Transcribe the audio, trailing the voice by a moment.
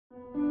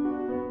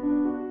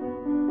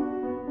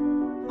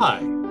Hi,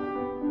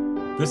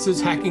 this is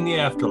Hacking the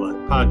Afterlife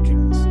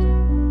podcast.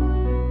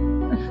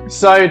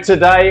 So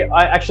today,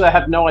 I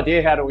have no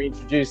idea how to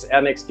introduce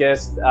our next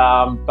guest,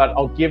 but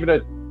I'll give it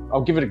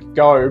a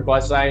go by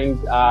saying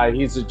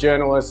he's a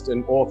journalist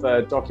and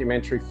author,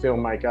 documentary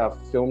filmmaker,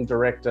 film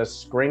director,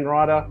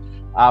 screenwriter,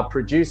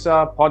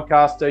 producer,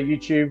 podcaster,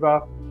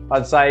 YouTuber.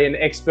 I'd say an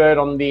expert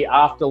on the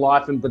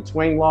afterlife and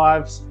between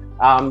lives.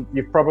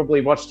 You've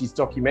probably watched his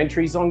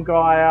documentaries on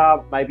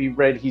Gaia, maybe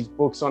read his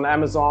books on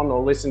Amazon or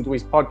listened to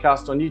his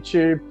podcast on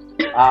YouTube.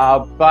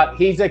 But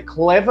he's a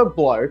clever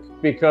bloke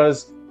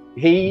because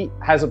he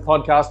has a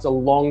podcast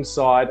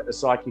alongside a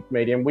psychic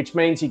medium, which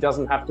means he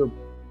doesn't have to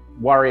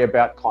worry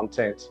about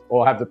content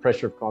or have the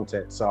pressure of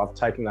content. So I've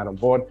taken that on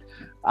board.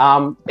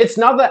 It's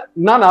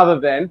none other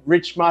than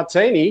Rich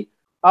Martini.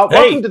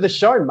 Welcome to the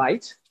show,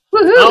 mate.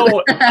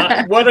 Oh,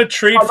 what a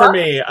treat for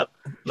me.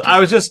 I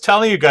was just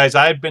telling you guys,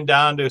 I've been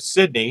down to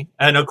Sydney.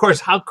 And of course,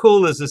 how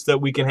cool is this that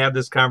we can have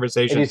this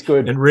conversation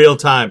in real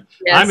time?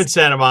 Yes. I'm in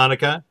Santa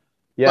Monica.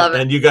 Yeah.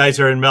 And you guys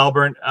are in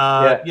Melbourne.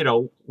 You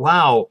know,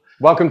 wow.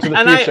 Welcome to the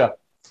future.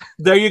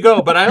 There you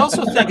go. But I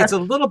also think it's a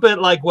little bit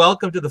like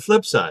welcome to the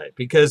flip side,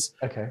 because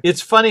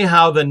it's funny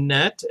how the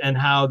net and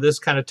how this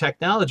kind of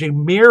technology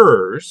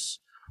mirrors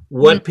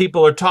what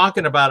people are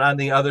talking about on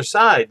the other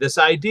side. This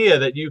idea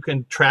that you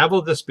can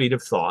travel the speed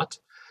of thought,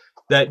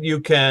 that you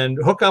can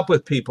hook up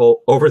with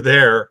people over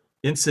there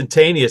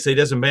instantaneously. It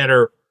doesn't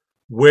matter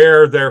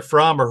where they're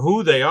from or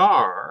who they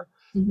are.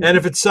 And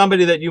if it's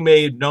somebody that you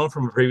may have known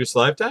from a previous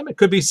lifetime, it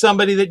could be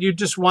somebody that you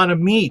just want to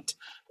meet.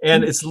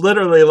 And it's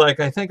literally like,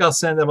 I think I'll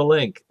send them a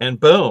link,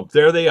 and boom,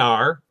 there they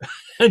are.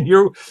 And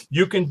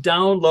you can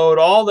download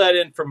all that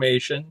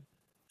information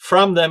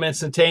from them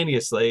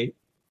instantaneously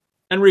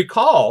and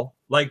recall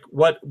like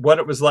what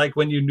it was like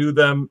when you knew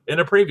them in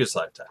a previous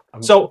lifetime.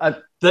 So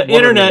the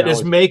internet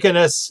is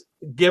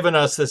giving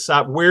us this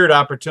weird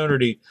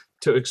opportunity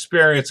to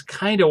experience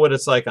kind of what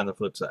it's like on the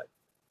flip side.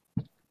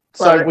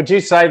 So would you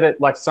say that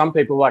like some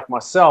people like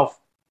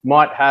myself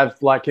might have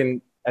like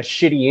a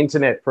shitty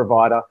internet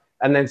provider,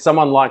 and then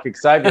someone like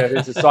Xavier,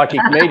 who's a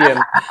psychic medium,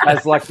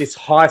 has like this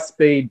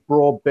high-speed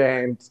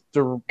broadband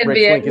direct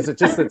link? Is it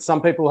just that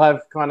some people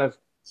have kind of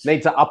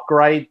need to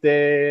upgrade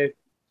their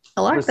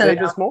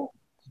receivers more?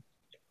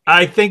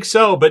 I think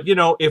so. But, you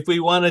know, if we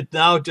want to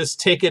now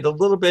just take it a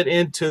little bit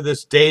into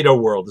this data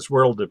world, this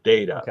world of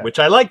data, which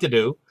I like to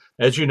do,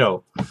 as you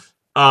know.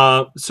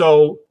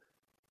 So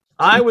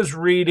I was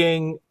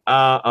reading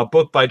a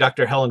book by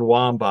Dr. Helen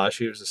Wambach.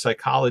 She was a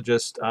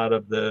psychologist out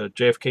of the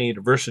JFK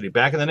University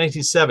back in the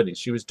 1970s.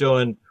 She was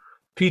doing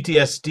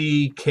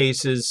PTSD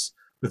cases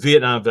with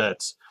Vietnam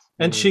vets.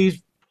 And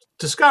she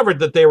discovered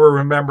that they were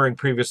remembering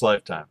previous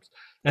lifetimes.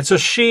 And so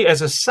she,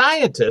 as a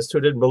scientist who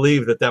didn't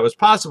believe that that was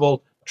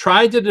possible,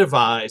 tried to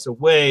devise a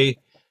way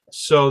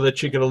so that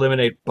she could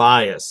eliminate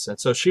bias. And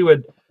so she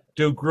would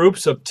do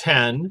groups of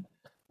 10,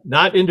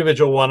 not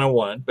individual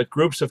one-on-one, but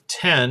groups of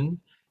 10.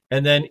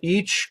 And then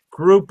each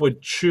group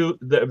would choose,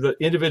 the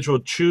individual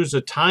would choose a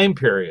time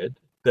period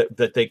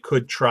that they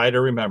could try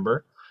to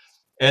remember.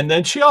 And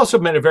then she also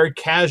made a very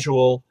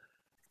casual,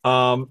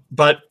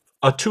 but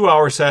a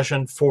 2-hour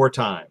session 4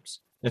 times.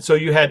 And so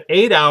you had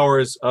 8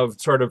 hours of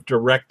sort of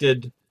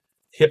directed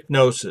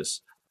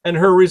hypnosis. And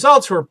her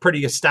results were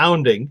pretty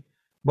astounding.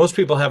 Most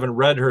people haven't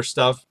read her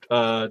stuff,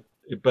 but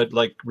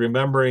like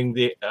remembering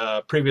the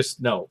I'll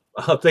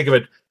think of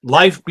it.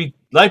 Life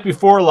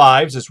Before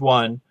Lives is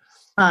one.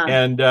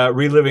 And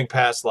Reliving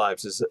Past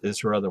Lives is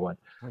her other one.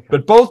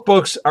 But both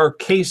books are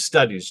case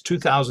studies,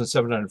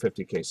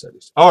 2,750 case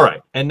studies. All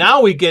right. And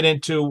now we get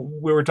into,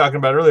 we were talking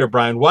about earlier,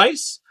 Brian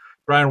Weiss.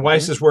 Brian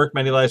Weiss's work,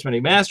 Many Lives, Many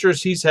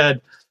Masters. He's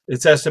had,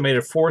 it's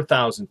estimated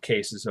 4,000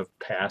 cases of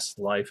past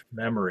life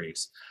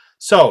memories.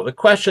 So the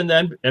question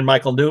then, and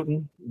Michael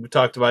Newton, we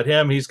talked about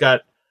him. He's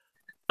got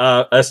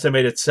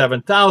estimated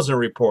 7,000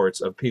 reports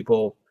of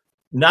people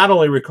not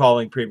only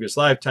recalling previous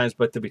lifetimes,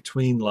 but the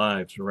between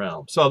lives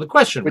realm. So the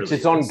question, which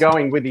is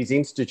ongoing with his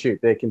institute,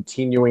 they're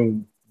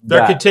continuing.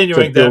 They're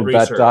continuing that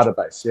research, that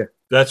database. Yeah,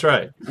 that's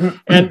right.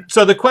 And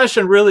so the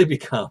question really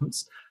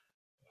becomes,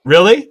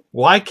 really,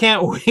 why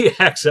can't we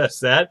access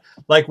that?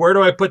 Like, where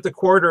do I put the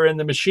quarter in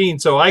the machine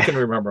so I can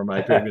remember my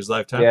previous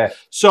lifetime?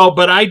 So,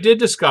 but I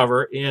did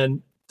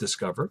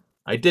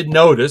I did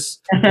notice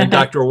in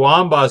Dr.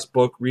 Wambach's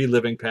book,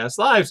 Reliving Past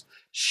Lives,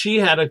 she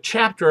had a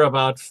chapter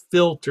about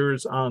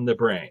filters on the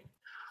brain.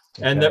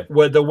 And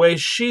the way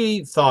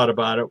she thought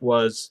about it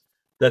was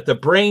that the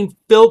brain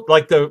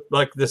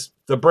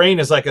the brain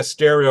is like a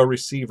stereo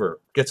receiver,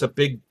 gets a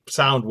big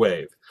sound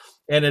wave,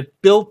 and it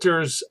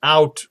filters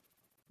out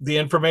the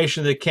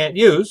information that it can't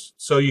use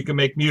so you can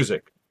make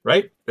music,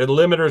 right? It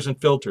limiters and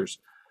filters.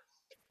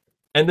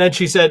 And then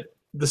she said,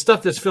 the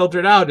stuff that's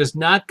filtered out is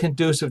not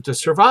conducive to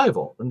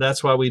survival, and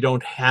that's why we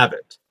don't have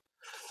it.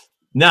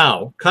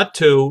 Now, cut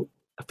to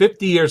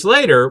 50 years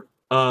later,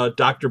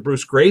 Dr.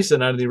 Bruce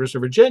Grayson out of the University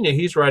of Virginia,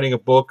 he's writing a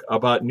book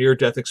about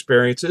near-death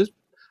experiences.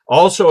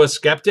 Also a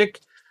skeptic,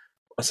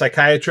 a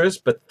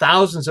psychiatrist, but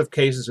thousands of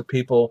cases of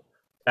people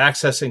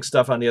accessing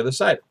stuff on the other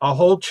side. A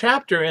whole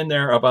chapter in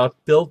there about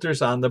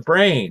filters on the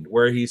brain,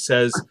 where he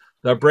says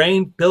the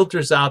brain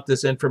filters out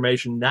this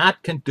information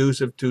not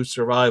conducive to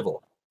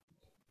survival.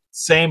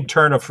 Same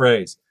turn of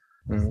phrase.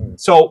 Mm.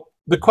 So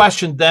the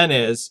question then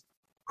is,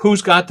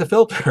 who's got the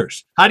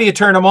filters? How do you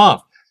turn them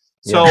off?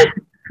 So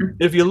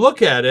if you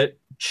look at it,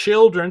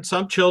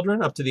 some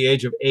children up to the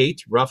age of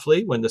 8,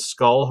 roughly, when the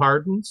skull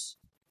hardens,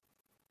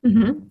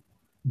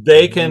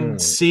 they can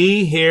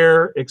see,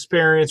 hear,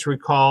 experience,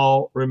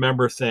 recall,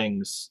 remember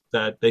things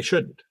that they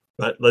shouldn't.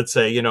 But let's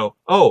say,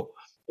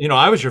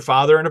 I was your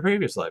father in a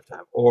previous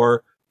lifetime,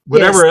 or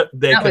whatever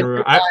they can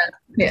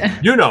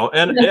remember.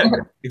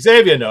 And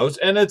Xavier knows,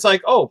 and it's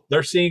like, oh,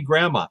 they're seeing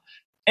grandma.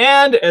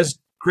 And as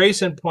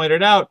Grayson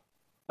pointed out,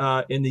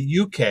 in the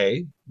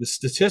UK, the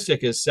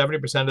statistic is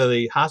 70% of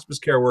the hospice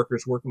care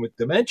workers working with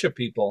dementia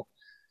people,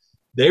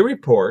 they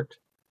report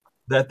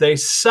that they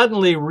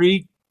suddenly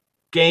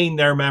regain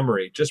their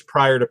memory just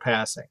prior to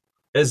passing,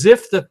 as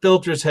if the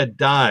filters had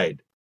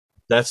died.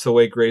 That's the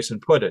way Grayson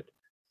put it.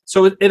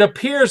 So it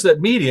appears that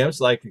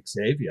mediums like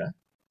Xavier,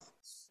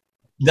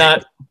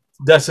 not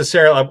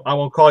necessarily, I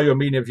won't call you a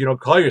medium if you don't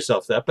call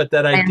yourself that, but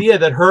that idea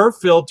that her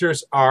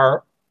filters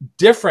are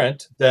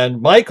different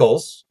than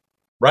Michael's,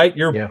 right?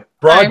 Your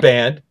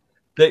broadband,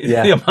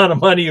 the amount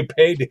of money you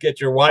paid to get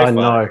your Wi-Fi. I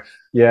know.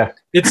 Yeah.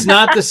 It's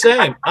not the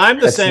same. I'm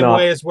the same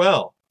way as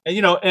well.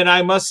 And, and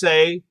I must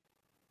say,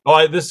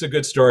 this is a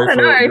good story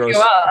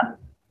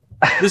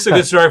This is a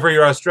good story for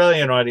your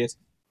Australian audience.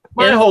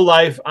 My whole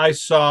life, I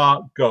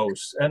saw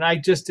ghosts, and I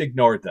just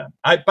ignored them.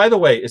 By the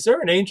way, is there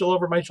an angel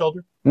over my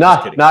shoulder?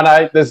 No.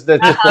 There's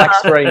just black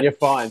screen. You're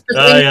fine.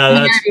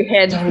 That's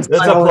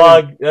a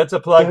plug. That's a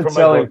plug for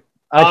my book.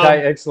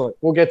 Okay, excellent.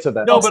 We'll get to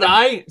that. No, but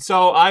I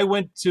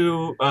went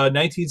to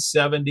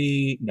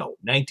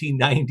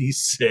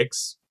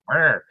 1996.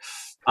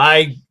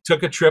 I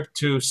took a trip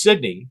to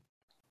Sydney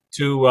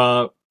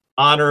to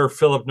honor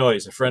Philip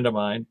Noyes, a friend of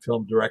mine,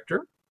 film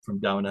director from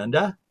Down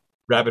Under.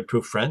 Rabbit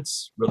Proof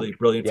Friends, really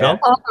brilliant film.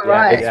 Oh,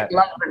 right.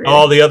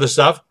 All the other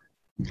stuff.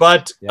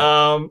 But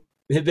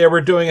they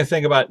were doing a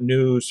thing about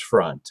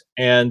Newsfront.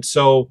 And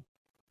so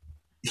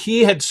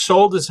he had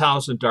sold his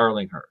house in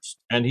Darlinghurst.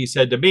 And he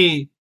said to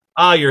me,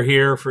 you're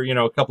here for,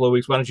 a couple of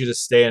weeks. Why don't you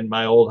just stay in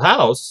my old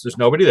house? There's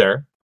nobody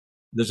there.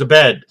 There's a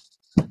bed.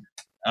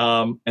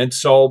 And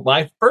so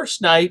my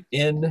first night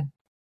in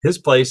his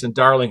place in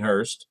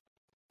Darlinghurst,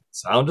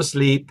 sound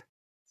asleep.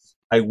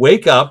 I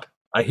wake up.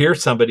 I hear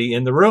somebody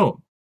in the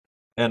room.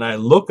 And I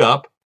look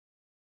up,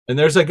 and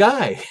there's a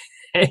guy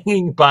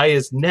hanging by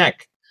his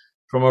neck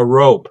from a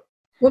rope.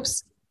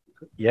 Whoops.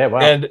 Yeah, wow.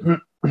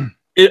 And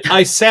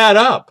I sat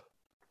up.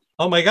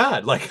 Oh my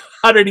God! Like,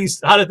 how did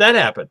that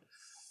happen?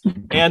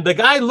 And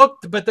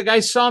the guy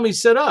saw me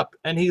sit up,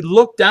 and he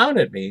looked down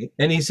at me,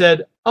 and he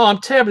said, "Oh, I'm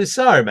terribly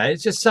sorry, mate.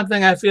 It's just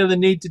something I feel the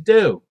need to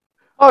do."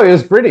 Oh, he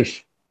was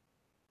British.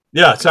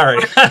 Yeah,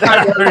 sorry.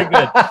 Very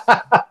good.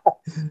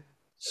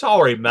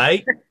 Sorry,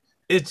 mate.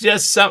 It's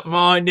just something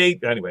I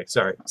need. Anyway,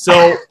 sorry.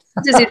 So,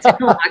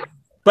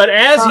 but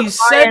as he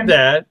said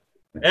that,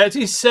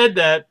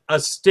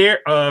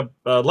 a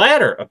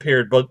ladder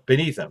appeared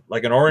beneath him,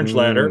 like an orange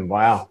ladder.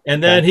 Wow.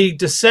 And then he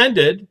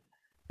descended.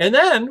 And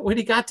then when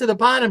he got to the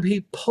bottom,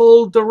 he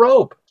pulled the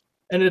rope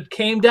and it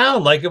came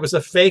down like it was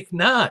a fake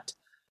knot.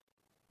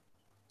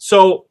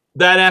 So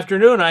that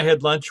afternoon, I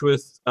had lunch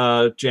with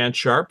Jan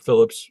Sharp,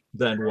 Philip's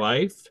then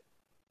wife,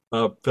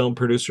 a film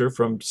producer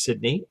from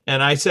Sydney.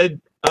 And I said,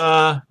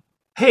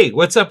 hey,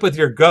 what's up with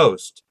your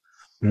ghost?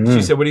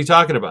 She said, what are you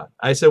talking about?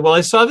 I said, well,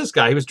 I saw this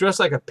guy. He was dressed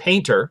like a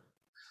painter,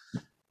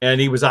 and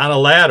he was on a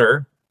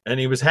ladder, and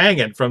he was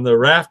hanging from the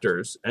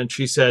rafters. And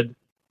she said,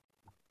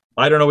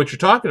 I don't know what you're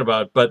talking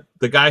about, but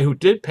the guy who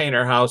did paint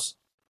our house,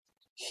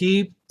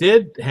 he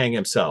did hang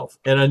himself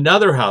in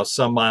another house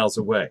some miles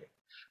away.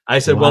 I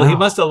said, well, he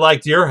must have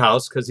liked your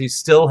house because he's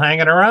still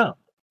hanging around.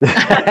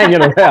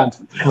 Hanging around.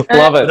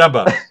 Love it.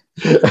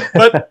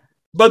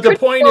 But the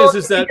point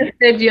is that you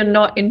said you're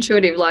not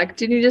intuitive. Like,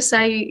 didn't you just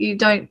say you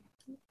don't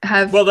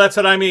have? Well, that's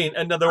what I mean.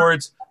 In other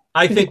words,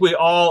 I think we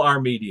all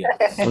are mediums.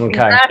 Okay.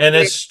 Exactly. And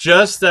it's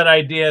just that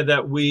idea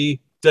that we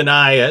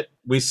deny it,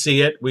 we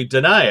see it, we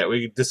deny it,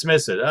 we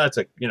dismiss it. Oh, it's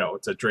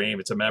a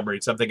dream, it's a memory,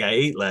 it's something I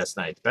ate last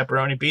night,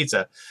 pepperoni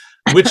pizza,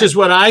 which is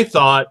what I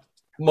thought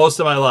most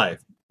of my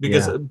life.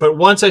 But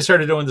once I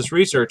started doing this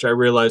research, I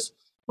realized,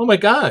 oh my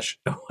gosh,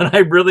 when I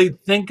really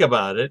think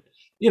about it,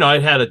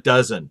 I'd had a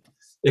dozen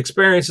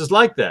experiences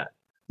like that,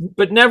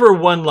 but never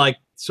one like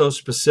so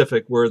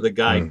specific where the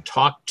guy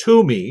talked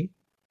to me,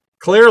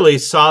 clearly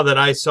saw that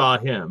I saw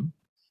him,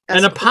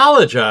 and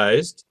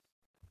apologized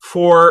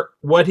for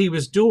what he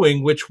was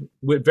doing, which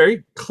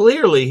very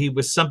clearly he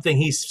was something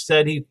he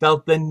said he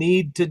felt the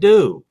need to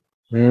do.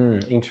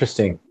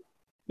 Interesting.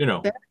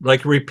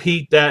 Like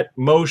repeat that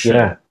motion.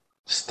 Yeah.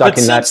 Stuck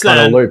in that kind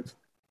of loop.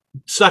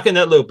 Stuck in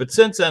that loop. But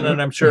since then,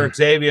 and I'm sure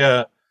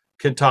Xavier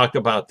can talk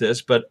about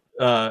this, but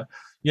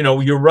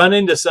you run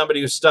into somebody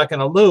who's stuck in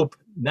a loop.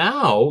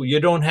 Now you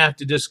don't have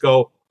to just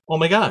go, oh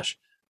my gosh,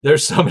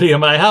 there's somebody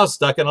in my house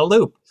stuck in a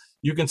loop.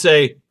 You can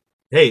say,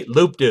 hey,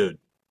 Loop Dude,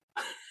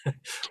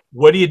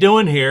 what are you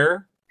doing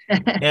here?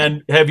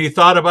 And have you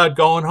thought about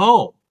going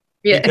home?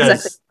 Yeah, exactly.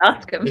 Because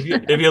Ask him.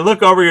 if you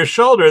look over your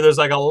shoulder, there's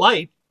like a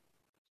light.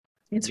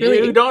 It's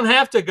really You don't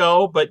have to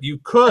go, but you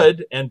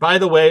could. And by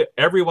the way,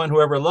 everyone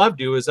who ever loved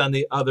you is on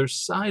the other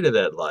side of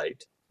that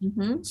light.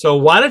 Mhm. So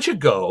why don't you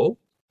go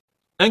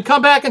and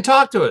come back and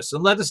talk to us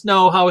and let us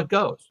know how it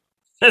goes?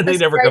 And they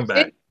That's never great come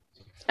back. tip.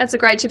 That's a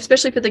great tip,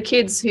 especially for the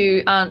kids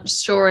who aren't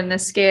sure and they're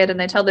scared and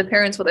they tell their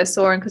parents what they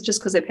saw, and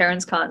because their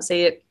parents can't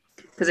see it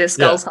because their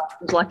skulls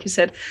hardened, like you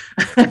said,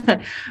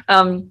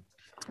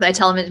 they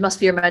tell them it must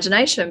be your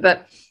imagination.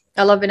 But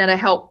I love being able to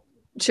help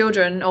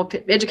children or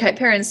educate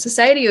parents to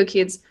say to your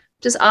kids,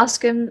 just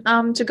ask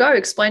them to go.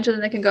 Explain to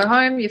them they can go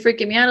home. You're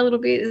freaking me out a little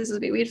bit. This is a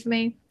bit weird for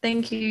me.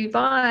 Thank you.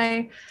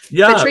 Bye.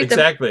 Yeah,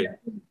 exactly.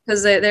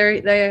 Because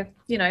they're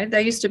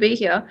they used to be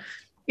here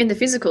in the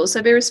physical.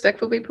 So be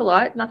respectful, be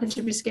polite. Nothing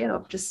to be scared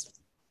of. Just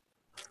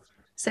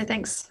say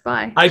thanks.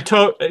 Bye.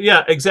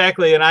 Yeah,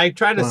 exactly. And I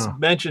try to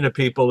mention to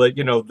people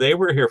that, they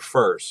were here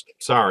first.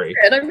 Sorry.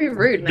 Yeah, don't be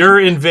rude, man. You're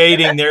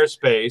invading their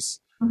space.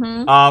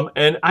 Mhm.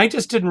 And I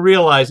just didn't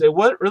realize it.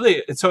 What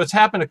really, so it's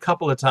happened a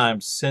couple of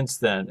times since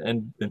then.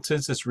 And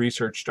since this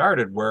research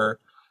started, where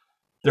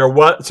there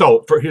was,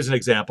 here's an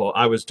example.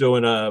 I was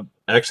doing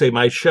actually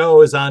my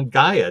show is on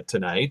Gaia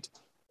tonight.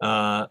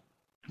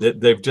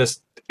 They've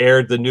just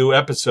aired the new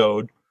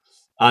episode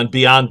on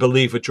Beyond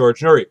Belief with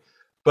George Noory.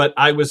 But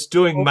I was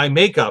doing my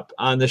makeup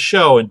on the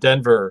show in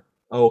Denver,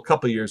 a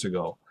couple of years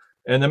ago.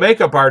 And the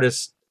makeup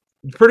artist,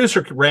 the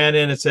producer ran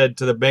in and said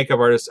to the makeup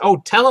artist, "Oh,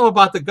 tell him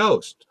about the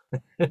ghost."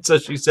 And so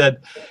she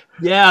said,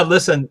 "Yeah,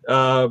 listen,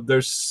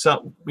 there's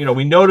some,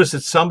 we noticed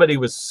that somebody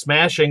was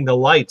smashing the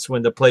lights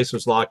when the place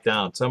was locked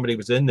down. Somebody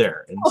was in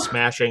there and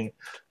smashing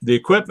the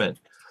equipment."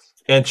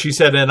 And she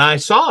said, "And I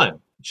saw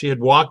him." She had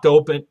she'd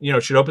opened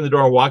the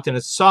door and walked in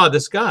and saw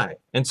this guy.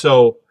 And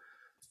so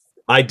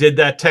I did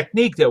that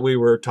technique that we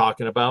were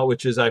talking about,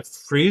 which is I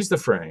freeze the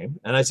frame.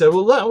 And I said,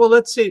 well,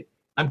 let's see.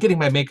 I'm getting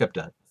my makeup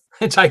done.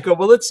 And so I go,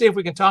 well, let's see if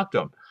we can talk to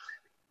him.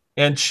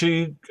 And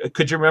she,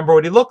 could you remember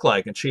what he looked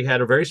like? And she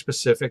had a very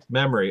specific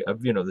memory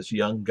of, this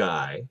young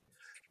guy.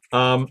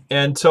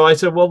 And so I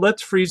said, well,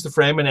 let's freeze the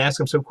frame and ask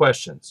him some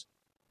questions.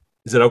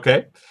 Is it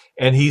okay?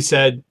 And he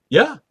said,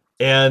 yeah.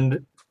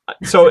 And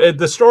so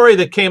the story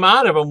that came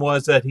out of him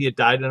was that he had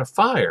died in a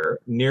fire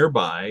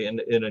nearby, in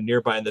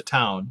the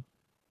town,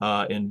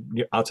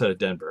 outside of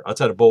Denver,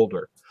 outside of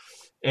Boulder.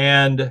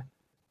 And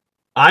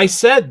I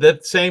said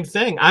that same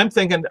thing. I'm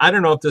thinking, I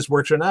don't know if this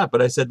works or not,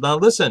 but I said, now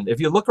listen,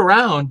 if you look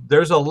around,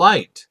 there's a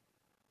light.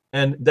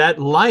 And that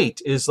light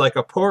is like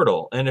a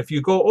portal. And if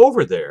you go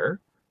over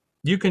there,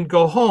 you can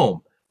go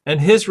home.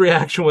 And his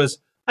reaction was,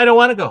 I don't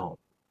want to go home.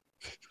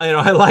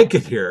 I like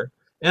it here.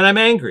 And I'm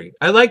angry.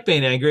 I like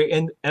being angry.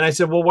 And I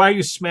said, well, why are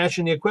you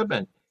smashing the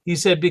equipment? He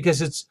said,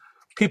 because it's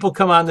people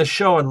come on the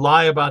show and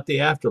lie about the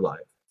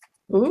afterlife.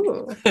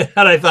 Ooh. And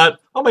I thought,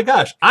 oh my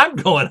gosh, I'm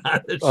going on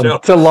the show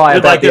to lie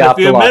about like the in a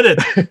afterlife. few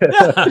minutes.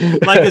 Yeah.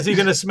 Like, is he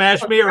going to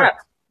smash me or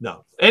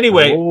no?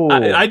 Anyway,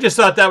 I just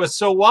thought that was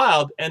so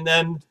wild. And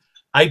then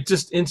I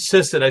just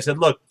insisted. I said,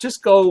 look,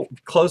 just go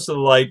close to the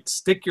light,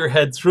 stick your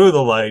head through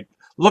the light,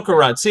 look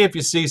around, see if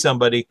you see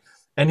somebody.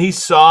 And he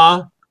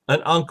saw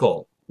an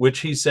uncle, which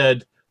he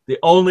said, the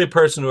only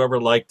person who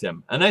ever liked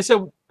him. And I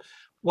said,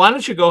 why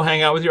don't you go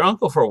hang out with your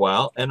uncle for a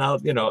while? And I'll,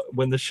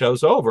 when the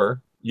show's over,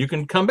 you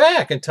can come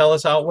back and tell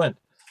us how it went.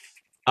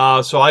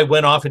 So I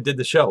went off and did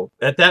the show.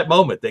 At that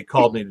moment, they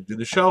called me to do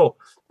the show.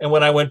 And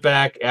when I went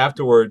back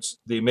afterwards,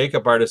 the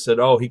makeup artist said,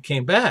 oh, he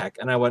came back.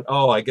 And I went,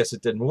 oh, I guess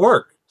it didn't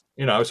work.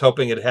 I was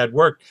hoping it had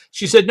worked.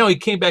 She said, no, he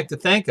came back to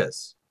thank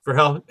us for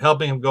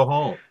helping him go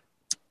home.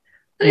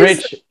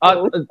 Rich,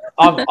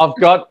 I've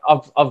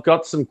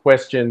got some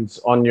questions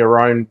on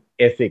your own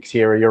ethics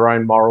here, or your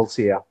own morals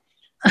here.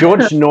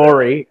 George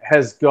Noory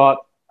has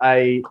got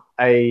a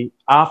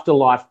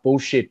afterlife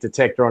bullshit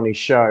detector on his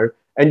show,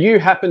 and you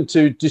happen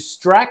to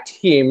distract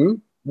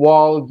him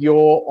while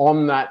you're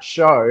on that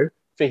show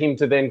for him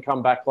to then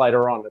come back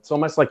later on. It's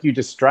almost like you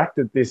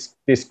distracted this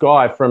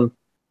guy from.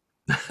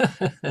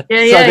 Were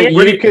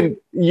you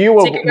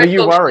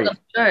worried?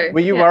 Were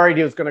you worried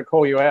he was going to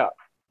call you out?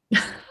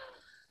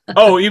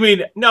 Oh, you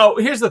mean, no,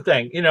 here's the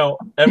thing,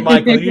 and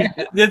Michael, you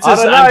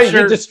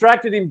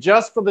distracted him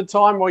just for the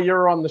time while you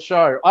were on the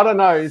show. I don't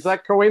know. Is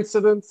that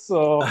coincidence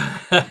or?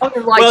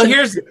 Well,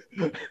 here's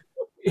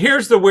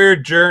the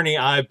weird journey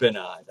I've been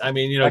on. I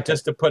mean,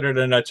 just to put it in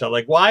a nutshell,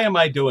 like, why am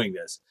I doing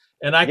this?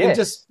 And I can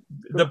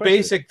the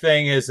basic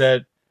thing is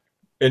that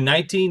in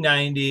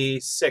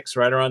 1996,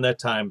 right around that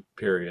time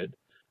period,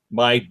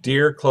 my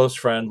dear close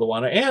friend,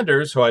 Luana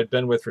Anders, who I'd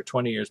been with for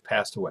 20 years,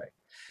 passed away.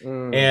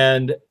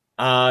 And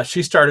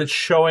she started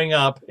showing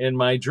up in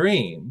my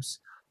dreams,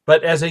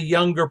 but as a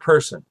younger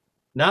person,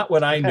 not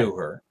when I knew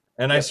her.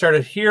 And I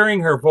started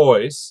hearing her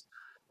voice,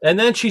 and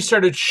then she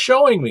started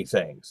showing me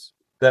things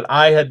that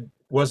I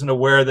wasn't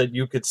aware that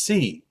you could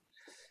see.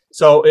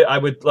 So I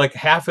would, like,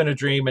 half in a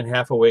dream and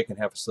half awake and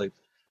half asleep.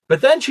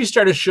 But then she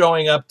started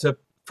showing up to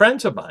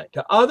friends of mine,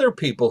 to other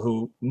people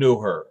who knew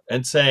her,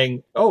 and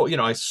saying, oh,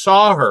 I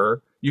saw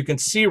her. You can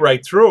see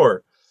right through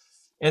her.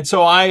 And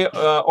so I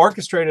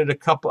orchestrated a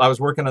couple. I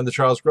was working on the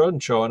Charles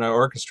Grodin show, and I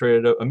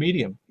orchestrated a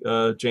medium.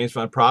 James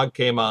Van Praagh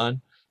came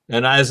on,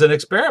 and as an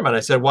experiment,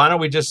 I said, why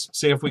don't we just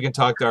see if we can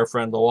talk to our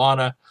friend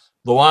Luana?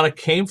 Luana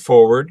came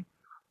forward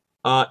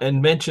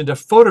and mentioned a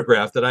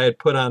photograph that I had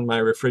put on my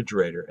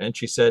refrigerator. And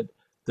she said,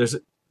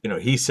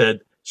 he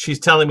said, she's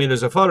telling me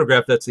there's a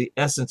photograph that's the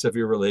essence of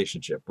your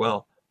relationship.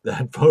 Well,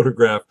 that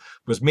photograph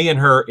was me and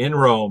her in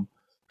Rome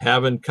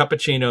having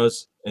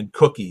cappuccinos and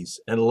cookies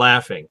and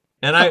laughing.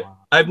 And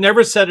I've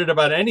never said it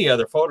about any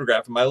other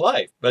photograph in my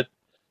life. But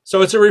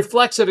so it's a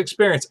reflexive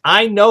experience.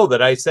 I know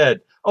that I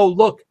said, oh,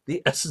 look,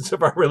 the essence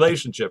of our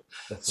relationship.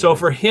 So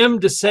for him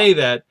to say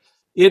that,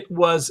 it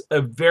was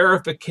a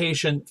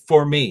verification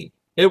for me.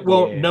 It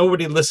won't,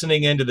 nobody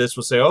listening into this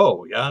will say,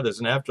 oh, yeah, there's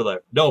an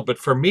afterlife. No, but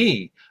for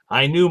me,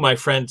 I knew my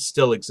friend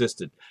still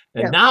existed.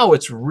 And now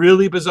it's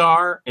really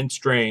bizarre and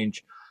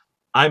strange.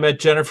 I met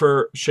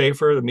Jennifer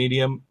Schaefer, the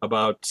medium,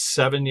 about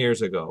 7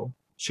 years ago.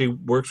 She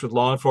works with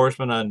law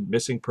enforcement on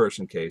missing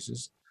person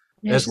cases,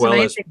 as well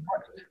as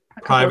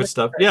private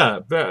stuff. Yeah,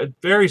 very,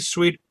 very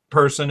sweet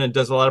person and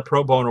does a lot of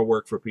pro bono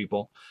work for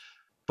people.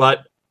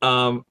 But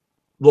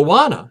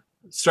Luana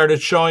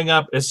started showing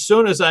up as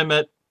soon as I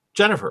met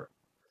Jennifer.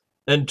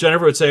 And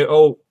Jennifer would say,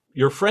 oh,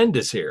 your friend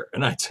is here.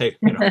 And I'd say,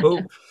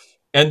 who?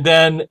 And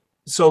then,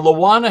 so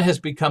Luana has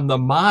become the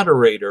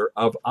moderator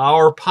of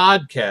our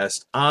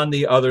podcast on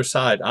the other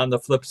side, on the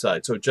flip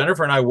side. So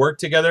Jennifer and I work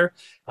together.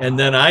 And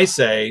then I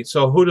say,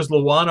 so who does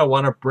Luana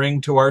want to bring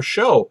to our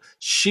show?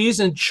 She's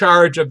in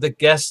charge of the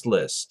guest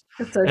list.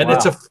 And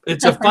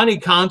it's a funny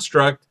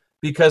construct,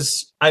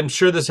 because I'm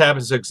sure this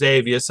happens to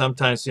Xavier.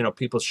 Sometimes,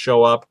 people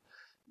show up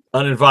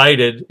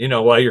uninvited,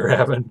 while you're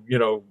having,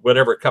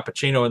 whatever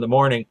cappuccino in the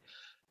morning.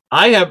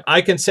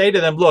 I can say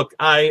to them, look,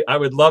 I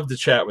would love to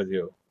chat with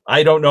you.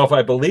 I don't know if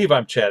I believe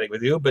I'm chatting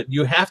with you, but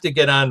you have to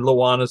get on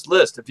Luana's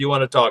list if you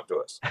want to talk to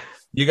us.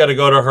 You got to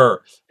go to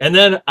her. And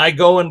then I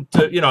go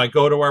I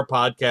go to our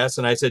podcast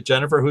and I said,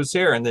 Jennifer, who's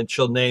here? And then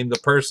she'll name the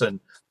person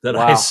that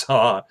I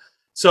saw.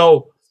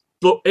 So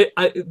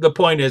the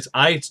point is,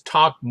 I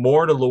talk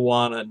more to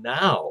Luana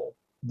now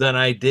than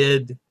I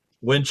did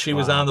when she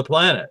was on the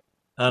planet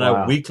on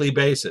a weekly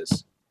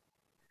basis.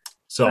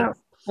 So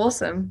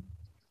awesome.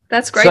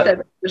 That's great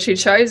that she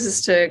chose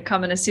us to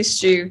come and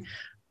assist you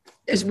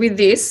with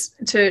this,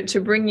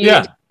 to bring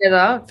you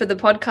together for the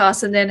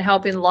podcast, and then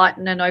help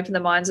enlighten and open the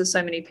minds of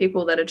so many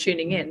people that are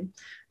tuning in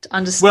to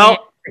understand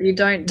that you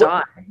don't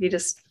die. You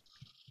just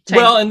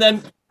change. And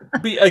then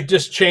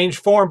just change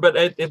form. But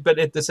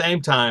at the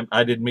same time,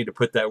 I didn't mean to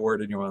put that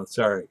word in your mouth.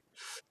 Sorry.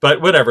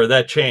 But whatever,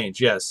 that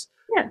change, yes.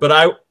 Yeah. But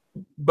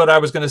I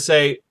was going to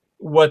say,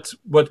 what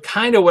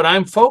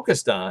I'm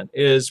focused on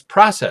is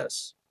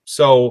process.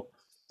 So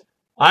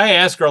I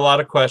ask her a lot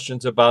of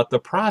questions about the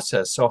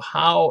process. So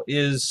how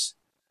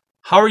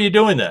are you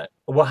doing that?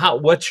 Well,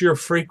 what's your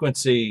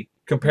frequency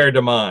compared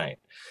to mine?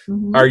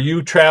 Mm-hmm. Are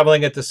you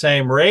traveling at the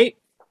same rate?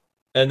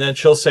 And then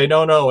she'll say,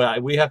 no,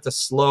 we have to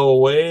slow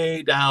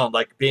way down,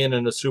 like being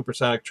in a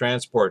supersonic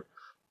transport,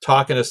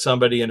 talking to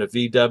somebody in a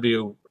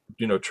VW,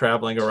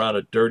 traveling around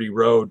a dirty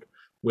road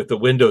with the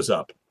windows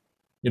up.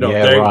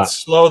 They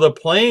slow the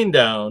plane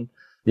down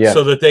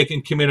so that they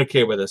can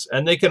communicate with us.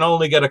 And they can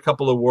only get a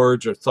couple of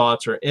words or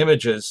thoughts or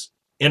images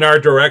in our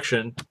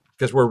direction,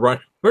 because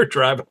we're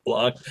driving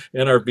along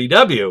in our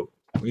VW,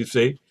 you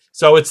see.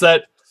 So it's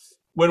that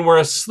when we're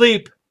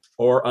asleep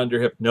or under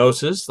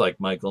hypnosis, like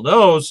Michael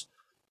knows,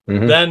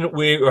 then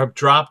we have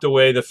dropped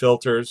away the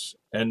filters,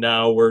 and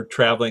now we're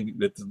traveling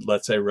at,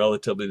 let's say,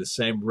 relatively the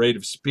same rate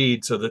of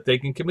speed so that they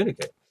can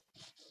communicate.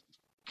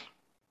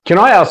 Can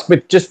I ask,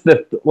 with just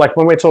when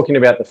we're talking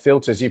about the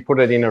filters, you put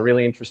it in a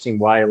really interesting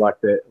way, like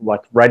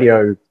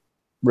radio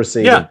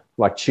receiving,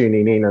 like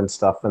tuning in and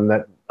stuff, and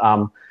that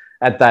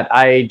at that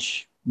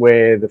age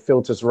where the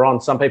filters are on,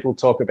 some people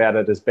talk about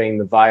it as being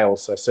the veil.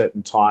 So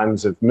certain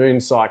times of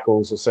moon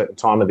cycles or certain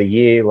time of the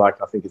year,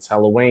 like I think it's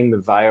Halloween, the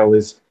veil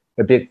is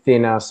a bit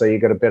thinner, so you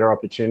got a better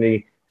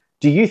opportunity.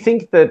 Do you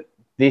think that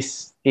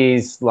this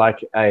is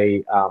like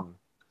a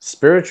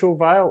spiritual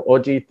veil, or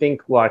do you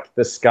think like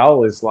the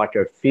skull is like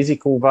a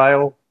physical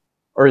veil,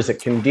 or is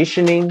it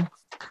conditioning?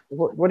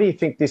 What do you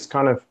think this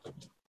kind of...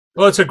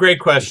 Well, it's a great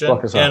question.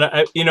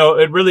 And,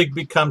 it really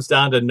comes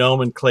down to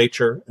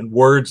nomenclature and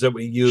words that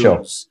we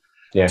use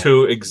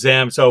to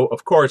examine. So,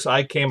 of course,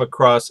 I came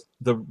across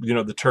the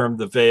term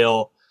the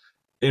veil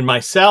in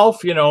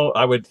myself.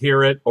 I would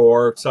hear it,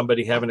 or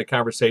somebody having a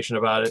conversation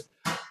about it.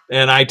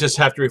 And I just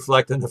have to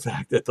reflect on the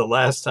fact that the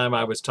last time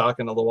I was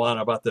talking to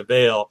Luana about the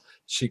veil,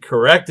 she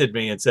corrected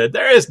me and said,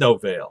 there is no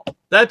veil.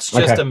 That's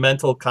just a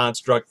mental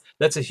construct.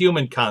 That's a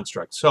human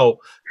construct. So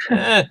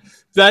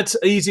that's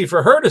easy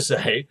for her to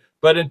say.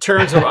 But in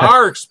terms of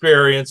our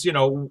experience,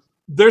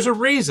 there's a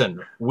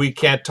reason we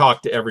can't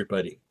talk to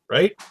everybody,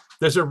 right?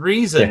 There's a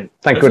reason. Yeah,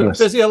 thank There's goodness.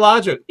 a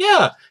physiological.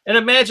 Yeah. And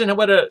imagine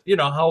what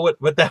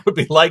what that would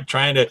be like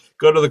trying to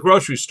go to the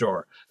grocery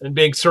store and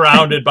being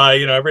surrounded by,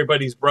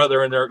 everybody's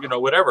brother and their,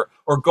 whatever,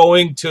 or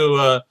going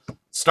to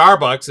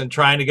Starbucks and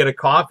trying to get a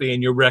coffee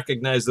and you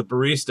recognize the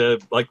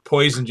barista like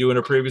poisoned you in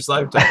a previous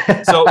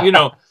lifetime. So,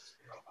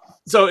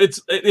 so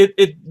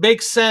it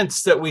makes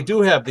sense that we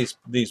do have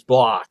these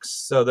blocks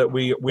so that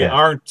we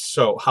aren't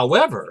so.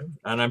 However,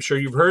 and I'm sure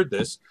you've heard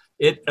this,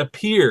 it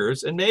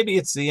appears, and maybe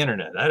it's the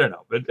internet, I don't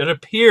know, but it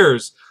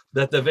appears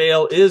that the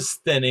veil is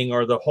thinning,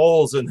 or the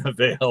holes in the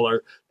veil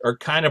are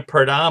kind of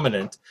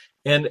predominant.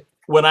 And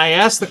when I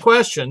ask the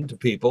question to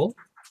people,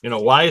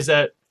 why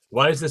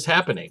is this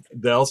happening?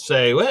 They'll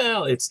say,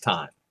 well, it's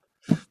time.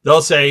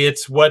 They'll say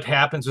it's what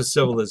happens with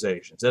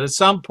civilizations. And at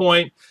some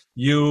point,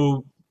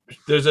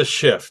 there's a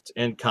shift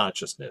in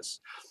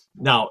consciousness.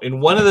 Now, in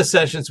one of the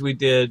sessions we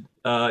did,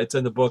 it's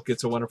in the book,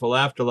 It's a Wonderful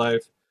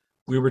Afterlife,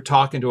 we were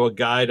talking to a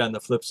guide on the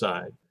flip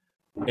side.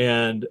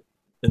 And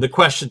the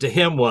question to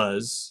him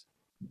was,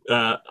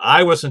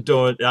 I was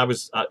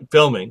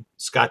filming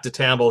Scott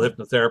DeTamble,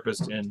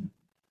 hypnotherapist in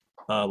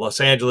Los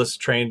Angeles,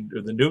 trained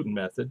with the Newton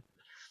method.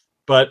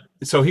 But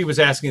so he was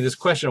asking this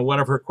question, and one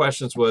of her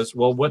questions was,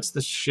 well, what's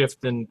the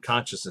shift in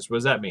consciousness? What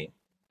does that mean?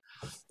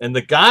 And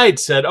the guide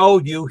said, oh,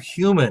 you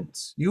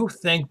humans, you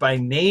think by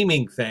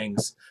naming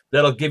things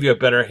that'll give you a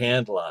better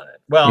handle on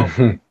it.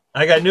 Well,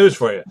 I got news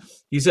for you.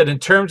 He said, in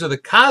terms of the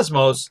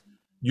cosmos,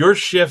 your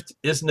shift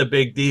isn't a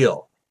big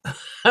deal.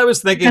 I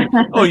was thinking,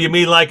 oh, you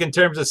mean like in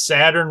terms of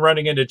Saturn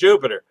running into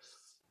Jupiter?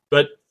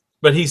 But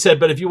he said,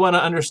 but if you want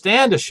to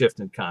understand a shift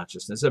in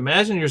consciousness,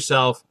 imagine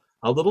yourself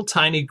a little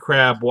tiny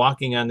crab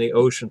walking on the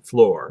ocean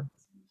floor.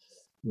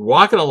 You're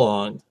walking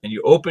along and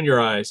you open your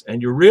eyes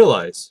and you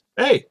realize,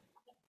 hey,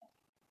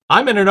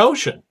 I'm in an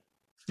ocean.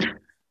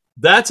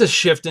 That's a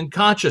shift in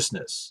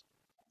consciousness.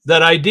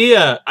 That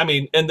idea, I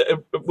mean, and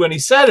when he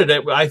said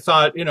it, I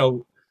thought,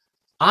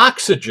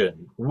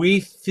 oxygen, we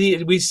see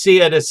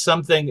it as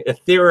something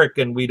etheric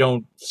and we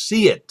don't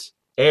see it,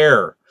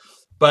 air,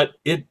 but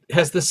it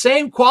has the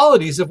same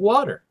qualities of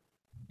water,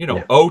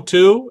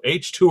 O2,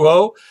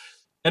 H2O.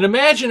 And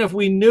imagine if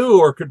we knew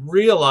or could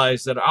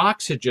realize that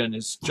oxygen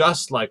is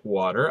just like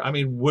water. I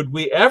mean, would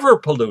we ever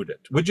pollute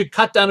it? Would you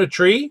cut down a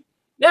tree?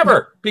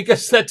 Never,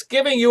 because that's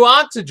giving you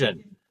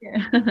oxygen.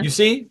 Yeah. You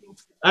see?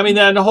 I mean,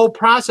 and the whole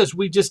process,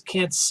 we just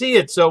can't see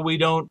it, so we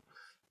don't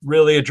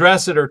really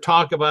address it or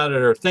talk about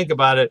it or think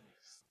about it.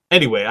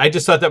 Anyway, I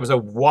just thought that was a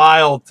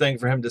wild thing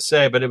for him to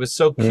say, but it was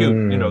so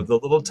cute, the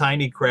little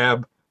tiny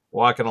crab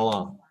walking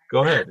along.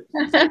 Go ahead.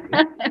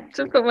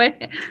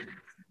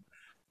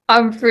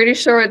 I'm pretty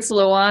sure it's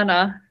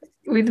Luana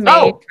with me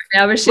now,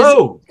 but she's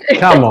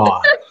come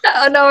on.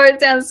 I know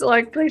it sounds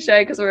like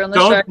cliche because we're on the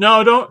show.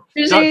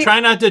 Don't try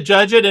not to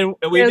judge it, and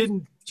we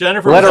didn't.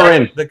 Jennifer, let her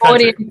in. The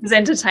audience is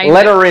entertainment.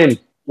 Let her in.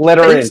 Let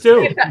her in.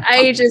 For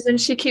ages, and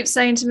she keeps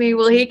saying to me,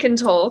 well, he can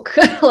talk.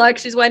 Like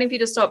she's waiting for you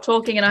to stop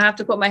talking, and I have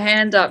to put my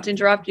hand up to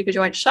interrupt you because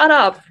you won't shut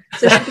up.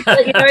 So she can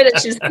let you know that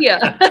she's here.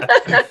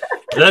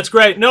 That's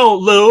great. No,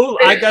 Lou,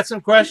 I got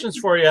some questions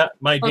for you,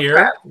 my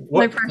dear.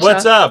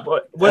 What's up?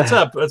 What's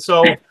up?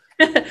 So,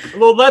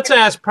 well, let's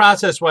ask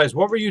process-wise.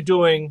 What were you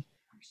doing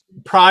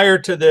prior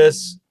to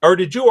this, or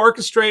did you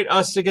orchestrate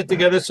us to get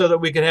together so that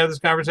we could have this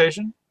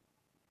conversation?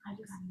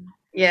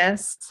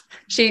 Yes,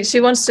 she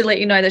wants to let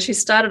you know that she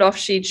started off,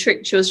 she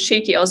was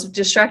cheeky. I was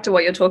distracted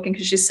while you're talking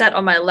because she sat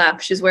on my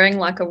lap. She's wearing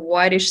like a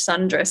whitish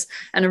sundress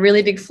and a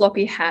really big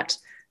floppy hat,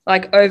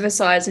 like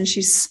oversized, and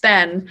she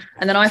span.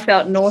 And then I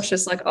felt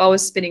nauseous, like I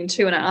was spinning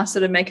too, and I asked her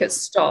to make it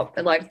stop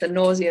and like the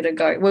nausea to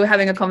go. We were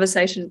having a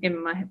conversation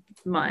in my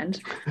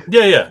mind.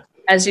 Yeah.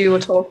 As you were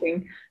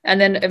talking,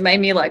 and then it made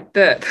me like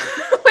burp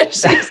when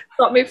she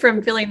stopped me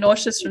from feeling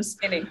nauseous from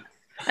spinning.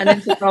 And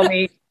then she told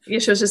me, she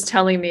was just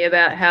telling me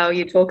about how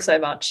you talk so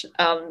much,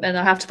 and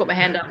I have to put my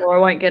hand up or I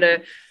won't get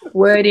a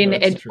word in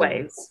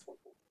edgeways.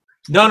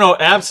 No,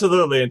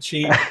 absolutely, and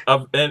she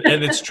and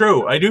it's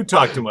true. I do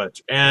talk too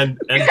much, and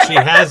she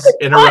has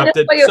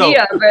interrupted.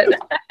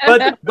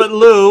 But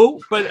Lou,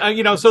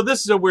 so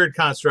this is a weird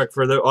construct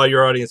for all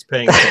your audience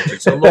paying attention.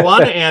 So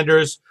Luana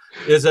Anders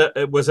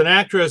was an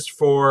actress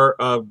for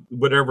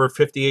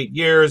 58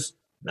 years.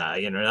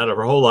 Not of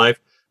her whole life.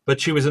 But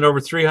she was in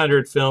over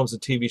 300 films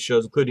and TV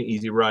shows, including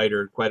Easy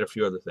Rider, quite a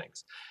few other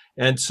things.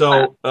 And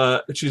so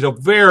she's a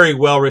very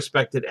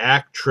well-respected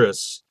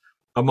actress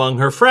among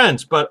her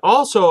friends, but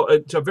also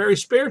a very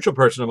spiritual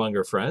person among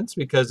her friends,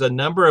 because a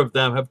number of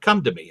them have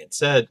come to me and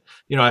said,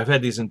 I've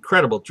had these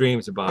incredible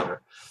dreams about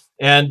her.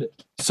 And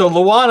so,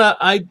 Luana,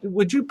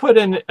 would you put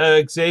in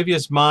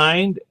Xavier's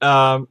mind,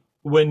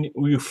 when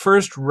you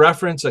first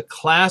reference a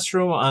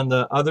classroom on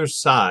the other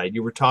side,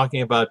 you were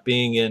talking about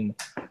being in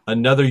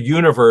another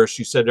universe.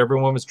 You said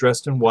everyone was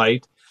dressed in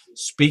white,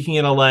 speaking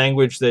in a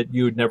language that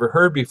you had never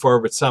heard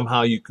before, but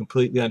somehow you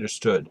completely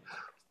understood.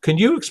 Can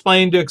you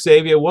explain to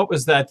Xavier, what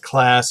was that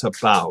class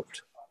about?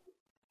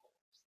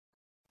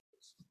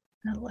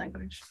 That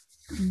language.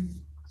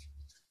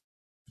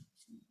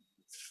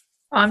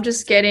 I'm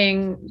just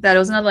getting that it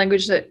was another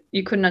language that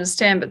you couldn't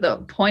understand, but the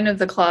point of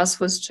the class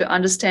was to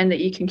understand that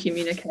you can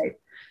communicate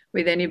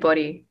with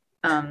anybody.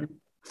 And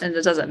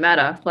it doesn't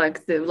matter.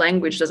 Like the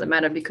language doesn't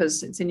matter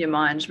because it's in your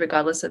mind,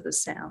 regardless of the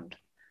sound.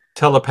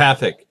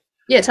 Telepathic.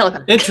 Yeah,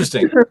 telepathic.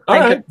 Interesting. All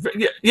right.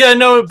 Yeah,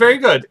 no, very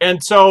good.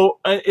 And so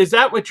is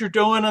that what you're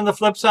doing on the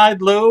flip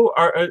side, Lou?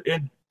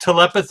 In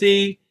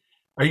telepathy,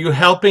 are you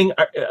helping?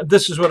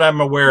 This is what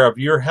I'm aware of.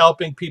 You're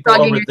helping people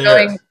over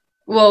there.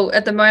 Well,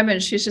 at the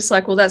moment, she's just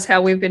like, well, that's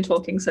how we've been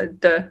talking. So,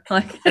 duh.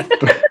 Like,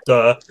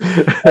 duh.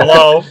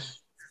 Hello.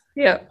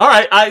 Yeah. All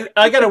right.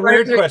 I got a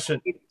weird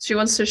question.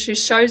 She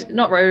shows,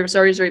 not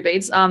rosary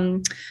beads,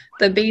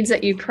 the beads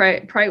that you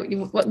pray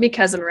what Mick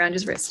has them around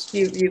his wrist.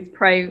 You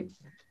pray.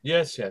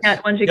 Yes.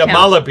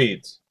 Mala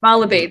beads.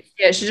 Mala beads.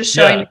 Yeah, she's just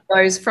showing me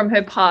those from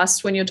her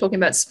past when you're talking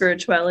about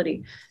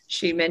spirituality.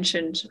 She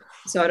mentioned,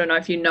 so I don't know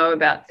if you know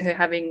about her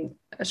having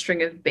a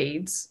string of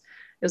beads.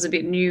 It was a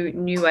bit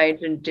new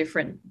age and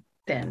different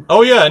then.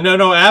 Oh yeah,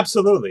 no,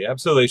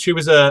 absolutely. She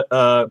was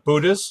a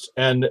Buddhist,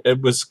 and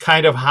it was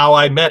kind of how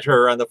I met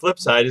her. On the flip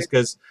side, is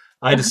because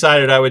I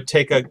decided I would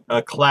take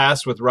a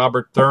class with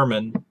Robert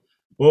Thurman,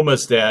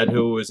 Uma's dad,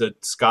 who was a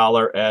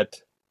scholar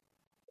at,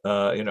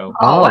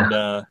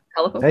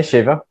 Hey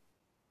Shiva.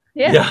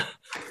 Yeah.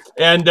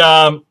 And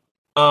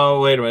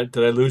oh, wait a minute,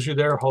 did I lose you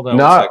there? Hold on.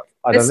 No,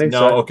 I don't think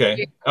so. No,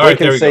 okay. All right,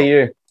 there we go.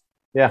 You.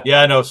 Yeah.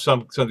 Yeah, I know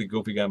something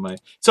goofy got my.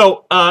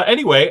 So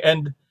anyway,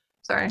 and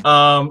sorry.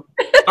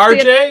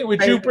 RJ,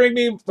 would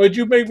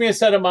you bring me a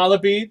set of mala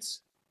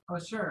beads? Oh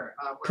sure.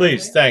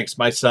 Please, thanks,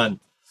 my son.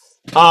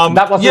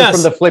 That wasn't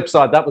from the flip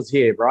side. That was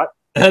here, right?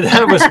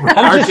 That was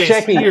I'm just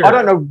checking. Here. I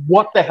don't know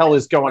what the hell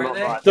is going on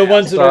right The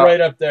ones that are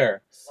right up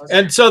there.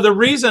 And so the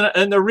reason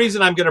I'm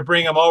going to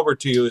bring them over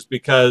to you is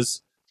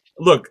because,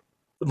 look,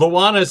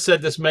 Luana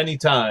said this many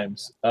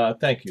times.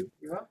 Thank you.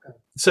 You're welcome.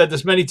 Said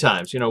this many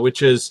times,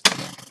 which is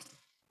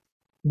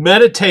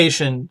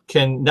meditation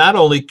can not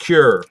only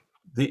cure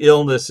the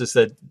illnesses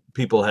that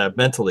people have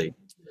mentally.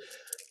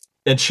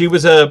 And she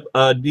was a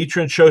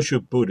Nichiren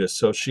Shoshu Buddhist,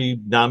 so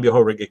she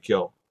Nam-myoho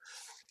Renge-kyo.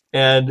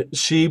 And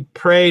she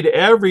prayed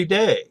every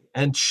day.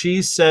 And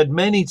she said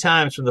many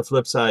times from the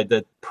flip side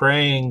that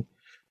praying,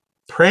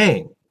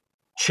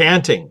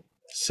 chanting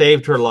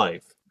saved her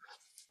life.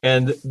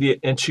 And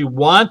she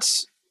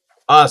wants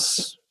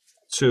us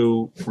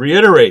to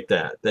reiterate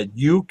that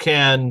you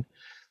can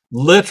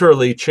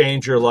literally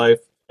change your life.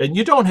 And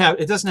it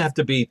doesn't have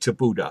to be to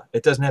Buddha.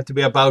 It doesn't have to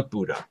be about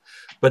Buddha.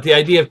 But the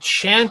idea of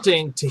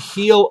chanting to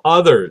heal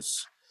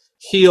others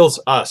heals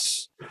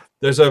us.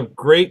 There's a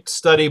great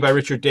study by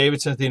Richard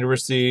Davidson at the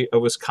University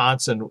of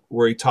Wisconsin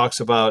where he talks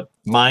about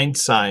mind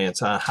science,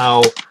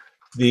 how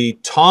the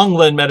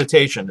Tonglen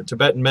meditation, the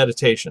Tibetan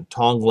meditation,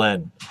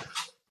 Tonglen,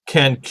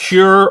 can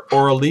cure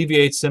or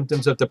alleviate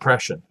symptoms of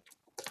depression.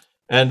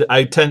 And I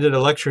attended a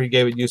lecture he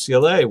gave at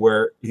UCLA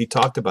where he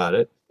talked about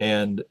it.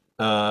 And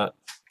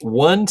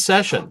one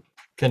session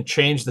can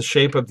change the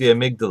shape of the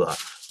amygdala,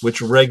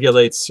 which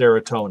regulates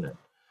serotonin.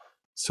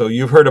 So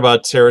you've heard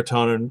about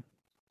serotonin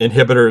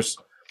inhibitors.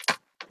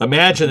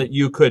 Imagine that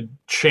you could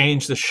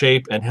change the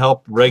shape and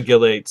help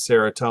regulate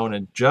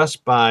serotonin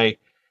just by,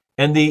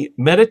 and the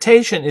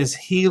meditation is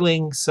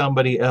healing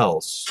somebody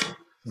else.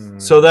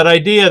 So that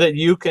idea that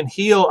you can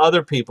heal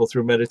other people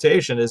through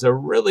meditation is a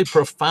really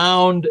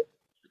profound.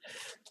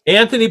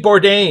 Anthony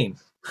Bourdain,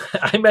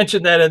 I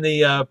mentioned that in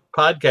the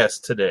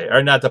podcast today,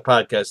 or not the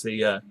podcast,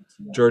 the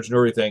George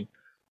Noory thing.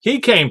 He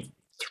came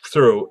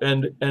through,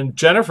 and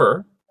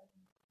Jennifer,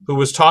 who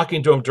was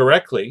talking to him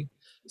directly,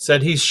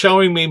 said he's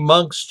showing me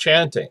monks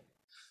chanting.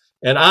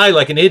 And I,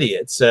 like an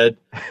idiot, said,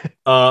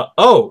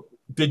 oh,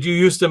 did you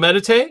used to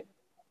meditate?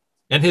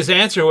 And his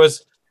answer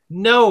was,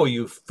 no,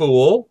 you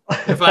fool.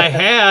 If I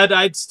had,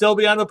 I'd still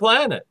be on the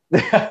planet.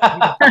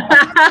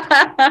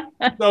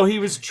 So he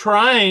was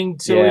trying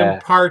to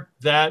impart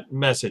that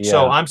message.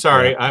 So I'm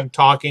sorry, I'm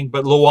talking,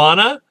 but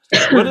Luana,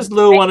 what does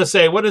Lou want to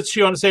say? What does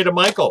she want to say to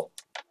Michael?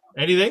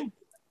 Anything?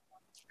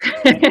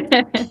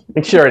 I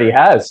think she already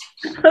has.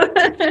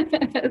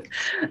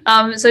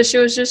 So she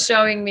was just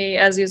showing me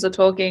as you were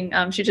talking,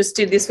 she just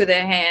did this with her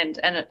hand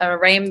and a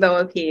rainbow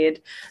appeared.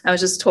 I was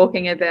just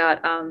talking about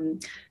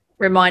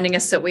reminding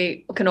us that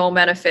we can all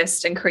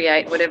manifest and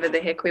create whatever the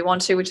heck we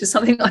want to, which is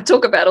something I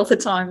talk about all the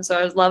time. So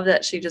I love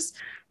that she just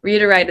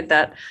reiterated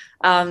that.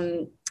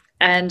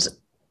 And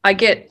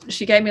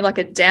she gave me like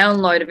a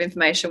download of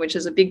information, which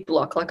is a big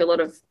block, like a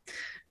lot of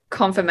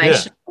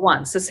confirmation at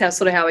once. That's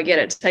how I get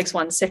it. It takes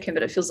 1 second,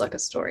 but it feels like a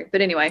story. But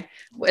anyway,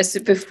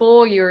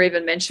 before you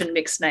even mentioned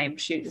Mick's name,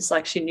 she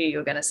knew you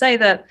were going to say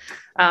that.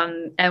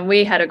 And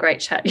we had a great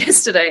chat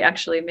yesterday,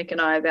 actually, Mick and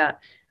I, about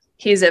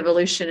his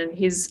evolution and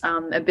his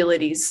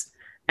abilities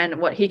and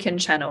what he can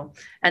channel,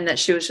 and that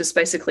she was just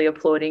basically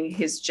applauding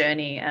his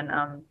journey.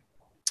 And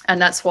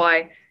that's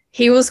why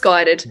he was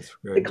guided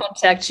to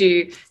contact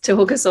you to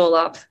hook us all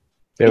up.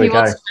 He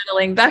was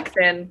channeling back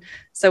then,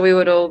 so we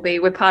would all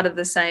we're part of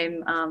the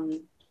same.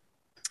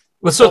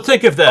 Well, so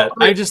think of that.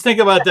 I just think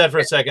about that for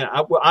a second.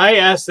 I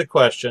asked the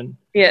question.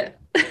 Yeah.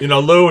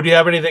 Lou, do you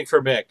have anything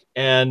for Mick?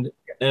 And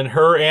and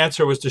her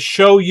answer was to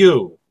show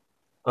you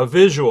a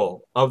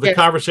visual of the Yes.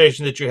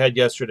 conversation that you had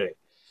yesterday.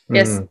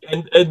 Yes.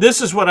 And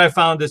this is what I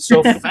found that's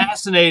so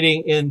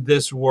fascinating in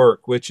this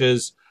work, which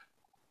is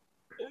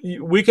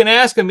we can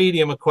ask a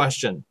medium a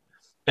question,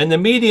 and the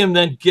medium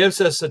then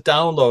gives us a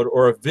download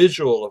or a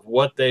visual of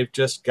what they've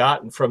just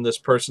gotten from this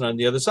person on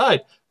the other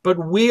side. But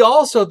we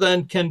also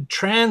then can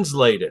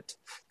translate it.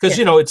 Because,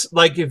 Yeah. it's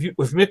like if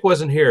Mick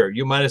wasn't here,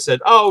 you might have said,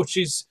 oh,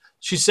 she's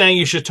saying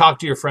you should talk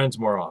to your friends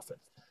more often.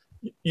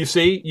 You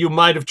see, you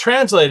might have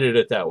translated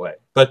it that way.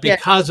 But Yeah.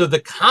 because of the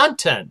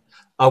content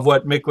of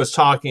what Mick was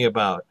talking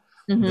about,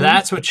 Mhm.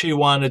 that's what she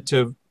wanted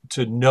to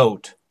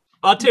note.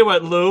 I'll tell you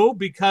what, Lou,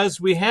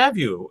 because we have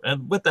you,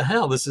 and what the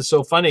hell, this is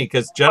so funny,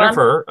 because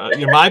Jennifer,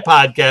 my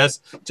podcast,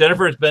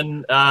 Jennifer has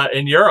been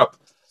in Europe.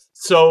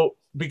 So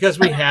because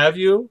we have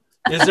you,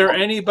 is there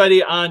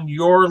anybody on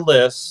your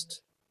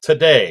list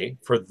today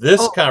for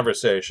this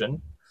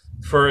conversation,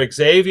 for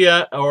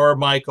Xavier or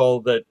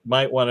Michael, that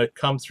might want to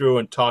come through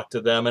and talk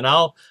to them? And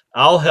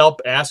I'll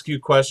help ask you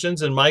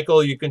questions, and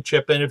Michael, you can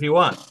chip in if you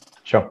want.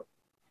 Sure.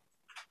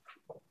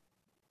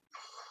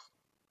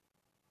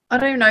 I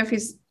don't even know if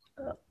he's.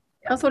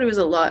 I thought he was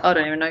alive. I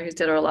don't even know if he's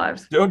dead or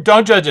alive.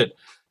 Don't judge it.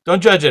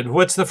 Don't judge it.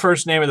 What's the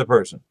first name of the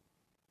person?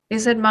 He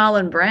said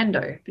Marlon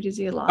Brando, but is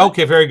he alive?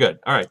 Okay, very good.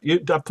 All right.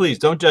 Please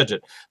don't judge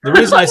it. The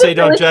reason I say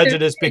don't judge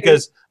it is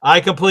because I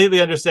completely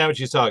understand what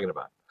she's talking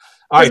about.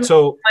 All right,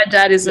 so My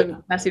dad is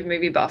a massive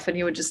movie buff, and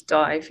he would just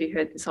die if he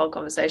heard this whole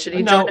conversation.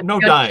 He no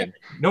dying.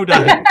 No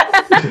dying.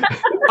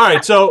 All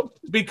right, so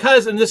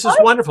because, and this is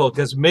wonderful,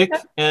 because Mick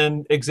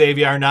and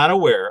Xavier are not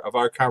aware of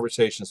our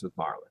conversations with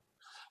Marlon,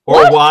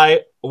 or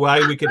why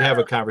we could have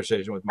a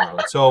conversation with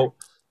Marlon. So,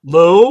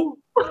 Lou,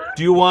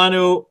 do you want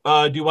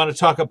to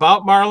talk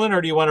about Marlon, or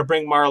do you want to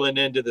bring Marlon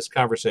into this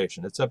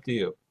conversation? It's up to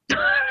you.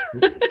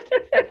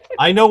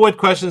 I know what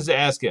questions to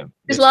ask him.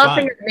 He's It's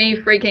laughing fine. at me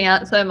freaking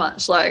out so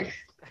much, like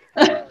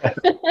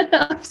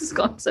I've just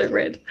gone so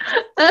red.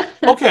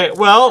 Okay,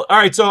 well, all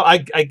right. So I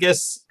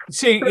guess,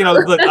 see,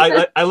 look,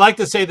 I like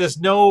to say there's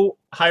no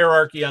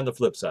hierarchy on the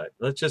flip side.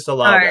 Let's just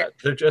allow All right. that.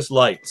 They're just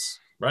lights,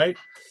 right?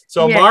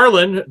 So Yeah.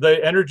 Marlon,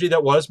 the energy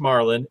that was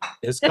Marlon,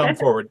 has come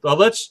forward.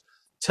 Well,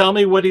 tell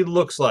me what he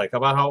looks like.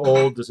 About how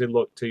old does he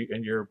look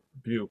in your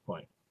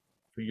viewpoint,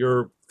 for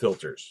your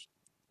filters?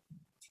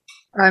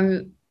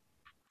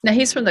 Now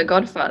he's from The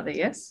Godfather,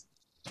 yes.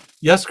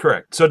 Yes,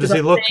 correct. So does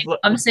he look?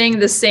 I'm seeing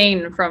the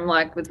scene from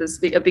with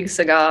a big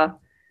cigar.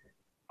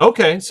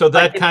 Okay, so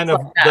that Like, kind it's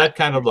of like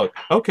that. look.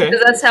 Okay.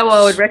 Because that's how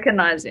I would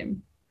recognize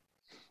him.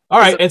 All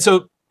right, and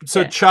so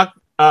Yeah. Chuck,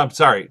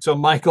 so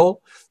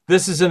Michael,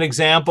 this is an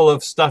example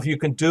of stuff you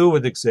can do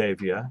with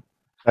Xavier,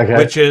 Okay.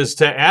 which is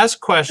to ask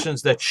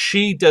questions that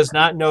she does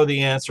not know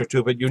the answer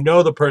to, but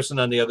the person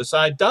on the other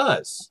side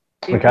does,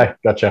 Okay.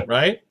 Gotcha.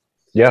 right?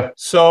 Yeah.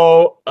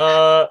 So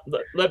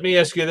let me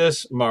ask you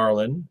this,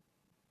 Marlon.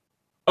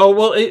 Oh,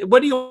 well,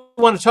 what do you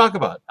want to talk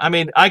about? I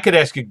mean, I could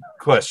ask you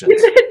questions.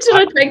 Did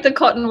I take the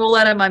cotton wool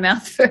out of my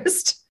mouth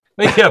first?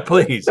 Yeah,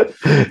 please.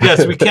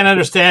 Yes, we can't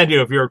understand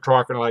you if you're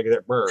talking like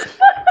that bird.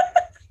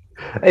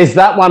 Is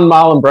that one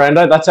Marlon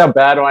Brando? That's how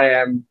bad I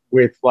am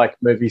with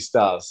movie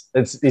stars.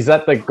 Is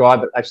that the guy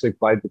that actually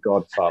played The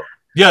Godfather?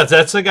 Yes,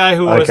 that's the guy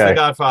who was Okay. The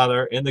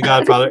Godfather in The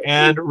Godfather.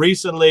 And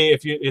recently,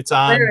 it's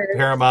on There it is.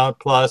 Paramount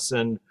Plus,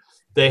 and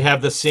they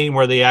have the scene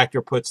where the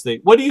actor puts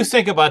what do you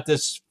think about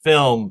this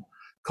film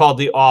called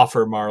The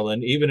Offer,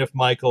 Marlon? Even if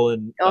Michael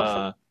and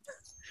Offer.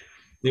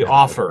 The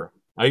Offer.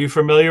 Are you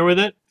familiar with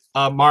it,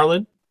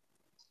 Marlon?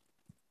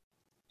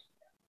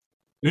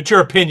 What's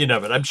your opinion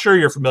of it? I'm sure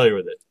you're familiar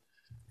with it.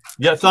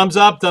 Yeah, thumbs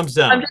up, thumbs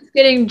down. I'm just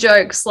getting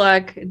jokes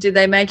like, did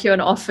they make you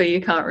an offer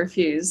you can't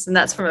refuse? And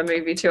that's from a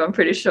movie too, I'm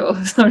pretty sure.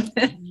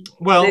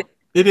 Well,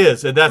 it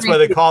is, and that's why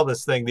they call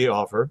this thing The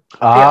Offer.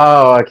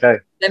 Oh, okay.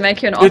 They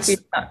make you an offer.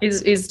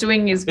 He's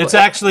doing his. It's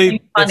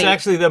actually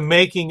funny. the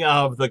making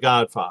of The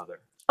Godfather.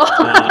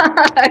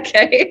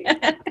 Okay.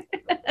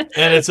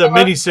 And it's a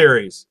mini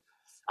series.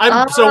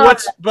 So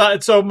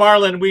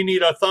Marlon, we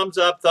need a thumbs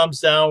up, thumbs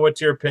down.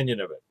 What's your opinion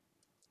of it?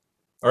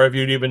 Or have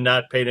you even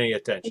not paid any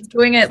attention? He's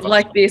doing it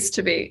like this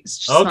to be. It's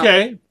just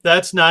Okay,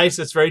 that's nice.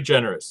 That's very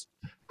generous.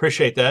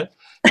 Appreciate that.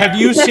 Have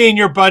you seen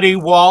your buddy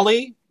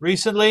Wally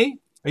recently?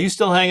 Are you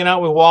still hanging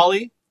out with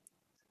Wally?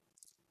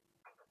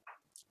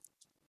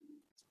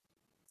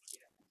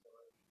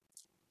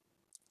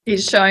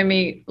 He's showing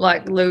me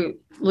like Lou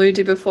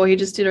did before. He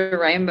just did a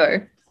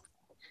rainbow.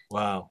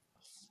 Wow.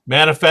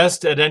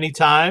 Manifest at any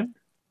time?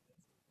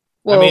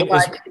 Well, mean,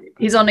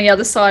 he's on the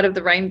other side of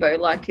the rainbow.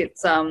 Like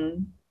it's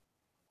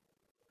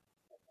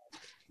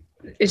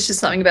just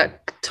something about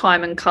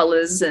time and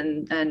colors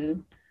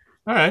and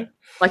All right.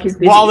 like he's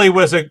busy. Wally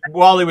was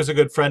a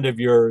good friend of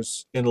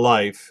yours in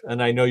life,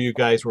 and I know you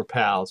guys were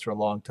pals for a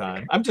long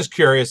time. I'm just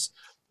curious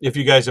if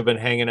you guys have been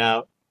hanging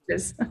out,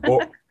 Yes.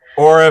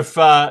 or if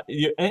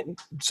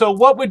so.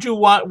 What would you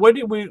want? What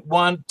do we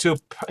want to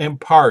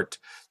impart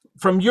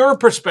from your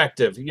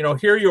perspective?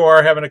 Here you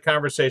are having a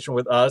conversation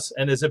with us,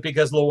 and is it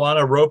because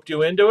Luana roped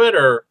you into it,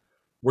 or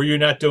were you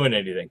not doing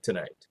anything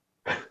tonight?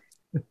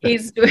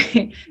 he's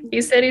doing.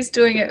 He said he's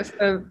doing it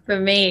for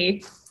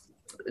me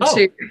Oh.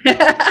 to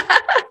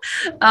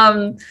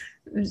um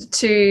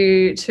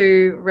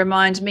to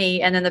remind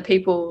me, and then the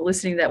people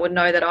listening that would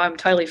know that I'm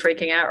totally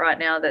freaking out right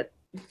now that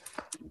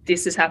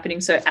this is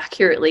happening so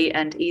accurately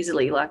and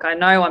easily. Like, I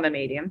know I'm a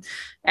medium,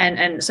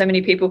 and so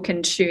many people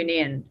can tune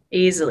in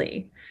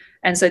easily,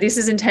 and so this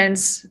is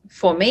intense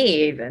for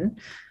me even.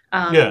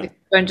 Yeah. I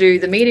don't do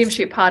the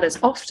mediumship part as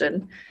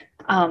often,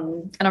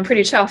 and I'm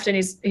pretty chuffed. And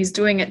he's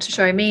doing it to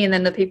show me, and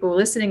then the people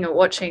listening or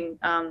watching,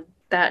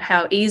 that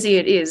how easy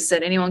it is,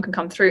 that anyone can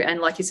come through. And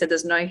like you said,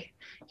 there's no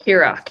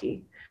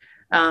hierarchy.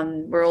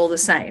 We're all the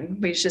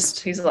same.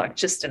 He's like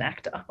just an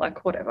actor,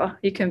 like whatever.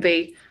 You can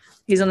be.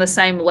 He's on the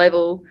same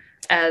level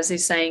as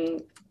he's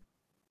saying,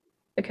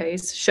 okay,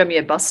 show me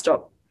a bus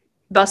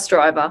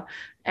driver,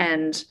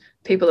 and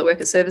people that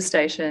work at service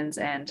stations,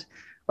 and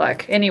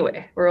like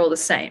anywhere. We're all the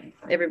same.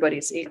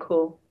 Everybody's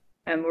equal,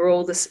 and we're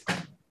all this.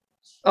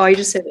 Oh, you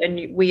just said,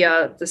 and we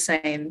are the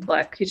same.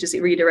 Like, you're just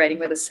reiterating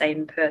we're the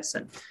same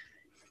person.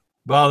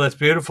 Wow, that's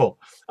beautiful.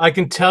 I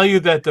can tell you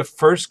that the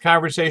first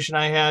conversation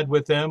I had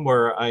with him,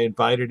 where I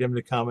invited him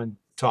to come and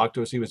talk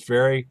to us, he was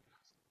very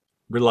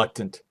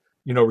reluctant,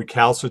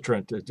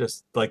 recalcitrant,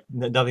 just like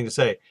nothing to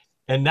say.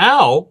 And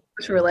now,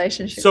 It's a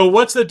relationship. so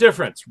what's the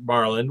difference,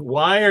 Marlon?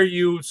 Why are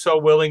you so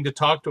willing to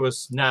talk to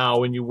us now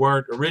when you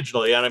weren't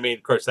originally? And I mean,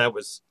 of course, that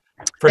was,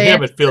 for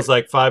him, it feels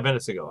like 5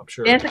 minutes ago, I'm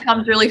sure. The answer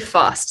comes really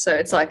fast. So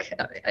it's like,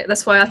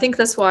 that's why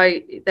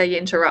they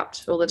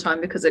interrupt all the time,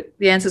 because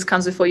the answers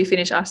comes before you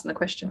finish asking the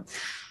question.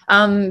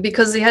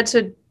 Because they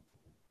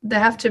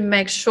have to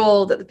make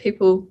sure that the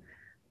people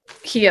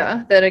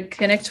here that I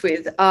connect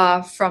with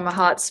are from a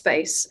heart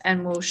space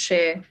and will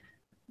share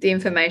the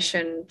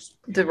information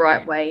the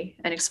right way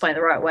and explain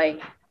the right way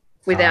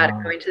without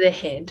it going to their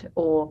head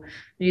or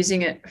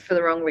using it for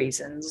the wrong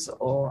reasons.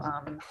 Or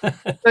so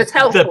it's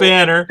helpful. The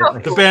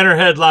banner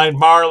headline: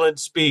 Marlon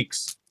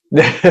speaks.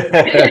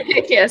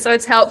 Yeah, so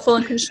it's helpful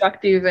and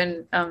constructive,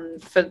 and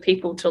for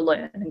people to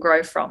learn and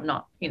grow from.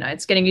 Not,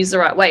 it's getting used the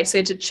right way. So you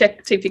had to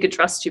check, see if you could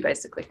trust you,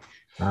 basically.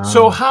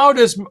 So how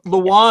does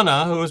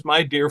Luana, who is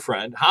my dear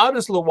friend, how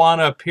does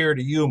Luana appear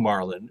to you,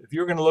 Marlon? If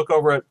you're going to look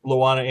over at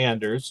Luana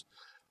Anders,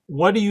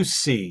 what do you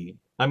see?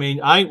 I mean,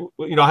 I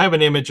have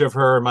an image of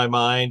her in my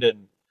mind,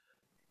 and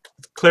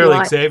clearly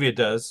Light. Xavier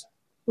does.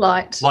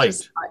 Light.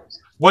 Light.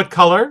 What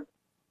color?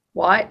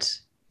 White.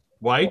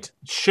 White?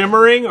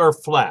 Shimmering or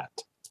flat?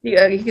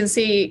 Yeah, you can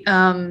see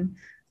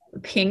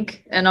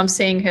pink, and I'm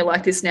seeing her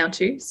like this now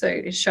too.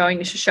 So she's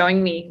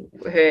showing me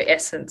her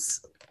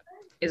essence,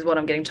 is what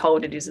I'm getting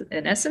told it is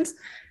in essence.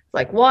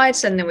 Like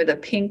white, and then with a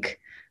pink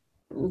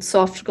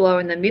soft glow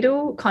in the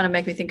middle, kind of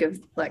make me think of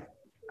like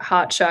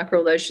heart chakra,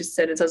 although she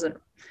said it doesn't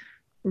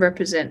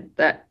represent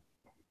that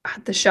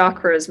the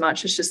chakra as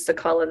much. It's just the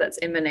color that's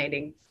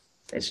emanating.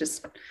 But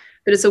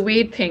it's a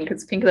weird pink.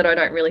 It's pink that I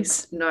don't really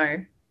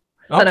know.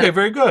 Okay,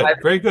 very good.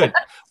 Very good.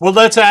 Well,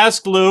 let's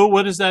ask Lou,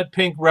 what does that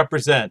pink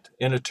represent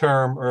in a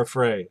term or a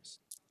phrase?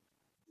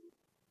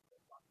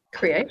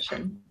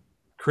 Creation.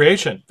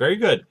 Creation. Very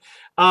good.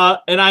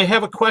 And I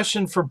have a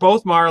question for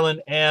both Marlon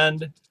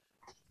and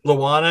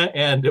Luana.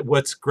 And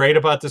what's great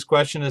about this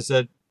question is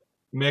that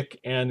Mick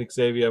and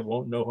Xavier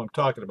won't know who I'm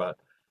talking about.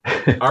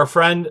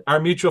 Our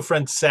mutual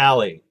friend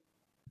Sally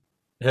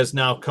has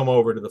now come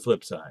over to the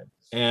flip side.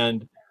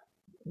 And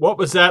what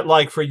was that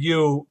like for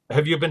you?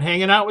 Have you been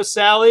hanging out with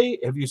Sally?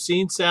 Have you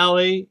seen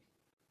Sally?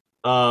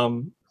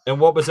 And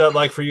what was that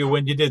like for you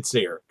when you did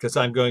see her? Because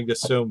I'm going to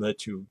assume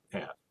that you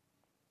have.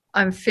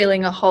 I'm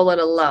feeling a whole lot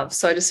of love.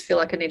 So I just feel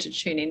like I need to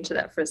tune into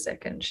that for a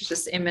second. She's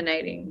just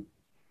emanating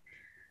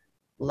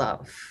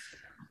love.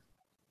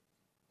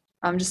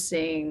 I'm just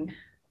seeing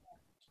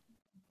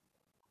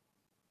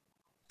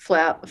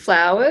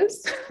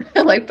flowers,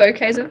 like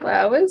bouquets of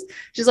flowers.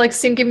 She's like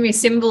giving me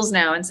symbols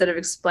now instead of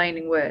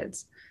explaining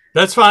words.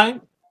 That's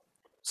fine.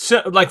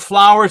 So, like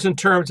flowers in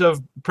terms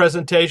of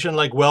presentation,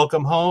 like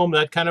welcome home,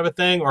 that kind of a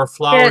thing, or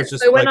flowers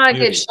just so when like I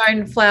beauty? get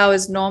shown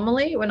flowers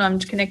normally, when I'm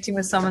connecting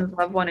with someone's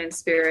loved one in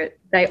spirit,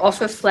 they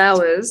offer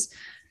flowers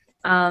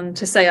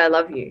to say I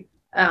love you.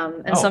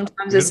 And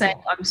sometimes they're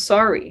saying I'm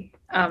sorry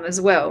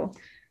as well.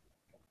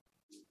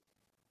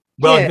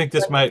 Well, I think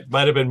this might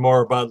have been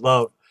more about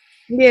love.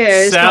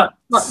 Yeah,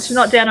 she's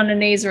not down on her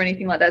knees or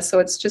anything like that. So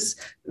it's just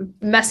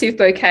massive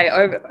bouquet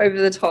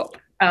over the top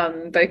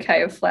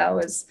bouquet of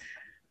flowers.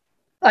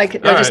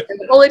 Like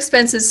all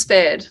expenses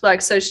spared.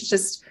 Like, so she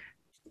just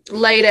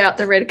laid out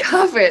the red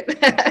carpet.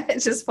 It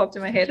just popped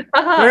in my head.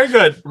 Very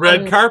good,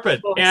 red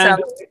carpet.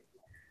 And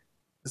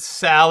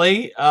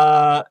Sally,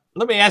 let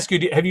me ask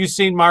you: have you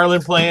seen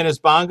Marlon playing his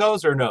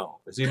bongos or no?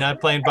 Is he not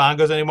playing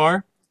bongos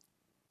anymore?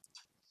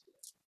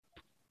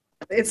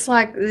 It's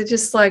like they're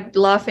just like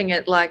laughing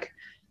at like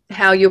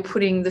how you're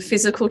putting the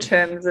physical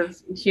terms of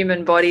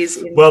human bodies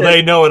in. Well,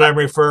 they know what I'm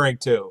referring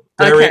to.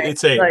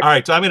 Okay, all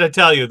right, so I'm going to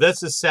tell you,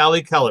 this is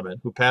Sally Kellerman,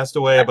 who passed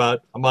away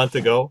about a month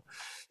ago.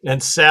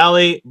 And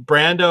Sally,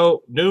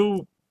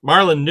 Marlon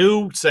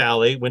knew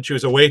Sally when she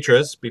was a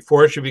waitress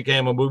before she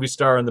became a movie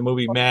star in the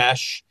movie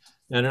MASH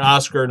and an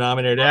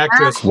Oscar-nominated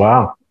actress.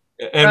 Wow.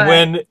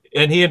 And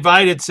and he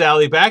invited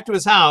Sally back to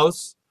his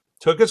house,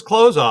 took his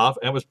clothes off,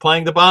 and was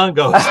playing the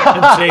bongos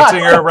and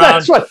chasing her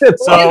around.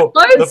 So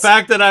the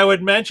fact that I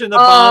would mention the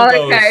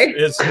bongos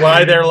is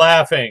why they're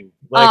laughing.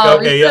 Like,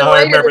 okay, yeah,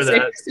 I remember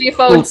that. See if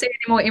I would see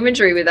any more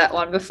imagery with that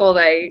one before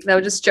they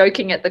were just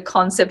joking at the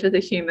concept of the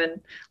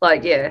human.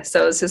 Like, yeah,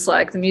 so it's just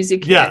like the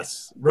music.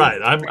 Yes, right.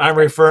 I'm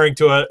referring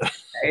to it.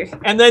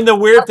 And then the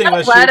weird thing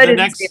was the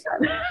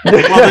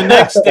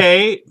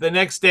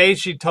next day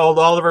she told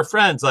all of her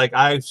friends, like,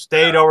 I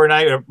stayed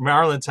overnight at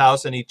Marlon's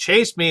house and he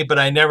chased me, but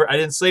I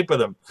didn't sleep with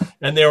him.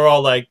 And they were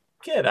all like,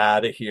 get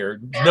out of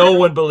here. No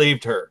one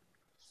believed her.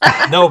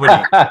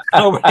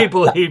 Nobody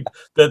believed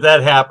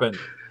that happened.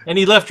 And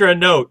he left her a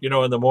note,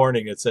 in the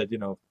morning. It said,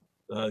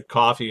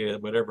 coffee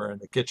and whatever in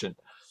the kitchen.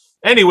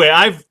 Anyway,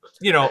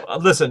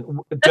 listen,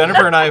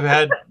 Jennifer and I have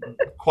had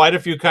quite a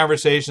few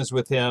conversations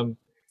with him,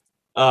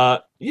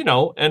 and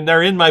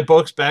they're in my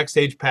books,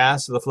 Backstage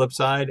Pass, The Flip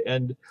Side.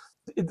 And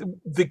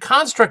the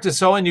construct is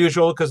so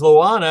unusual because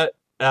Luana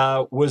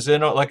was in,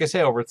 like I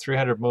say, over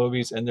 300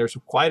 movies. And there's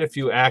quite a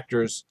few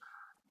actors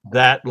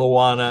that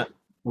Luana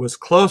was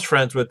close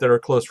friends with that are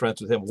close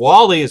friends with him.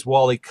 Wally is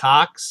Wally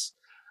Cox,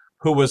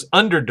 who was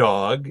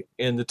Underdog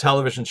in the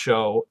television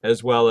show,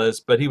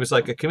 but he was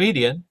like a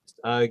comedian,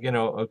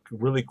 a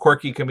really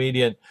quirky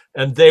comedian,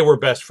 and they were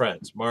best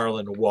friends,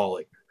 Marlon and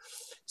Wally.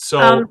 So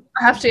I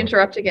have to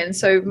interrupt again.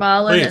 So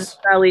Marlon and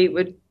Sally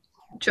were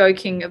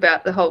joking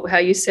about how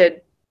you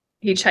said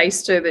he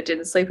chased her but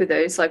didn't sleep with her.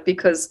 It's like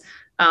because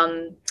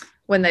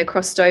when they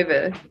crossed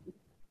over,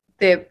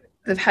 they've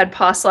had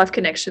past life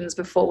connections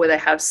before where they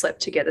have slept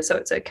together, so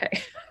it's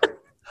okay.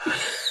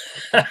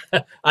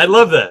 I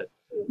love that.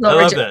 Not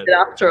rejected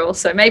after all.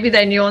 So maybe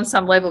they knew on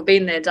some level,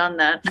 been there, done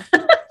that.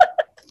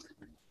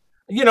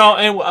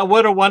 And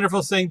what a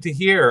wonderful thing to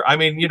hear. I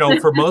mean,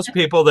 for most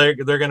people, they're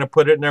going to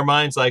put it in their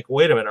minds like,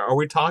 wait a minute, are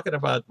we talking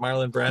about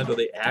Marlon Brando,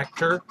 the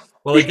actor?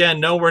 Well, again,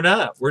 no, we're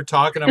not. We're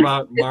talking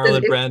about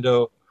Marlon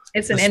Brando,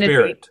 it's the an energy.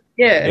 spirit.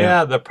 Yeah.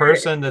 Yeah, the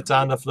person that's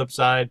on the flip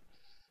side,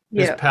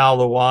 his pal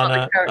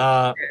Luana.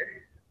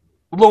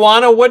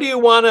 Luana, what do you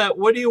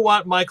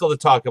want Michael to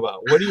talk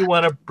about? What do you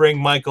want to bring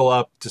Michael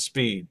up to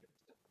speed?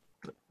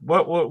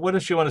 What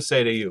does she want to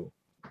say to you?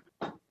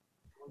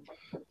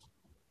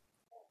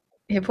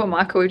 Yeah, poor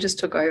Michael, we just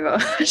took over.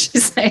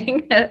 She's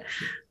saying that.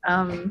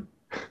 I'm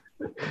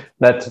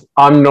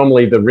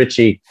normally the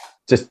Richie,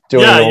 just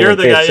doing all you're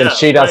the the bits, guy, and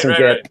she doesn't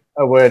get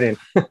a word in.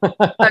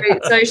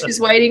 So she's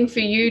waiting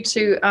for you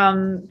to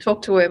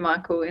talk to her,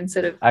 Michael,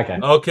 instead of.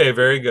 Okay,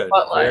 very good,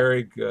 spotlight.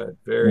 Very good,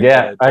 very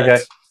good. Okay.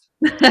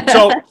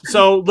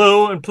 So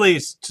Lou, and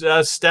please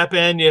step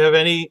in. You have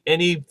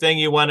anything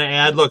you want to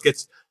add? Look,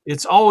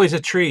 it's always a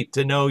treat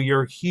to know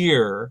you're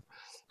here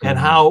and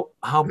how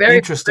Very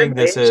interesting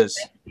this is.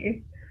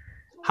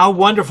 How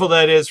wonderful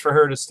that is for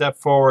her to step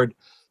forward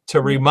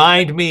to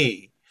remind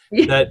me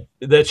that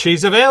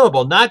she's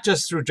available, not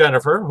just through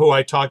Jennifer, who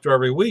I talk to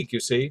every week, you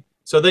see.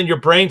 So then your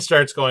brain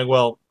starts going,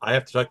 well, I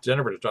have to talk to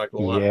Jennifer to talk to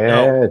Luana.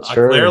 Yeah, no,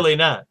 true. Clearly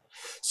not.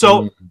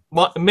 So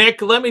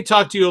Mick, let me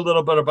talk to you a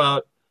little bit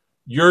about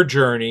your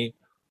journey.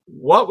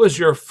 What was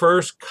your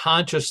first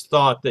conscious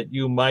thought that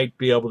you might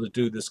be able to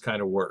do this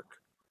kind of work?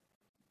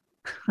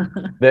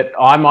 That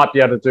I might be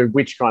able to do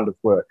which kind of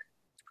work?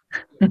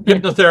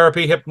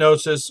 Hypnotherapy,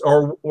 hypnosis,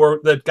 or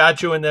that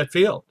got you in that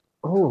field?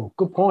 Oh,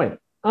 good point.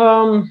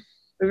 The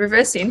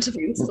reverse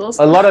interviews.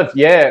 A lot of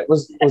it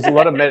was a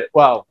lot of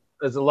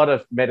there's a lot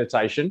of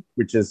meditation,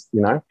 which is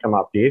come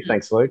up here.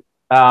 Thanks, Luke.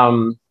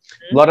 A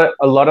lot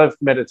of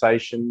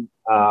meditation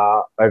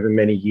over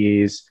many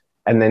years,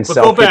 and then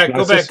go back.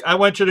 I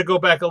want you to go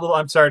back a little.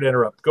 I'm sorry to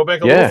interrupt. Go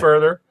back a little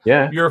further.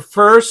 Yeah. Your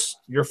first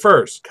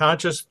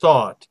conscious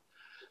thought.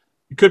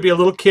 You could be a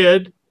little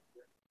kid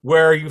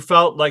where you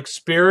felt like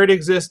spirit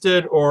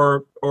existed,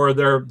 or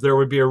there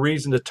would be a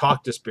reason to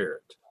talk to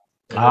spirit.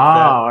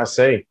 I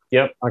see.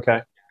 Yep.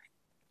 Okay.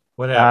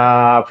 What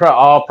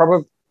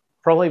happened?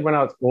 Probably when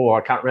I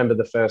was. I can't remember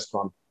the first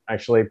one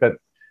actually, but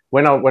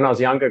when I was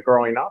younger,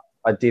 growing up,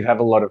 I did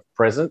have a lot of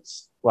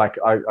presence. Like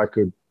I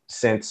could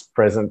sense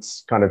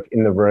presence kind of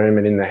in the room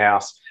and in the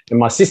house, and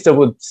my sister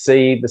would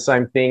see the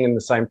same thing and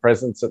the same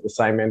presence at the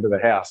same end of the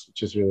house,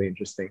 which is really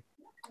interesting.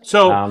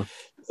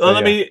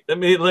 Let me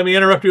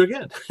interrupt you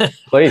again.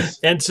 Please.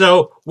 And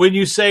so when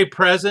you say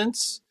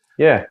presence,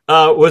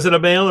 was it a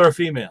male or a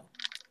female?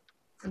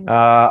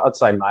 I'd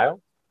say male.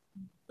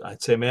 I'd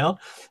say male.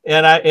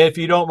 And if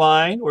you don't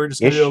mind, we're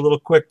just going to do a little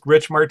quick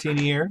Rich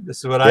Martini here. This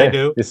is what I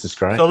do. This is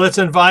great. So let's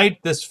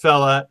invite this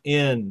fella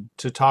in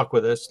to talk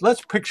with us.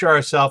 Let's picture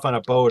ourselves on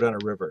a boat on a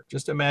river.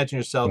 Just imagine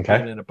yourself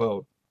being in a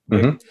boat.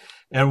 Mm-hmm.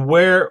 And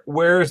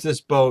where is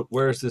this boat?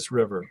 Where is this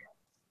river?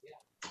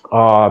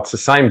 Oh, it's the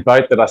same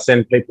boat that I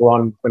send people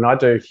on when I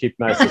do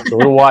hypnosis. It's a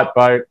little white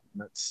boat.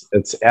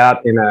 It's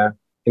out in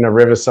a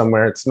river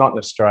somewhere. It's not in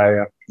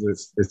Australia.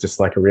 It's just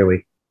like a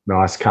really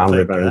nice, calm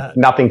river.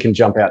 Nothing can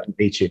jump out and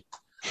eat you.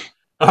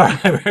 All right,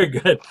 very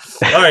good.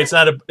 All right, it's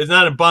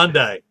not in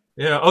Bondi.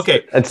 Yeah.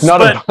 Okay. It's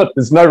not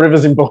there's no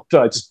rivers in Bondi,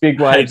 just big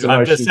waves.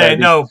 I'm just saying,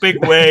 no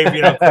big wave,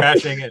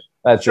 crashing it.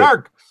 That's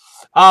shark.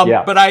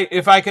 Yeah. But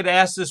if I could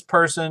ask this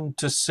person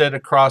to sit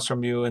across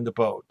from you in the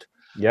boat,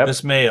 Yep.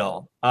 this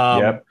male,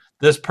 Yep.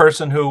 this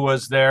person who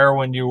was there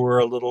when you were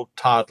a little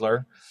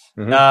toddler,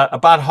 Mhm.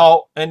 about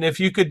how, and if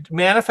you could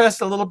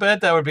manifest a little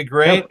bit, that would be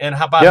great. Yep. And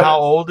how about Yep. how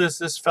old is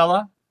this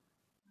fella?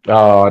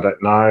 Oh, I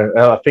don't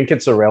know. I think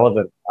it's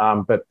irrelevant,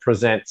 but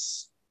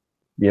presents,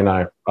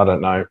 I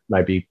don't know,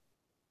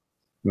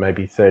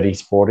 maybe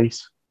 30s,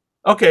 40s.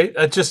 Okay,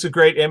 just a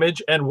great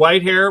image. And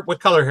white hair. What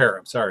color hair?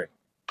 I'm sorry.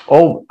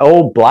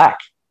 All black.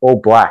 All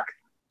black.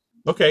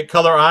 Okay,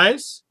 color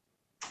eyes.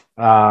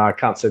 I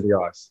can't see the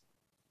eyes.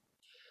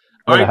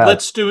 All right,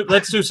 let's do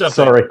something.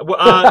 Sorry.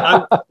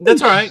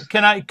 That's all right.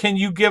 Can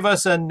you give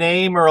us a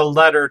name or a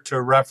letter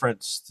to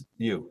reference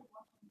you?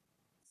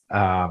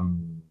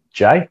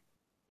 Jay.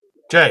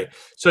 Jay.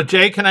 So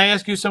Jay, can I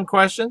ask you some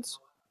questions?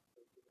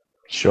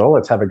 Sure,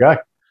 let's have a go.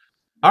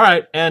 All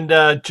right. And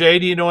Jay,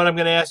 do you know what I'm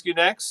going to ask you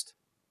next?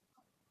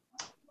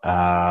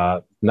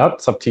 No,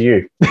 it's up to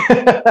you.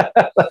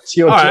 That's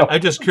your job. All right,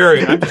 I'm just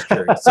curious.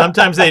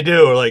 Sometimes they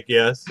do. Like,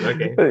 yes.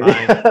 Okay,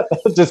 fine.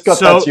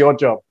 That's your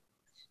job.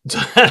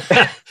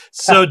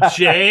 So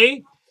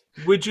Jay,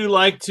 would you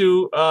like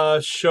to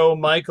show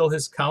Michael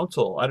his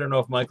council? I don't know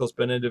if Michael's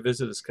been in to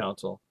visit his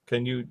council.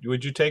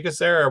 Would you take us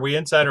there? Are we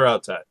inside or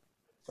outside?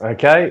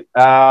 Okay.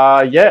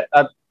 Yeah.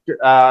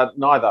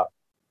 Neither.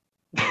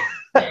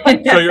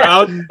 So you're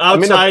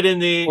outside in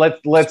the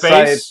let's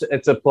space? say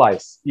it's a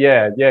place.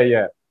 Yeah.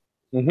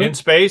 Mm-hmm. In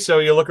space. So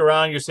you look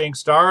around, you're seeing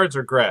stars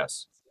or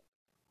grass.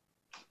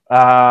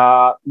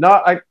 No,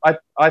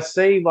 I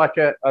see like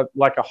a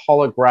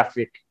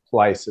holographic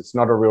place. It's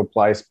not a real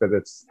place, but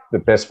it's the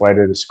best way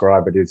to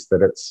describe it is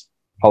that it's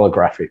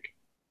holographic.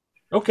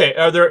 Okay.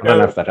 I don't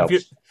know if that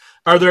helps.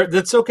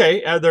 That's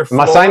okay. Are there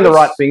floors? Am I saying the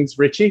right things,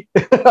 Richie?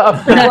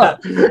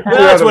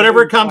 That's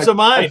whatever comes to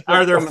mind.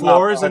 Are there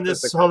floors in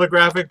this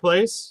holographic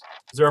place?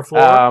 Is there a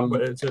floor?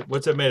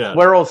 What's it made of?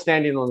 We're all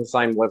standing on the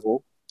same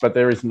level, but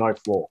there is no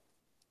floor.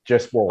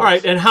 Just walls. All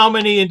right. And how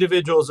many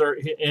individuals are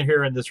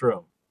here in this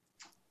room?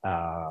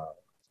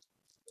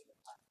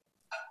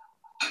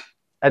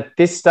 At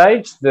this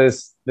stage,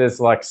 there's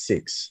like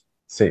six.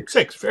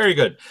 Very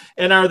good.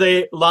 And are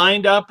they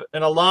lined up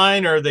in a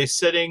line, or are they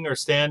sitting or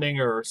standing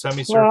or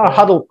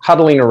semicircle?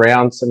 Huddling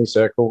around,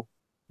 semicircle.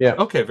 Yeah.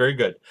 Okay, very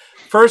good.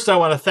 First, I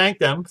want to thank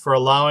them for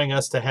allowing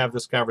us to have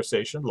this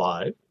conversation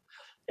live.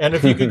 And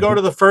if you could go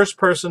to the first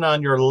person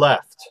on your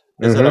left,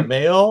 is it a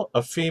male,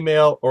 a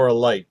female, or a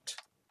light?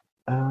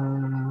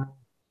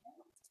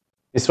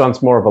 This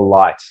one's more of a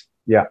light.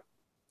 Yeah,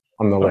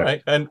 on the left. All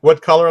right. And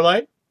what color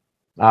light?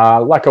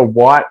 Like a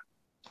white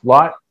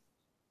light.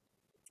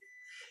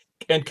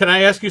 And can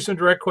I ask you some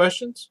direct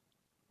questions?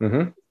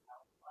 Mm-hmm.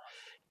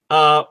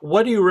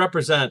 What do you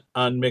represent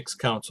on Mixed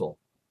Council?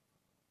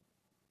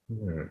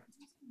 In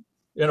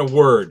a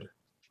word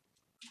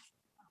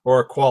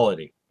or a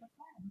quality?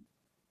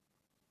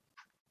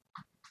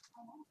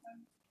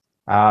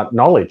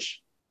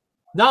 Knowledge.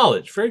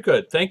 Knowledge. Very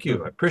good. Thank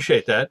you. I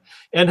appreciate that.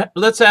 And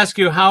let's ask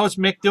you, how is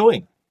Mick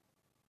doing?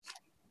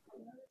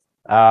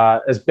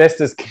 As best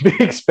as can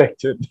be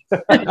expected. All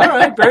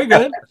right. Very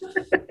good.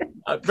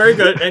 Very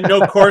good. And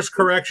no course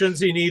corrections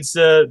he needs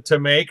to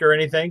make or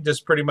anything?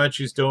 Just pretty much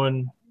he's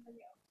doing...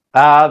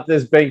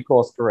 There's been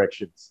course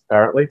corrections,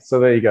 apparently. So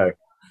there you go.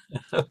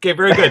 Okay,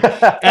 very good.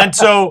 And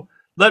so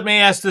let me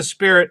ask the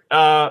spirit,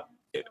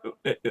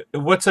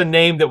 what's a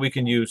name that we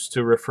can use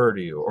to refer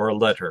to you, or a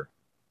letter?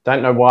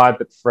 Don't know why,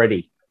 but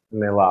Freddie.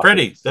 And they're laughing.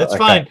 Freddie, that's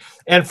fine.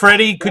 And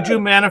Freddie, could you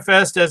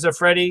manifest as a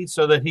Freddie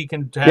so that he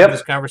can have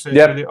this conversation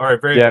with you? All right,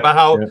 very good. About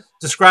how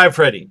describe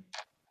Freddie.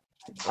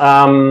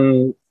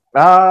 Probably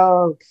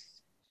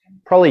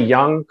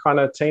young, kind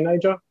of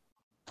teenager.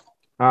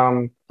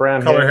 Brown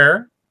color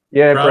hair.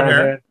 Yeah, brown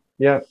hair.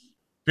 Yeah.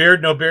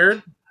 Beard, no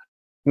beard?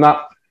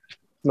 No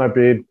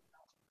beard.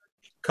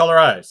 Color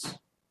eyes.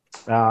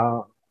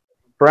 Brown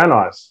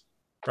eyes.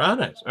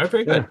 Brown eyes. All right,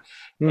 very good.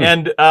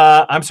 And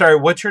I'm sorry,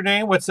 what's your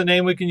name? What's the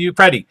name we can use?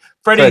 Freddie.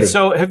 Freddie.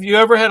 So have you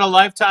ever had a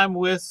lifetime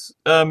with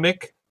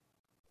Mick?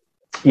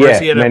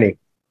 Yeah, many.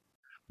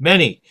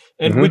 Many.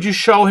 And would you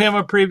show him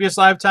a previous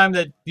lifetime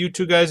that you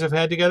two guys have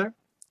had together?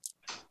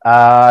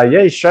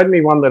 Yeah, he showed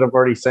me one that I've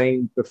already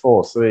seen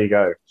before. So there you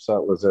go. So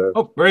it was a...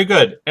 Oh, very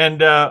good.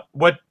 And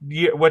what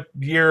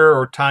year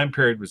or time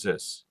period was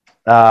this?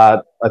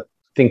 I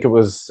think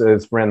it's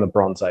around the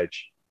Bronze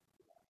Age.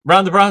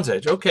 Around the Bronze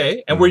Age.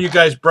 Okay. And were you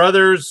guys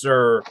brothers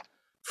or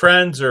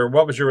friends, or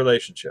what was your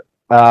relationship?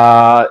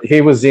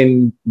 He was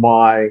in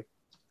my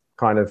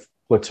kind of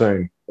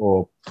platoon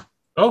or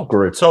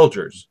group.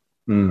 Soldiers.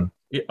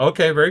 Yeah,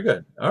 okay, very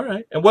good. All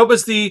right. And what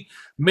was the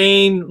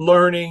main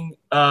learning,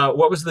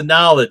 what was the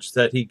knowledge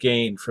that he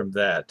gained from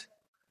that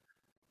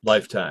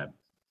lifetime?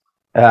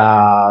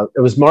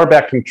 It was more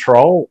about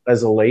control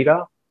as a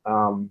leader.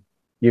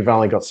 You've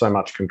only got so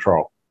much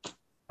control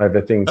over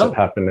things that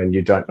happen, and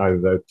you don't know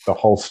the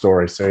whole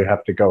story. So you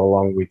have to go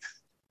along with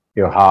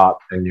your heart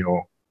and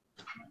your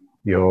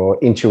your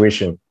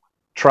intuition,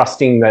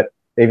 trusting that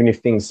even if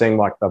things seem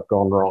like they've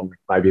gone wrong,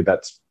 maybe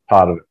that's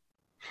part of it.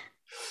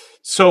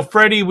 So,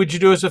 Freddie, would you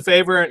do us a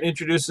favor and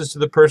introduce us to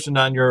the person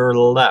on your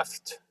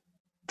left?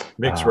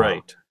 Mick's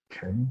right.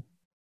 Okay.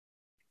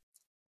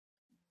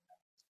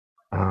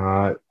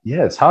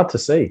 Yeah, it's hard to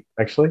see,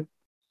 actually.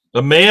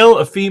 A male,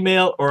 a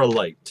female, or a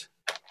light?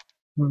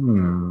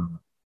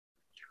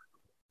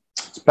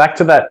 It's back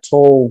to that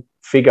tall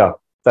figure,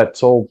 that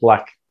tall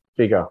black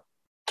figure.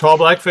 Tall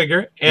black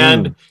figure.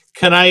 And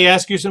can I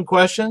ask you some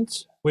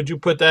questions? Would you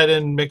put that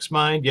in Mick's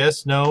mind?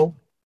 Yes, no?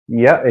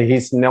 Yeah,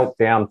 he's knelt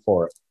down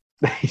for it.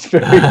 He's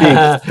very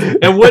big.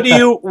 And what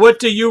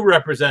do you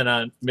represent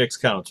on Mick's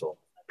council?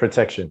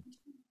 Protection.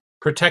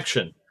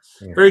 Protection.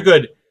 Yeah. Very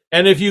good.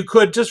 And if you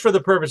could, just for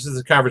the purposes of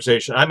the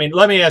conversation, I mean,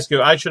 let me ask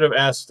you, I should have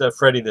asked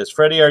Freddie this.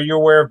 Freddie, are you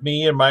aware of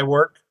me and my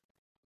work?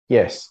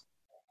 Yes.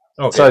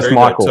 Okay, so it's very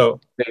Michael. Good.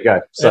 So, there you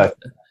go. So,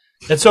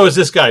 and so is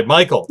this guy,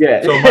 Michael.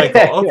 Yeah. So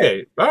Michael,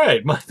 okay. All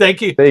right.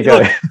 Thank you. There you go.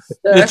 Look,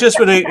 it's just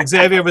what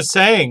Xavier was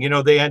saying. You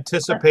know, they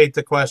anticipate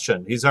the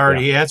question. He's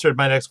already he answered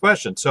my next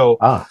question. So,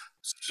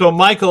 so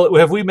Michael,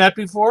 have we met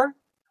before?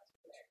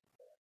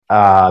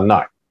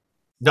 No.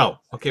 No.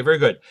 Okay, very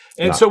good.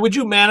 And so would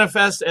you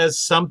manifest as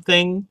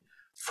something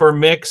for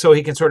Mick so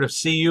he can sort of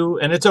see you?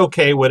 And it's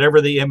okay,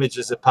 whatever the image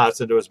is that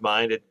pops into his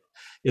mind,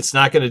 it's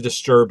not going to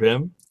disturb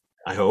him,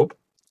 I hope.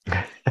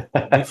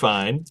 Be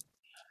fine.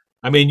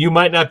 I mean, you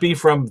might not be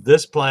from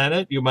this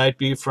planet. You might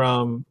be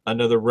from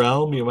another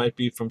realm. You might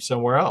be from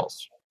somewhere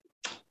else.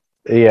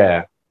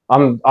 Yeah.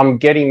 I'm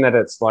getting that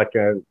it's like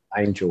an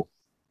angel.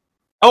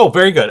 Oh,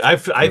 very good.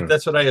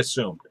 That's what I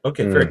assumed.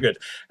 Okay, very good.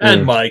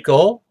 And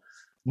Michael,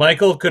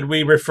 could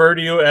we refer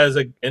to you as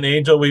an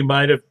angel we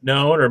might have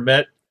known or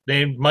met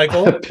named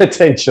Michael?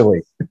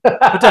 Potentially.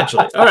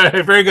 Potentially. All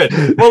right, very good.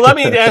 Well, let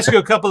me ask you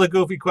a couple of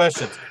goofy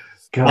questions.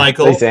 God,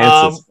 Michael,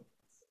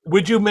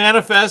 would you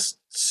manifest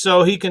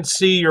so he can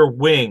see your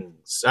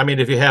wings? I mean,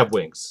 if you have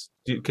wings,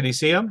 can he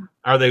see them?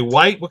 Are they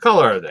white? What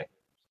color are they?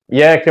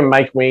 Yeah, it can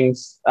make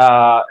wings,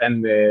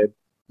 and they're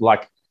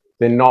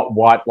not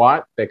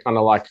white. They're kind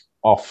of like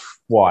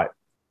off-white.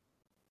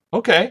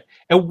 Okay.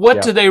 And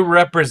what do they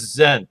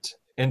represent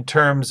in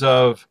terms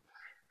of,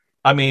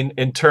 I mean,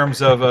 in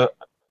terms of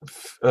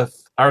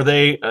are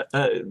they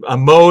a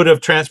mode of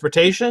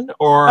transportation,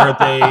 or are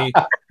they?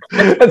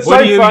 It's so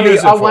funny.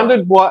 I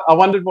wondered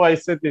why you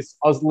said this.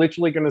 I was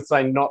literally going to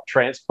say not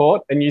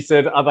transport, and you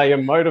said, "Are they a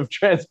mode of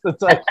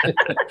transportation?"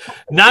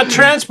 Not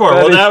transport.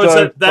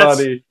 Well,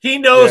 that's he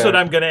knows what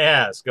I'm going to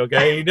ask.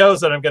 Okay, he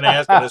knows what I'm going to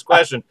ask in this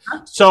question.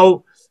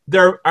 So,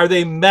 are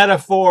they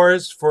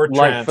metaphors for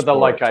transport? For the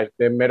location?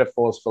 They're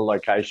metaphors for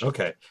location.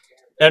 Okay,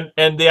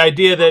 and the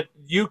idea that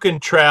you can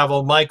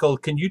travel, Michael,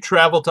 can you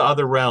travel to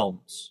other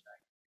realms?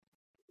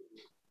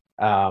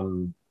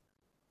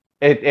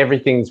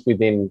 Everything's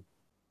within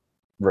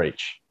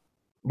reach.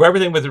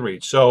 Everything within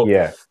reach. So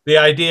the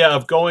idea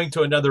of going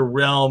to another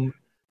realm,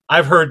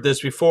 I've heard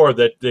this before,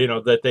 that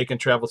that they can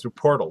travel through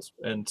portals.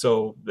 And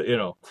so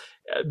the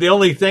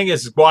only thing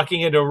is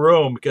walking into a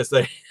room because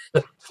they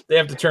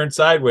have to turn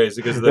sideways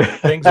because the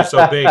things are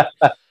so big.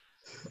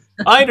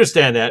 I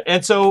understand that.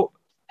 And so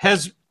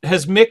has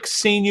Mick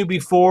seen you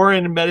before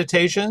in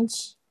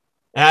meditations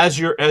as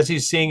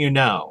he's seeing you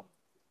now?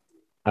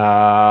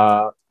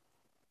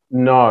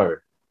 No.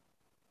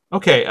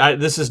 Okay,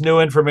 this is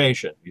new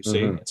information, you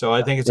see. So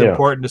I think it's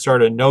important to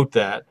sort of note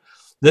that.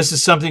 This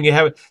is something you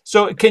have.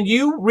 So can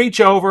you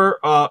reach over,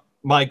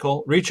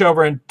 Michael,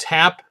 and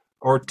tap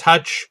or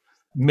touch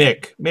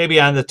Mick, maybe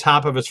on the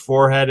top of his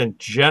forehead, and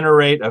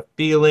generate a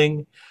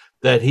feeling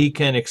that he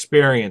can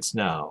experience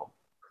now?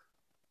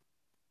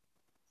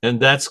 And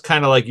that's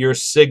kind of like your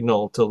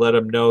signal to let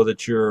him know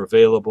that you're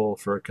available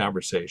for a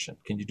conversation.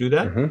 Can you do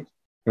that?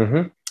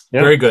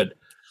 Very good.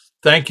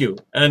 Thank you.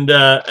 And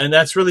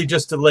that's really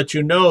just to let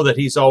you know that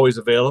he's always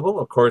available.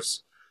 Of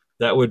course,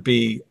 that would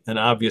be an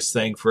obvious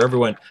thing for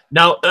everyone.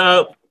 Now,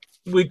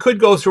 we could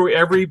go through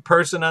every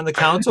person on the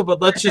council,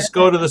 but let's just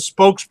go to the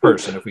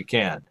spokesperson if we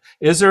can.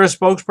 Is there a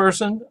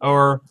spokesperson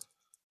or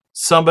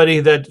somebody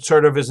that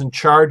sort of is in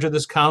charge of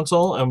this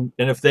council? And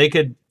if they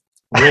could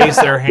raise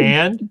their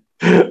hand.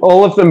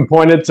 All of them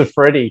pointed to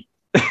Freddie.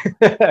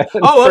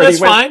 Well, that's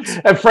fine.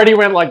 And Freddie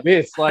went like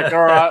this, like,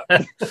 all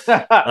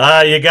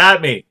right. You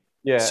got me.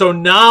 Yeah. So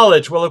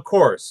knowledge, well, of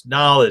course,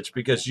 knowledge,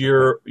 because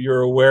you're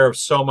aware of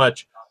so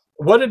much.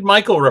 What did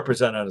Michael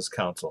represent on his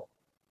council?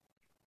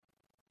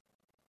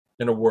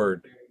 In a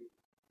word.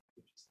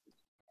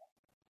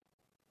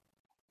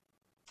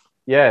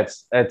 Yeah,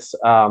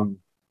 it's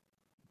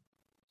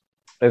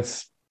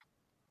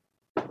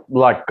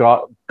like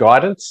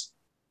guidance.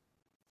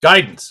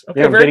 Guidance.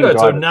 Okay, very good.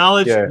 So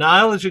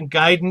knowledge and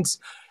guidance.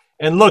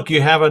 And look,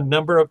 you have a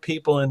number of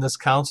people in this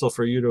council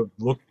for you to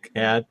look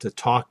at, to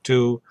talk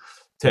to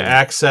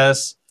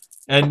access.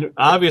 And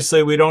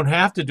obviously we don't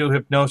have to do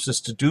hypnosis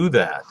to do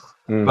that.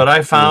 But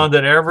I found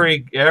that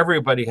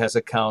everybody has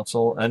a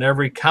council, and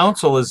every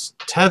council is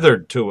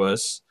tethered to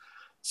us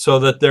so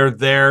that they're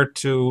there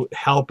to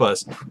help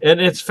us. And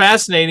it's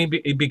fascinating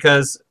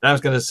because I was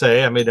going to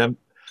say, I mean,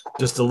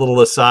 just a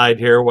little aside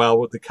here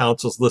while the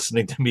council's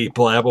listening to me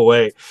blab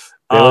away.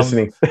 They're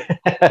listening.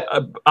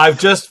 I've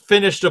just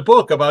finished a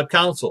book about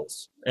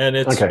councils, and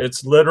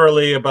it's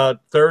literally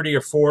about 30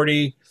 or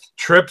 40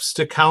 trips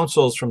to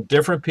councils from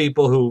different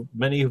people who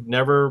many who've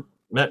never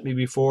met me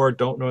before,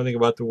 don't know anything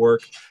about the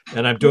work.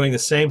 And I'm doing the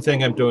same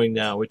thing I'm doing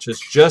now, which is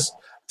just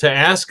to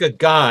ask a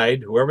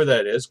guide, whoever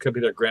that is, could be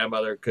their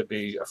grandmother, could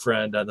be a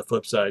friend on the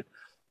flip side,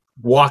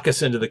 walk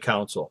us into the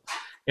council.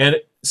 And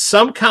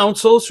some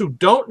councils who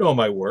don't know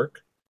my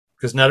work,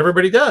 because not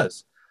everybody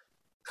does,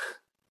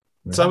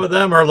 some of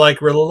them are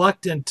like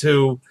reluctant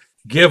to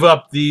give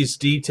up these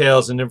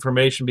details and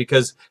information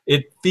because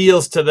it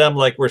feels to them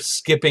like we're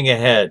skipping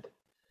ahead.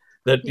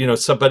 That, you know,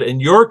 but in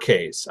your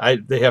case,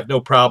 they have no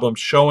problem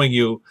showing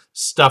you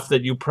stuff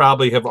that you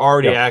probably have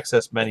already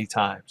accessed many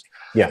times.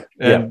 Yeah.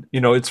 And,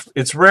 you know,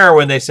 it's rare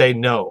when they say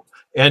no.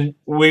 And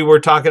we were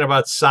talking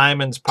about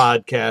Simon's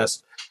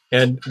podcast.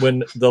 And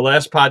when the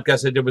last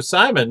podcast I did with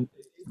Simon,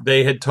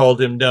 they had told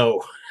him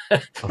no.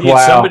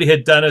 Somebody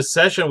had done a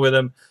session with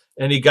him,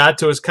 and he got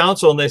to his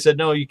council, and they said,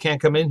 no, you can't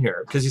come in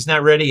here because he's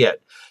not ready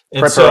yet.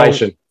 And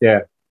preparation.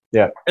 So,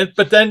 yeah.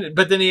 But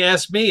then he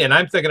asked me, and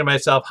I'm thinking to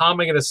myself, how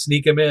am I going to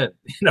sneak him in?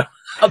 You know,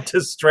 I'll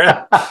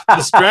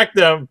distract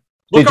them.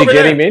 Did you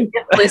get him in?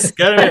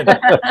 Get him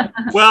in.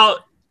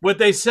 Well, what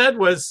they said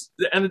was,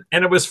 and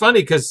it was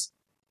funny because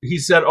he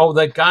said, oh,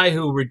 that guy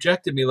who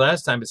rejected me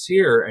last time is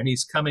here, and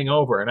he's coming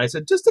over. And I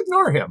said, just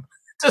ignore him.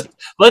 Just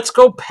let's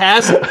go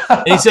past it.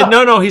 And he said,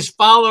 no, he's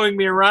following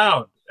me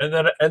around. And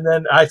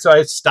then I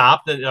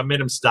stopped, and I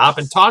made him stop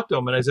and talk to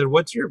him. And I said,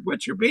 what's your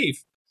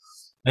beef?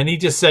 And he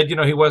just said, you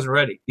know, he wasn't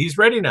ready. He's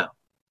ready now.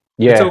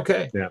 Yeah. It's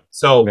okay. Yeah.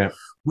 So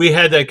we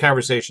had that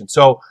conversation.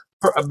 So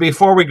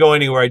before we go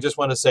anywhere, I just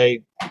want to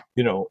say,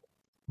 you know,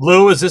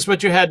 Lou, is this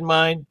what you had in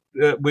mind?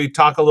 We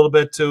talk a little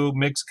bit to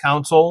Mixed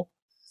Council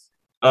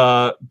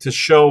to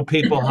show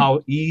people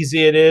how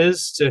easy it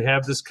is to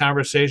have this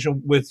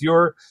conversation with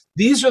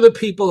these are the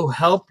people who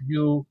help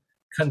you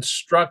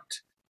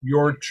construct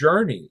your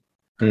journey,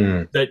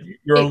 that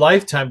your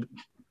lifetime.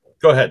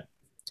 Go ahead.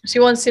 She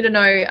wants you to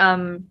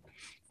know,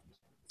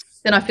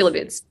 then I feel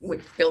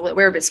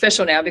we're a bit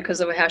special now because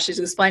of how she's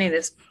explaining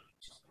this.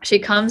 She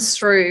comes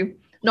through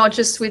not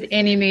just with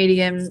any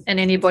medium and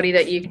anybody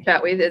that you can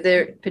chat with.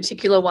 There are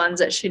particular ones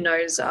that she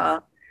knows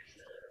are,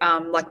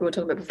 like we were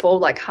talking about before,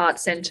 like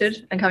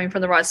heart-centered and coming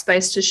from the right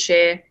space to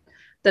share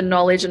the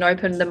knowledge and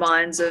open the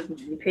minds of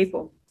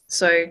people.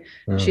 So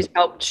she's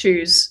helped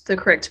choose the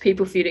correct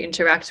people for you to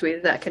interact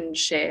with that can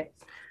share.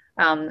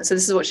 So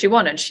this is what she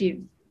wanted. She's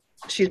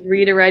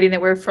reiterating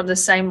that we're from the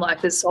same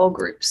life as soul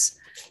groups.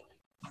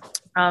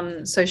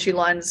 So she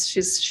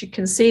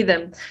can see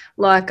them,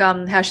 like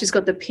how she's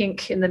got the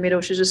pink in the middle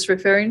she's just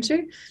referring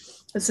to.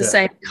 It's the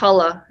same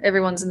color.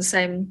 Everyone's in the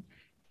same,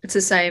 it's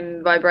the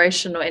same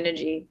vibration or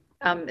energy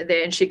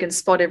there, and she can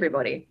spot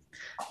everybody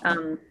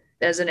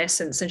as an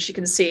essence, and she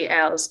can see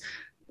ours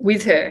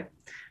with her.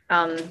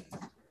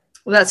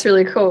 Well, that's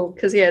really cool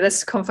because,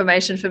 that's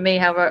confirmation for me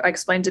how I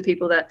explain to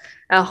people that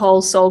our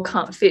whole soul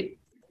can't fit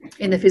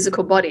in the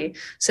physical body,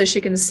 so she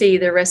can see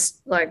the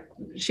rest, like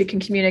she can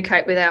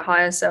communicate with our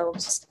higher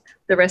selves,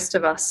 the rest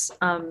of us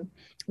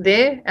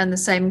there, and the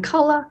same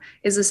color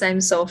is the same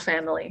soul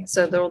family.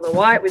 So they're all the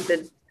white with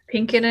the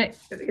pink in it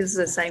is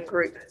the same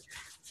group.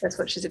 That's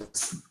what she's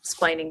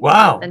explaining.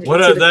 Wow, and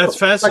that's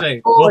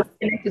fascinating. Like,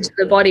 connected to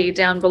the body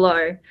down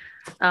below,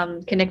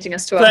 connecting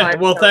us to our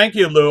higher self. Thank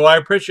you, Lou. I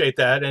appreciate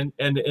that,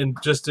 and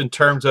just in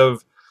terms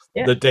of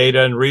the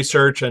data and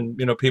research, and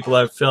people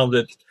have filmed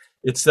it.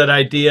 It's that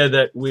idea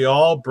that we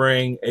all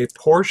bring a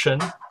portion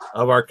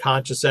of our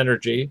conscious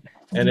energy,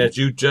 and as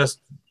you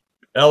just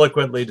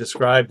eloquently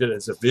described it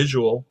as a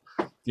visual,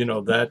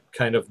 that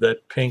kind of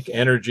that pink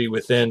energy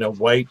within a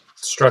white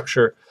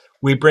structure,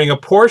 we bring a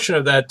portion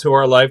of that to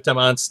our lifetime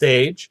on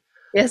stage.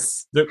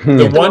 Yes.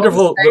 The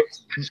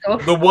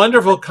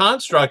wonderful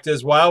construct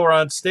is while we're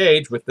on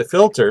stage with the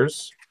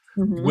filters,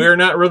 we're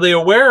not really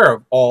aware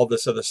of all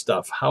this other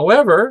stuff.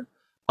 However,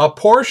 a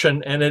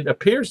portion, and it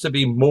appears to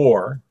be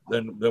more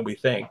than we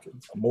think,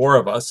 more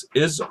of us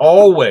is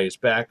always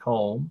back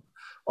home,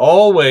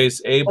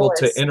 always able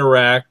to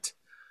interact.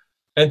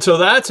 And so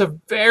that's a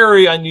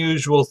very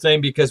unusual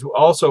thing, because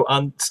also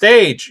on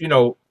stage,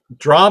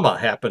 drama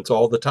happens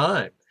all the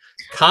time.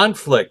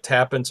 Conflict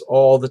happens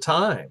all the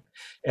time.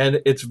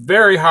 And it's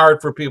very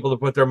hard for people to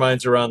put their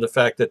minds around the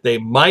fact that they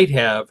might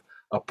have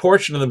a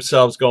portion of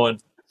themselves going,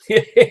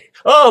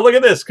 oh, look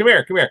at this. Come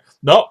here.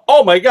 No.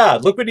 Oh my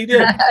God. Look what he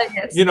did.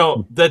 Yes.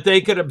 That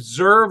they could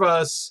observe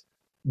us,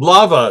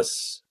 love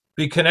us,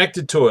 be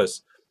connected to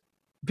us.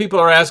 People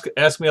are asking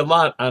me a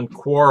lot on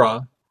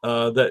Quora,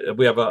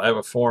 that I have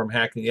a forum,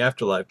 Hacking the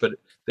Afterlife, but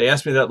they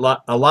ask me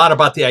that a lot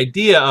about the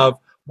idea of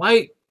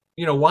why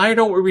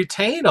don't we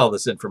retain all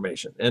this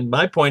information? And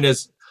my point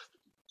is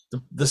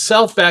the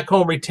self back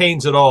home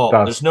retains it all.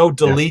 There's no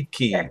delete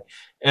key.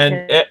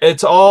 And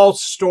it's all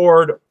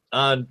stored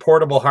on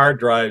portable hard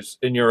drives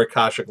in your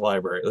Akashic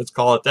library. Let's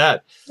call it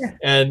that.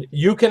 And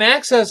you can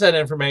access that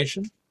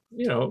information.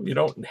 You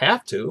don't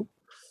have to,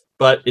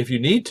 but if you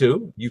need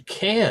to, you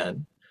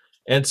can.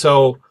 And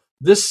so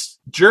this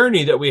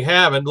journey that we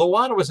have, and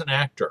Luana was an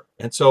actor,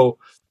 and so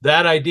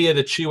that idea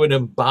that she would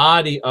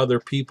embody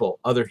other people,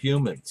 other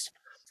humans,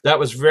 that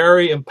was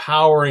very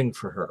empowering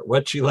for her.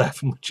 What'd she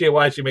laugh?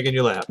 Why is she making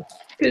you laugh?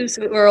 Because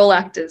we're all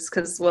actors,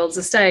 because the world's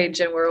a stage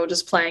and we're all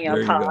just playing our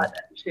There you part. go.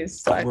 And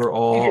she's like, We're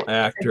all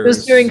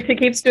actors. she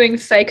keeps doing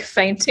fake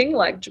fainting,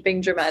 like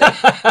being dramatic,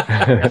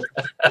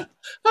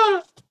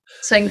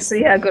 saying,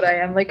 "See how good I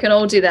am." We can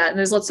all do that, and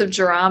there's lots of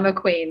drama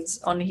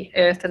queens on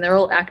Earth, and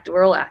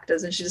we're all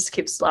actors, and she just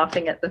keeps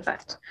laughing at the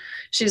fact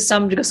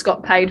some just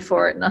got paid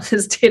for it and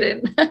others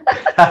didn't.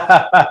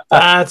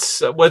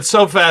 That's what's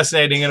so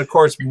fascinating. And of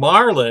course,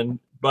 Marlon,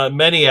 but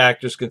many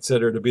actors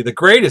consider to be the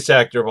greatest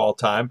actor of all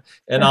time.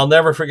 And I'll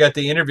never forget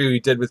the interview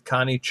he did with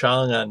Connie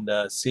Chung on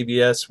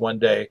CBS one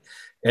day.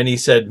 And he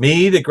said,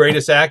 "Me, the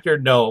greatest actor?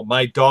 No,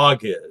 my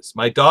dog is.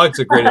 My dog's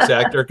the greatest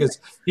actor because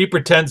he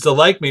pretends to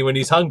like me when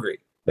he's hungry."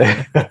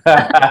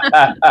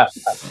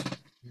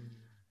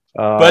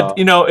 But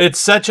you know, it's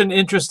such an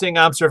interesting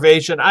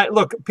observation.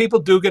 Look, people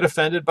do get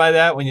offended by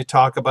that when you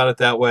talk about it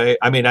that way.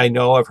 I mean, I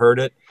know I've heard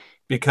it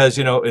because,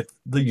 you know,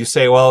 you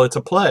say, well, it's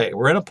a play.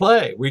 We're in a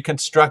play. We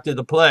constructed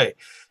the play.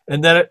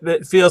 And then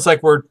it feels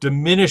like we're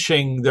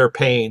diminishing their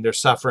pain, their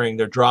suffering,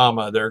 their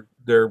drama,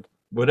 their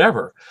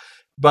whatever.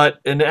 But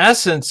in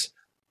essence,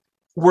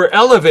 we're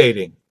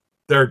elevating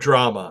their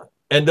drama.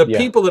 And the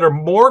people that are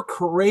more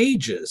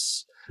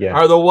courageous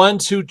are the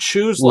ones who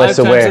choose Less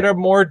lifetimes aware. that are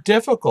more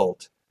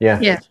difficult.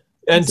 Yeah.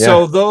 And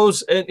so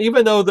those, and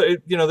even though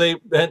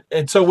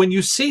and so when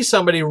you see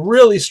somebody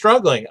really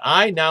struggling,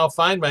 I now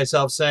find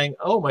myself saying,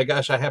 "Oh my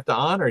gosh, I have to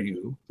honor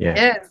you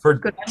for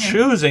good on you.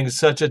 choosing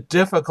such a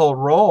difficult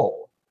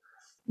role."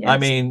 Yes. I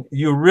mean,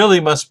 you really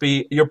must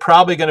be, you're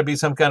probably going to be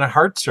some kind of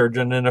heart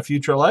surgeon in a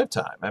future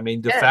lifetime. I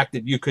mean, the fact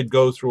that you could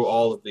go through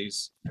all of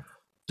these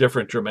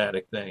different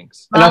dramatic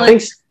things. And I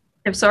think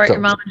I'm sorry,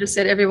 Marlon just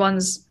said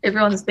everyone's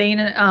been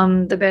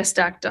the best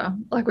actor.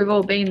 Like we've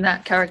all been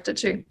that character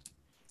too.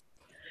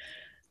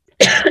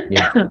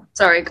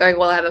 Sorry, going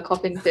while I have a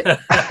coughing fit.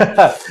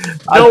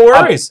 No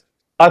worries.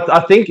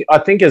 I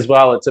think as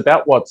well, it's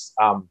about what's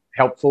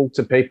helpful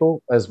to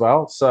people as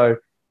well. So,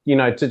 you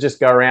know, to just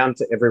go around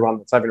to everyone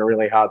that's having a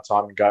really hard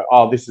time and go,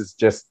 "Oh, this is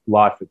just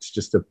life. It's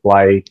just a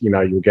play. You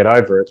know, you'll get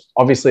over it."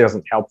 Obviously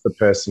doesn't help the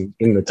person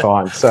in the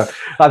time. So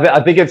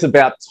I think it's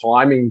about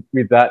timing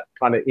with that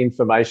kind of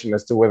information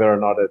as to whether or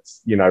not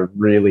it's, you know,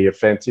 really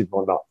offensive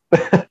or not.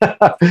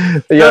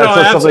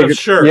 Absolutely,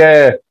 sure.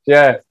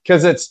 Yeah.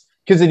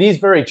 Because it is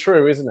very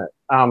true, isn't it?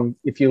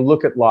 If you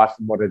look at life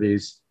and what it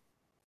is,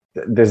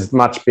 there's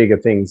much bigger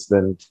things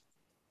than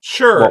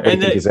sure. what we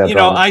And think is our you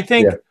know,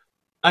 drama.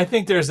 I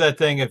think there's that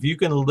thing. If you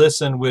can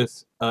listen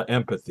with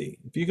empathy,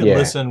 if you can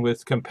listen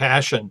with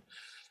compassion,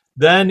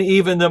 then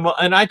even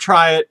and I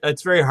try it.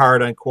 It's very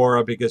hard on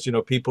Quora because, you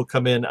know, people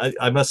come in.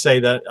 I must say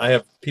that I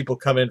have people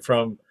come in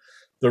from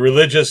the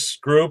religious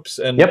groups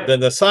and then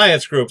the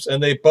science groups,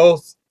 and they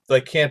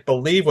can't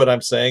believe what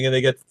I'm saying, and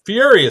they get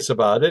furious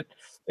about it.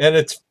 And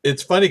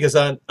it's funny because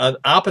on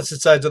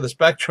opposite sides of the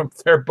spectrum,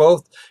 they're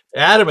both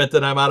adamant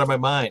that I'm out of my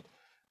mind.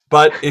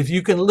 But if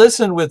you can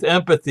listen with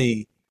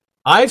empathy,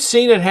 I've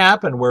seen it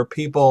happen where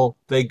people,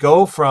 they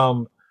go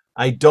from,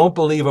 "I don't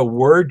believe a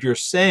word you're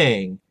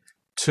saying,"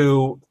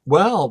 to,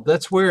 "Well,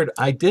 that's weird.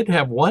 I did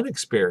have one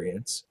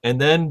experience."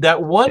 And then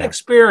that one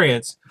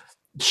experience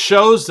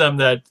shows them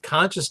that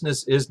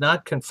consciousness is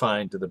not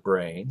confined to the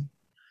brain,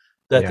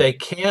 that they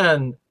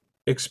can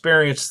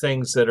experience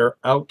things that are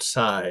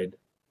outside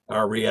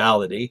our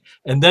reality,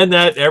 and then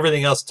that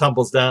everything else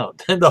tumbles down.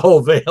 Then the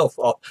whole veil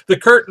falls. The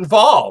curtain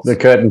falls. The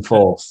curtain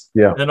falls.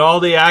 Yeah. And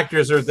all the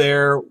actors are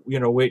there, you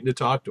know, waiting to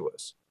talk to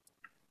us.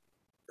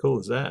 Cool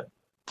as that.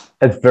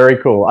 It's very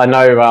cool. I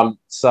know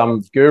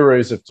some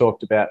gurus have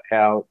talked about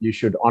how you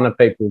should honor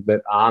people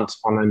that aren't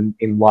on an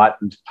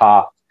enlightened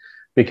path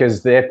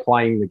because they're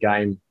playing the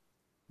game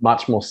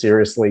much more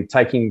seriously,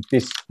 taking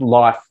this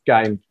life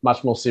game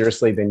much more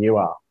seriously than you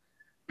are,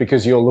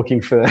 because you're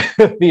looking for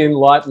the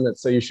enlightenment.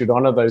 So you should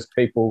honor those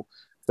people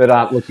that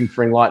aren't looking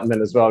for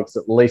enlightenment as well, because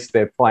at least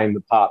they're playing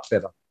the part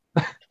better.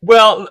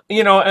 Well,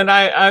 you know, and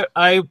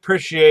I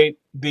appreciate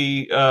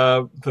the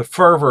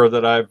fervor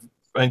that I've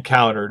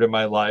encountered in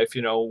my life,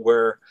 you know,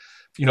 where,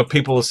 you know,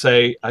 people will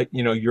say,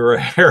 you know, "You're a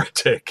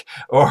heretic,"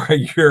 or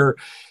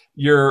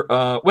you're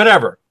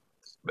whatever.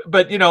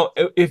 But, you know,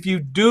 if you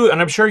do, and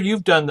I'm sure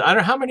you've done, I don't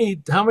know,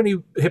 how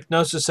many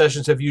hypnosis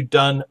sessions have you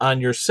done on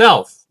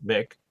yourself,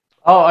 Mick?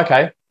 Oh,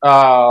 okay.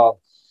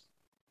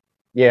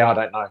 Yeah, I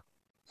don't know.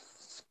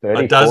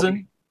 30, a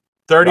dozen?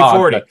 40? 30,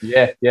 40.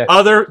 Okay.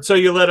 Yeah. So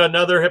you let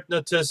another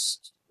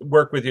hypnotist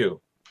work with you?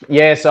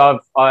 Yeah,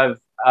 so I've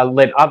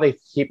let other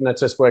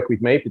hypnotists work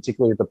with me,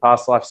 particularly with the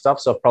past life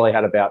stuff. So I've probably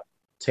had about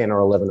 10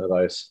 or 11 of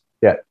those.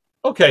 Yeah.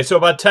 Okay, so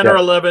about 10 or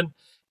 11.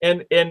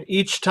 And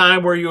each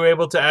time were you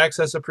able to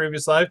access a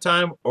previous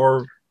lifetime,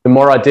 or? The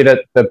more I did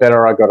it, the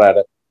better I got at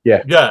it.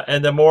 Yeah. Yeah,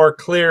 and the more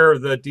clear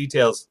the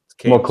details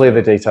came. More clear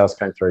the details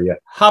came through, yeah.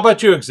 How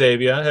about you,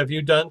 Xavier? Have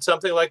you done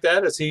something like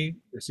that? Is he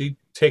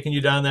taking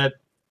you down that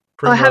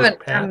I Primrose haven't.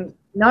 Path?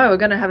 No, we're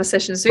going to have a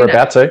session soon. We're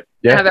about to. Have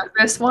Yeah. our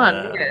first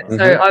one. Yeah. Mhm.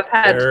 So I've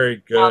had Very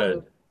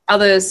good.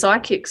 other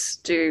psychics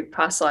do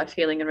past life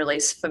healing and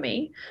release for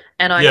me,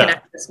 and I Yeah. can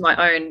access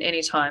my own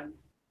anytime.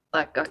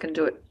 Like I can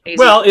do it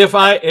easily. Well, if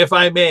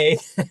I may,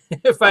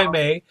 if I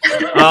may,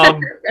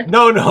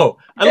 no.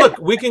 Look,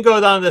 we can go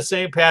down the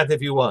same path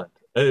if you want.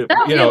 You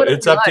know, whatever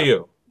it's you up to like.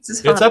 you. This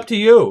is It's fun. up to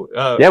you.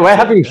 Yeah, we're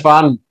having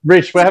fun.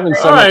 Rich, we're having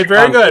so All much right,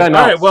 very fun. good. Go All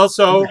nuts. right, well,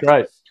 so This is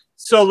great.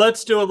 so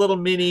let's do a little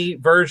mini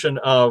version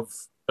of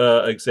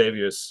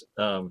Xavier's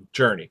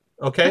journey.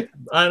 Okay,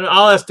 and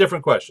I'll ask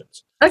different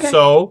questions. Okay.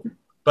 So,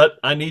 but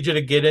I need you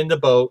to get in the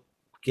boat.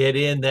 Get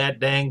in that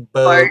dang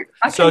boat.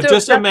 I can So do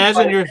just it.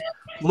 imagine you're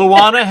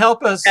Luana.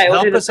 Help us. Okay, we'll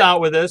do help the us out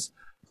with this.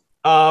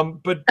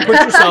 But put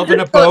yourself in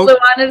a Put boat.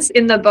 Luana's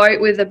in the boat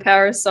with a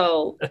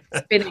parasol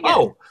spinning it.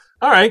 Oh,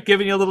 all right,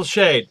 giving you a little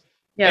shade.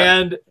 Yeah.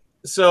 And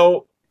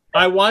so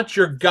I want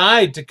your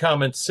guide to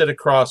come and sit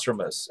across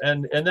from us,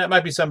 and that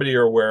might be somebody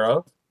you're aware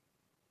of.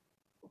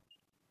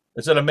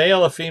 Is it a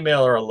male, a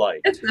female, or a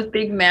light? It's the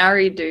big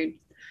Maori dude.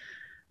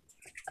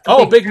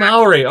 Oh, Big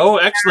Maori. Oh,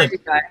 excellent.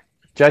 Maori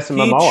Jason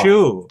He Momoa.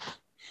 Chu.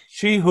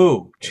 Chi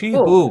Hu. Chi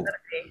Cool. Hu.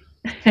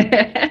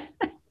 guy.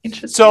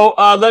 Interesting. So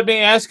let me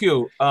ask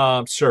you,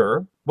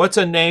 sir, what's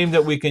a name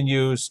that we can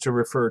use to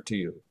refer to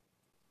you?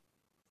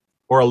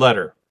 Or a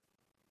letter?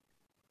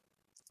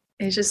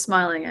 He's just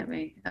smiling at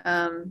me.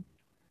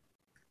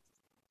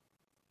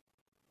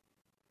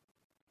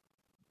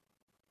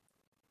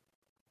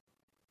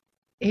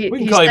 We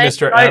can call you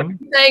Mr. M.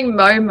 He's saying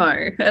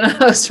Momo, and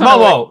I was trying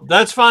to Momo,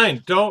 that's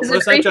fine. Don't Is it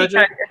let's not creepy? judge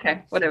it.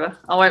 Okay, whatever.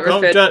 I won't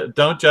refer.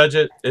 Don't judge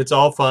it. It's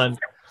all fun.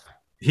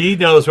 He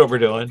knows what we're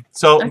doing.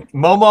 So Okay.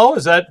 Momo,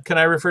 is that? Can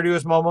I refer to you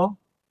as Momo?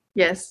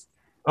 Yes.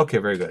 Okay,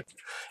 very good.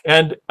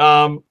 And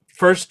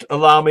first,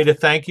 allow me to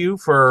thank you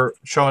for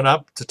showing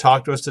up to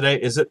talk to us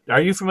today.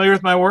 Are you familiar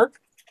with my work?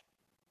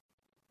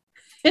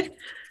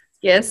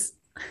 Yes.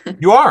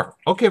 You are.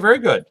 Okay, very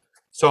good.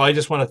 So I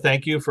just want to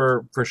thank you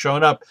for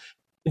showing up.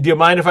 Do you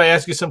mind if I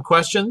ask you some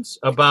questions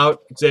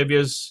about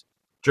Xavier's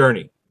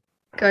journey?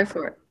 Go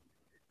for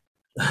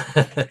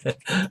it.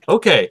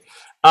 Okay.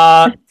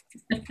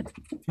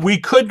 We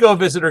could go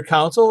visit her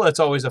council. That's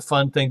always a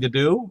fun thing to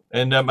do,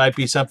 and that might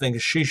be something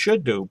she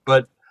should do.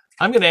 But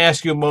I'm going to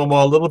ask you,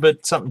 Momo, a little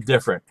bit something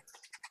different.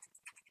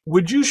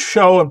 Would you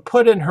show and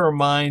put in her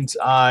mind's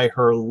eye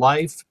her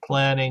life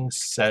planning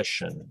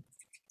session?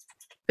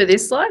 For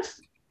this life?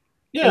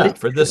 Yeah,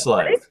 for this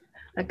life.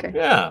 Okay.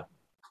 Yeah.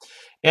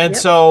 And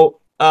Yep. so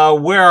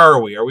where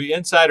are we? Are we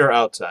inside or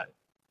outside?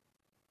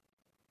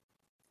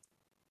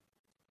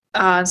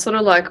 Sort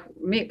of like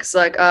mix,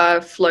 like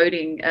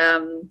floating.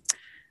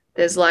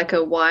 There's like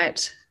a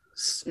white,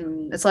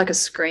 it's like a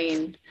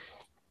screen.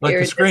 Like There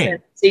the is screen. a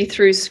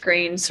see-through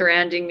screen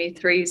surrounding me,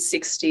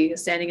 360,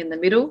 standing in the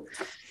middle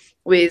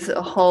with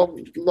a whole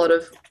lot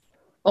of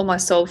all my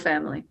soul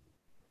family.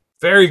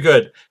 Very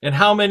good. And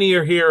how many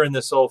are here in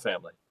the soul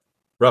family?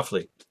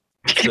 Roughly.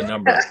 What's the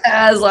number?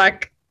 As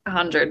like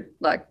 100,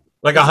 like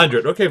Like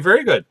 100. Okay,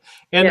 very good.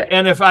 And Yeah.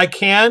 and if I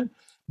can,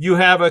 you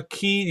have a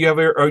key. You have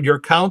your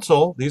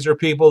council. These are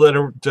people that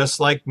are just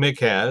like Mick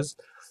has.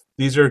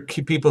 These are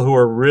key people who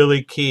are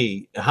really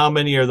key. How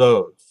many are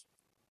those?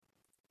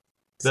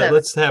 7.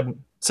 Let's have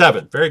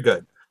 7. Very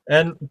good.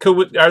 And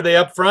are they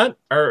up front,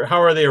 or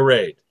how are they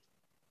arrayed?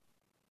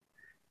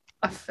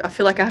 I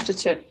feel like I have to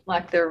check,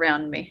 like they're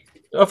around me.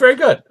 Oh, very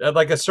good.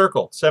 Like a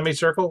circle,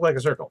 semicircle, like a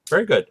circle.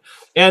 Very good.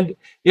 And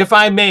if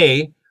I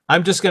may,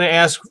 I'm just going to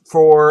ask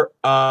for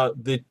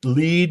the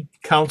lead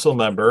council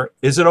member.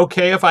 Is it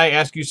okay if I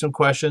ask you some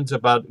questions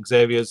about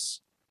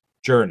Xavier's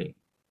journey?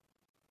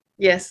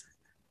 Yes.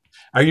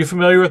 Are you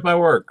familiar with my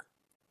work?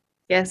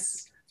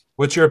 Yes.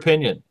 What's your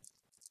opinion?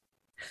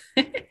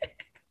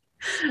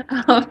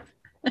 Um,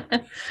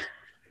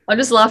 I'm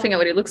just laughing at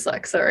what he looks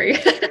like. Sorry.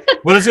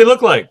 What does he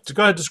look like?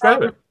 Go ahead,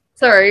 describe it.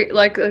 Sorry,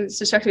 like it's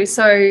distracted me.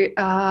 So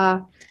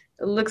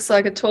it looks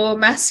like a tall,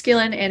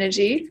 masculine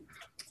energy,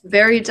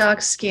 very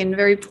dark skin,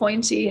 very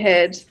pointy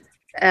head,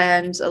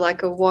 and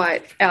like a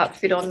white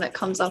outfit on that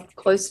comes up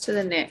close to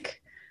the neck.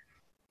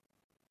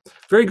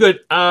 Very good.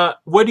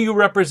 What do you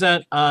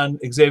represent on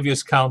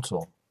Xavier's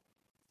council?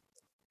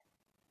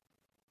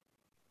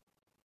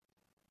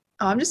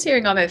 Oh, I'm just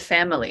hearing I'm a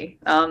family.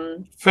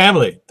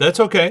 Family. That's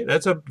okay.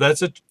 That's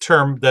a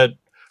term that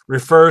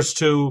refers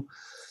to,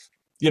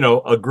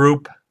 a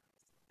group.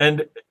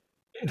 And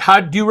how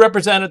do you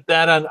represent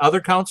that on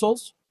other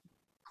councils,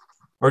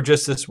 or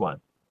just this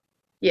one?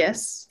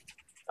 Yes.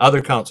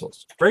 Other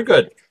councils. Very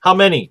good. How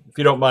many, if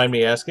you don't mind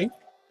me asking?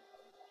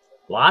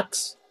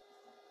 Lots?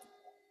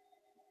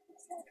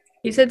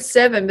 You said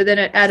 7, but then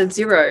it added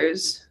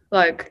zeros.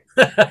 Like,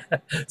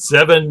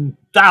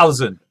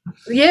 7,000.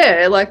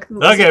 yeah, like.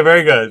 Okay,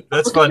 very good.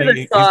 That's Looking to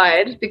funny. the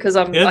side because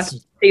I It's- can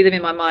see them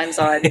in my mind's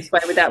eye this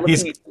way without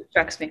looking. It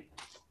distracts me.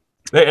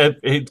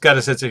 He's got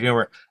a sense of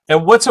humor.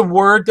 And what's a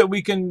word that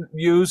we can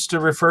use to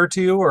refer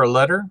to you, or a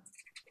letter?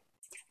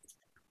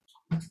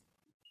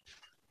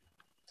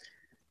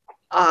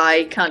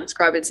 I can't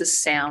describe it. It's a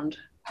sound.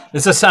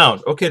 It's a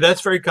sound. Okay,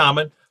 that's very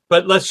common.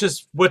 but let's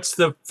just, what's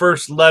the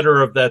first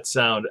letter of that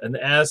sound? An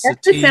S, a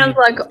That just T. sounds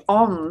like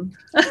om.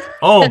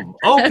 Ohm.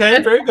 Okay,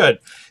 very good.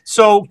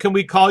 So can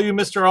we call you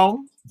Mr.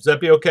 Ohm? Does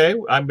that be okay?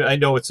 I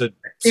know it's a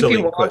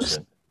silly want.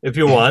 question. If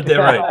you want, yeah,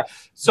 right.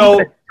 So,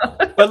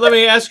 but let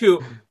me ask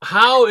you,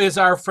 how is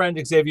our friend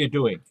Xavier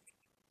doing?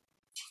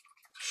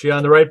 She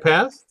on the right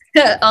path?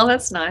 Oh,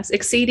 that's nice.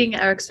 Exceeding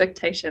our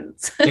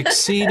expectations.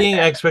 Exceeding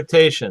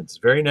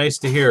expectations. Very nice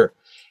to hear.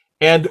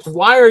 And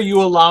why are you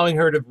allowing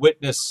her to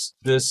witness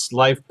this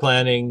life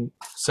planning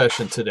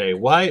session today?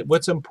 Why?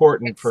 What's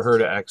important for her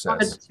to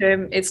access?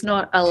 It's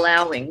not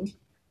allowing.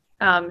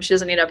 She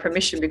doesn't need our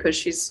permission because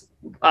she's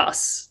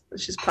us.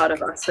 She's part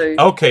of us. So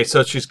Okay,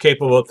 so she's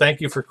capable.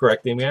 Thank you for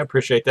correcting me. I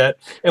appreciate that.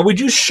 And would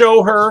you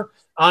show her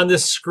on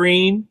this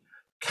screen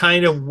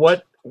kind of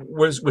what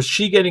was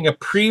she getting a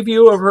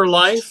preview of her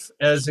life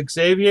as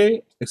Xavier?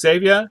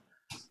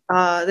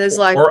 there's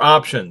like Or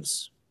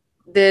options?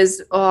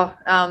 there's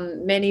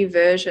many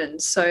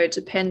versions. So it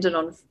depended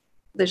on,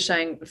 they're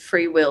showing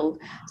free will.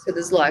 So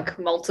there's like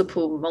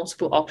multiple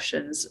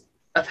options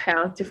of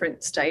how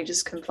different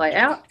stages can play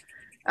out,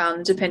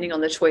 depending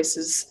on the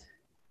choices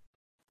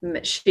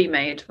she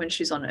made when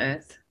she's on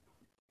Earth.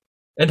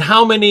 And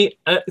how many?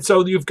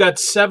 So you've got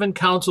 7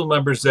 council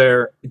members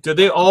there. Do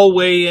they all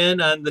weigh in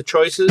on the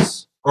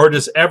choices, or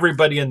does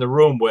everybody in the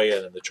room weigh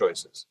in on the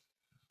choices?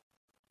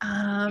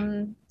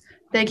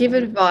 They give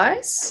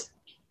advice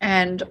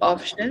and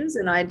options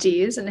and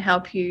ideas and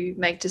help you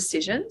make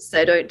decisions.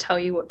 They don't tell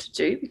you what to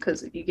do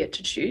because you get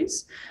to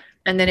choose.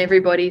 And then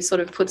everybody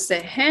sort of puts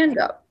their hand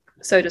up,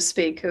 so to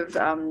speak, of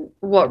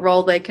what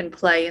role they can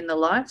play in the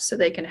life, so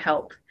they can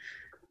help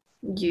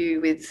you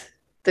with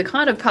the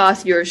kind of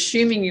path you're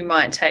assuming you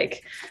might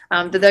take.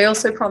 But they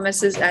also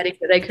promise us adding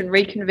that they can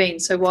reconvene.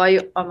 So while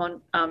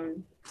I'm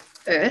on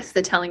Earth,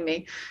 they're telling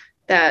me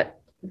that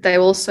they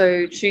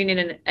also tune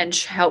in and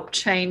help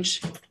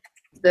change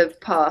the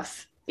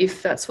path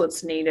if that's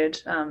what's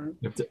needed.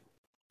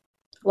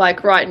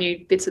 Like write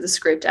new bits of the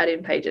script, add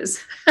in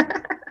pages.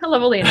 I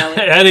love all the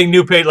analogies. Adding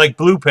new page, like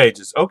blue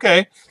pages.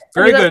 Okay,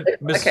 very good,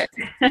 Okay.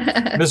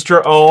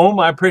 Mr. Ohm.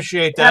 I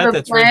appreciate that. Have a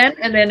That's plan,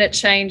 and then it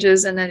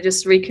changes, and then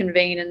just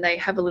reconvene, and they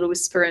have a little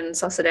whisper and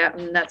suss it out,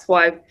 and that's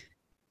why.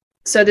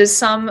 So there's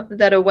some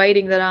that are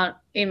waiting that aren't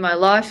in my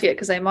life yet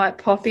because they might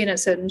pop in at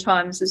certain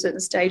times, at certain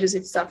stages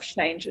if stuff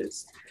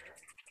changes.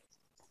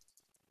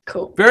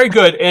 Cool. very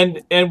good.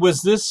 And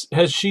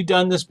has she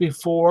done this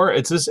before?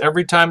 Is this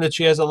every time that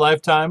she has a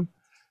lifetime?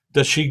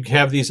 Does she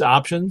have these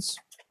options?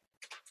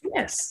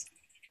 Yes.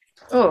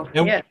 Oh,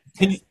 And yeah.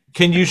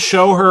 Can you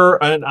show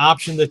her an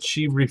option that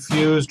she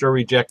refused or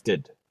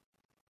rejected?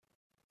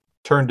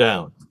 Turned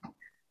down?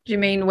 Do you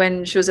mean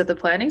when she was at the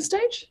planning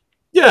stage?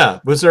 Yeah.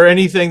 Was there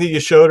anything that you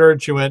showed her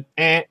and she went,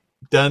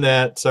 done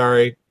that,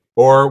 sorry?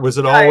 Or was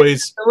it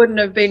always... It wouldn't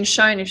have been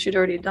shown if she'd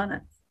already done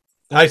it.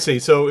 I see.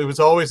 So it was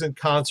always in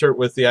concert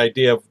with the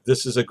idea of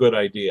this is a good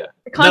idea.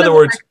 In other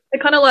words...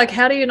 They're kind of like,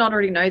 how do you not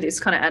already know this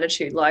kind of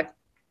attitude? Like,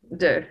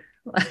 duh.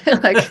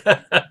 Like,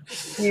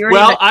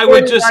 well, I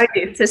would just...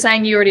 They're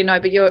saying you already know,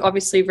 but you're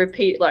obviously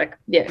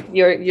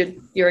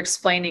you're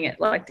explaining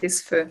it like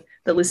this for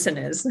the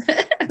listeners,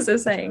 as they're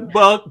saying.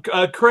 Well,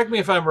 correct me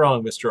if I'm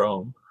wrong, Mr.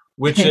 Ohm,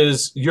 which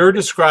is you're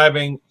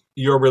describing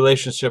your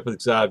relationship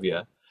with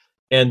Xavier,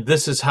 and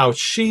this is how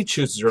she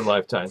chooses her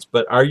lifetimes.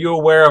 But are you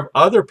aware of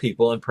other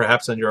people, and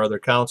perhaps on your other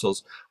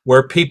councils,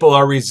 where people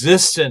are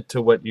resistant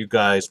to what you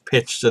guys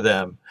pitch to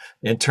them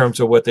in terms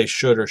of what they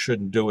should or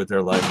shouldn't do with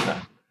their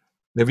lifetime?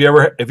 Have you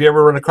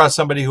ever run across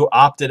somebody who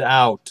opted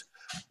out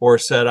or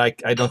said, I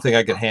don't think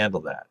I can handle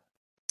that?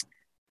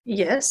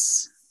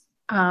 Yes.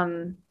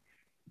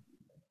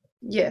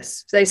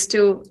 Yes, they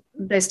still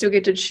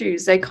get to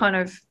choose. They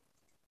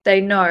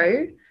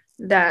know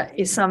that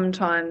is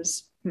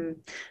sometimes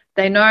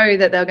they know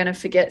that they're going to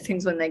forget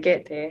things when they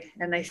get there,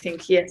 and they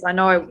think, yes, I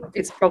know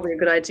it's probably a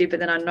good idea,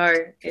 but then I know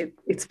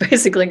it's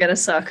basically going to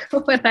suck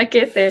when I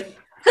get there.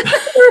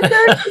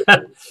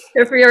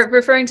 If you're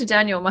referring to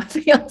Daniel, my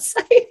fiance,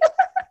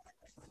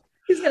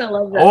 he's going to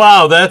love that. Oh,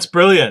 wow, that's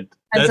brilliant.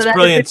 And that's so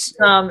brilliant.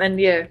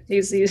 And yeah,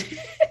 he's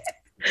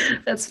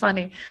that's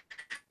funny.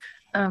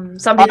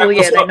 Some people,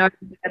 they know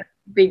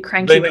be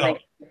cranky when they.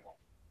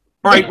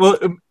 All right. Well,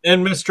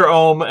 and Mr.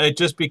 Ohm,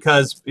 just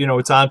because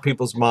it's on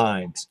people's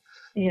minds.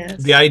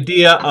 Yes. The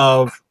idea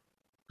of,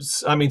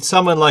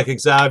 someone like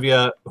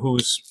Xavier,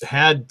 who's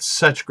had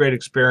such great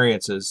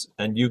experiences,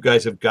 and you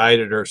guys have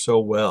guided her so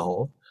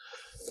well.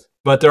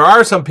 But there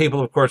are some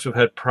people, of course, who've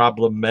had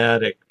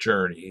problematic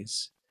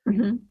journeys,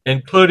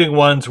 including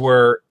ones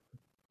where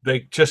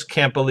they just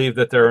can't believe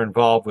that they're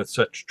involved with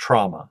such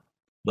trauma.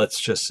 Let's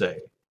just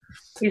say.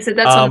 You said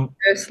that's on the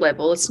first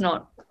level. It's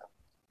not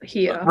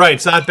here. Right.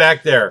 It's not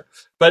back there.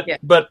 But yeah.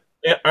 But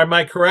am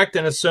I correct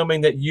in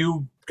assuming that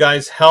you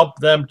guys help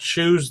them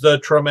choose the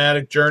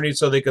traumatic journey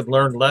so they could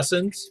learn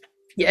lessons?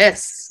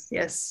 Yes.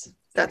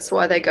 That's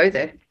why they go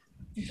there.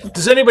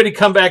 Does anybody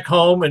come back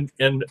home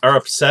and are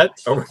upset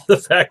over the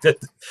fact that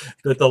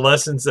the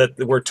lessons that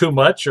were too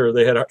much, or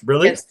they had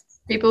really? Yes.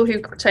 People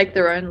who take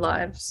their own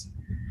lives.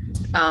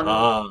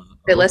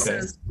 Their okay.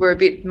 lessons were a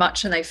bit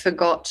much and they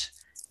forgot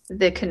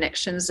their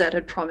connections that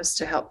had promised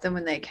to help them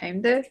when they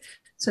came there.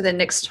 So then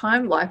next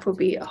time life will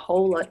be a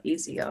whole lot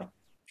easier.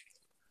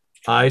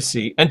 I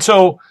see. And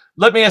so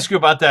let me ask you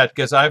about that,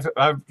 because I've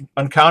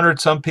encountered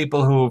some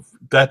people who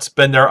that's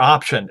been their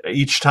option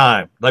each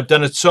time. I've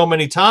done it so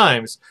many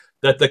times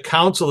that the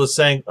council is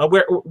saying,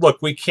 oh,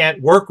 look, we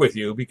can't work with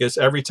you because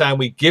every time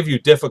we give you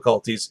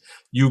difficulties,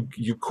 you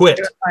quit.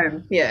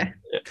 Yeah.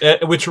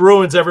 Which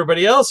ruins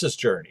everybody else's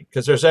journey,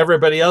 because there's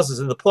everybody else is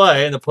in the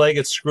play and the play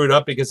gets screwed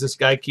up because this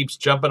guy keeps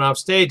jumping off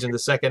stage in the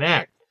second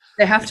act.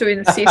 They have to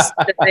insist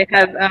that they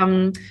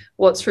have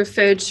what's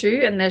referred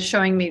to, and they're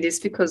showing me this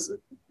because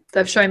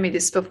they've shown me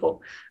this before,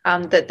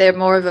 that they're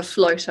more of a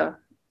floater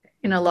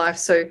in a life.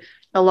 So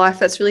a life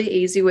that's really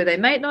easy where they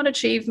might not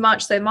achieve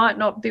much. They might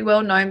not be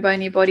well known by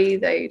anybody.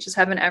 They just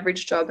have an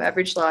average job,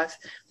 average life,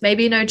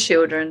 maybe no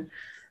children,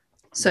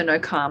 so no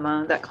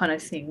karma, that kind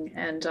of thing.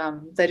 And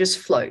they just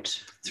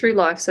float through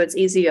life. So it's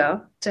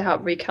easier to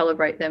help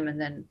recalibrate them, and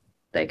then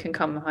they can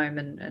come home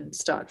and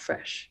start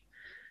fresh.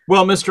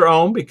 Well, Mr.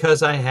 Ohm,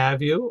 because I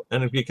have you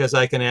and because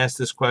I can ask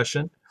this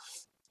question,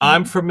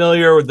 I'm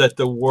familiar that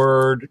the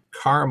word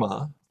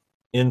karma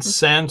in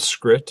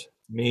Sanskrit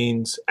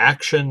means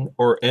action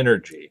or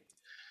energy.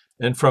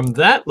 And from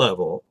that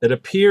level, it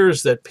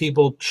appears that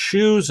people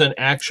choose an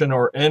action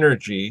or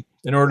energy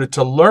in order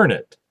to learn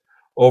it,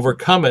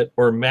 overcome it,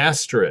 or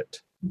master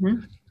it.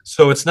 Mm-hmm.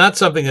 So it's not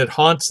something that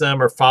haunts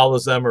them or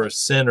follows them or a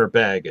sin or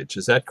baggage.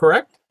 Is that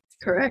correct?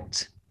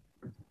 Correct.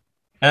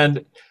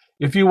 And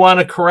if you want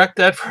to correct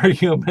that for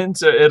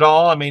humans at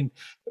all, I mean,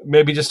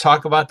 maybe just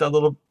talk about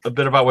that a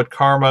bit about what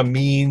karma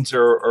means,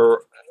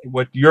 or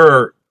what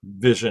your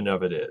vision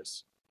of it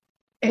is.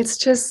 It's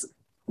just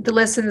the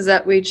lessons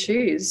that we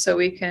choose, so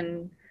we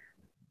can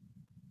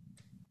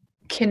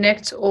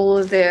connect all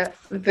of their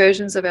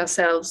versions of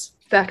ourselves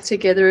back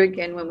together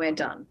again when we're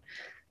done.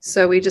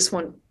 So we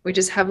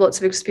just have lots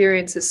of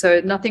experiences.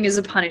 So nothing is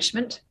a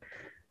punishment.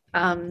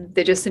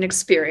 They're just an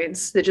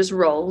experience. They're just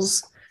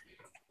roles.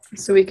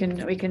 So we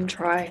can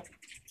try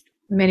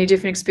many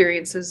different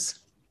experiences,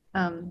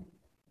 and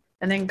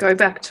then go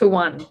back to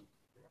one.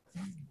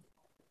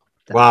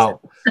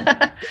 Wow.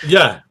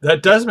 Yeah,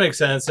 that does make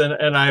sense.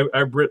 And I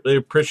really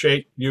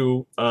appreciate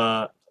you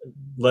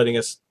letting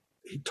us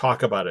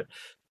talk about it.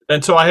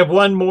 And so I have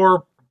one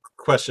more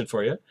question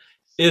for you.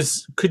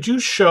 Could you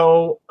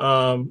show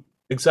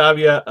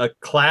Xavier a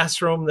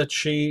classroom that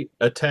she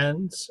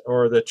attends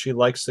or that she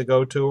likes to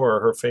go to, or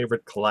her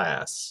favorite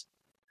class?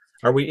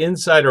 Are we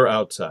inside or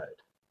outside?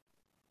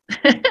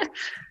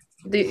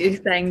 Do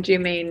you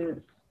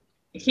mean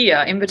here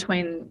in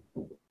between?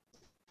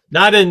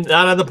 Not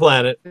on the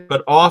planet,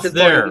 but off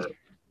there. Body,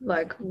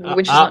 like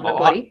which is not my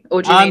body,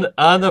 or do you mean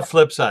on the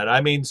flip side?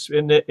 I mean,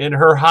 in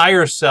her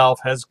higher self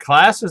has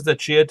classes that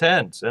she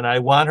attends, and I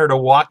want her to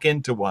walk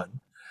into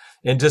one,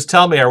 and just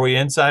tell me, are we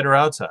inside or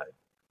outside?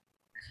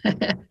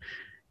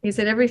 He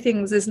said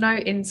there's no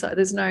inside,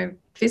 there's no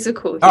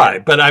physical here. All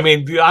right, but I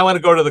mean, I want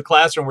to go to the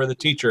classroom where the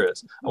teacher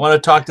is. I want to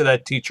talk to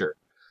that teacher.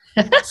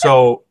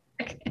 So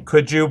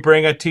could you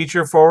bring a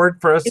teacher forward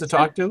for us to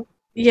talk to?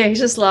 Yeah, he's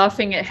just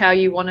laughing at how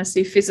you want to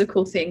see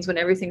physical things when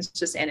everything's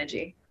just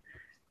energy.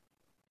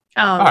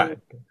 All right.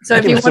 So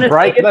if you want to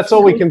break, that's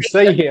all we can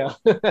see here.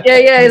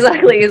 yeah,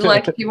 exactly. He's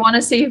like, if you want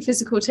to see a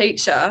physical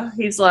teacher,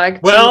 he's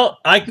like, well,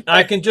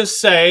 I can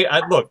just say,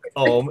 look,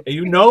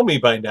 you know me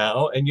by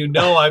now, and you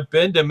know I've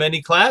been to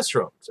many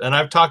classrooms and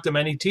I've talked to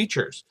many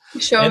teachers.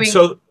 He's showing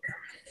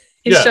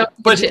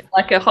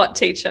like a hot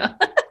teacher.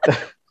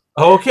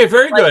 Okay,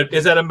 very good.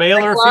 Is that a male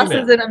or female?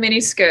 Glasses and a mini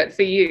skirt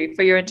for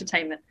your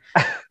entertainment.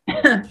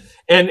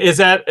 And is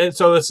that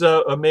so? It's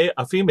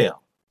a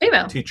female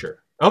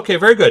teacher. Okay,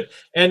 very good.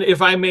 And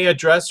if I may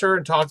address her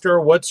and talk to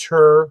her, what's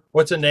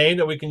a name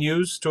that we can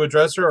use to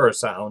address her, or a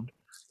sound,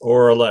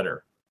 or a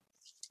letter?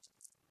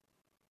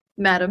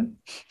 Madam.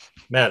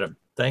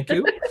 Thank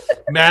you.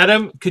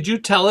 Madam, could you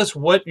tell us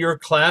what your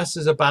class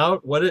is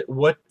about? What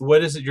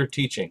is it you're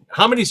teaching?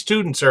 How many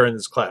students are in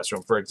this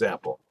classroom, for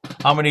example?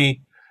 How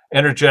many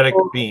energetic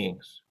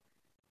beings?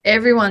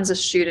 Everyone's a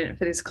student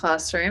for this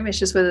classroom. It's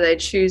just whether they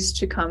choose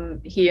to come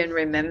here and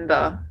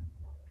remember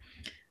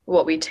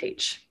what we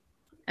teach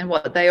and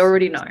what they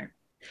already know.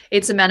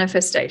 It's a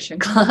manifestation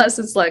class.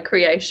 It's like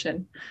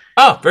creation.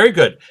 Oh, very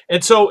good.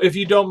 And so if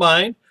you don't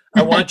mind,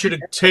 I want you to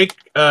take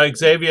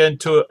Xavier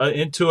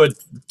into a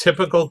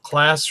typical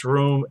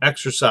classroom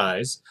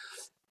exercise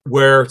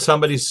where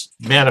somebody's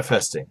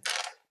manifesting.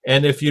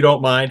 And if you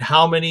don't mind,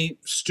 how many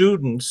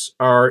students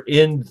are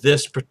in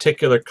this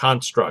particular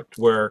construct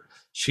where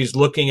she's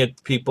looking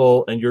at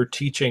people and you're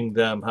teaching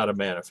them how to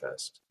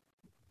manifest?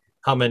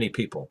 How many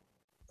people?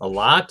 A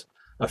lot?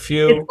 A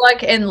few? It's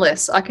like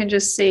endless. I can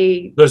just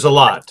see. There's a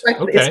lot.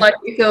 It's like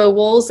if there were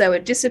walls, they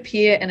would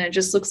disappear and it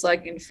just looks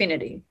like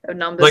infinity of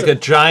numbers. Like a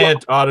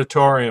giant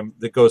auditorium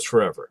that goes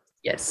forever.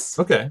 Yes.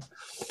 Okay.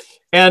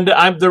 And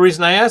the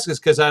reason I ask is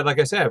because like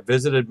I said, I've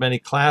visited many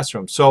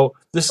classrooms. So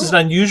this is an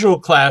unusual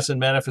class in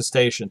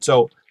manifestation.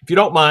 So if you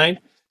don't mind,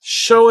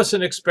 show us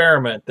an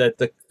experiment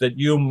that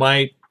you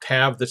might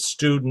have the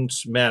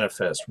students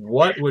manifest.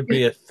 What would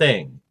be a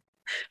thing?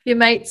 Your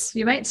mates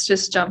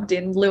just jumped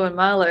in, Lou and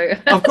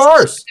Marlo. Of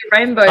course.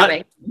 Rainbow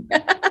making.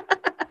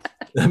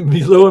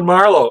 Lou and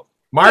Marlo.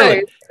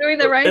 Marley. Doing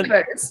the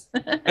rainbows.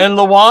 And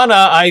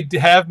Luana, I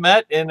have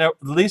met in at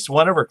least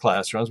one of her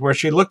classrooms where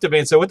she looked at me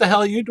and said, "What the hell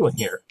are you doing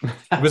here?"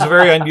 It was a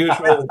very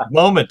unusual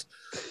moment.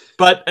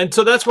 And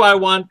so that's why I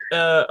want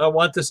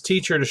this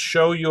teacher to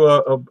show you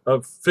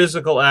a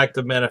physical act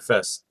of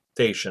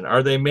manifestation.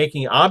 Are they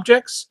making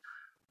objects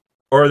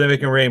or are they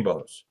making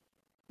rainbows?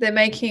 They're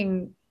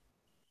making,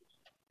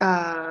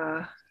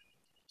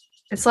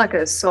 it's like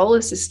a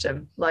solar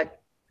system, like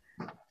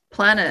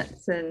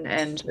planets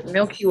and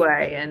Milky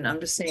Way, and I'm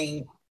just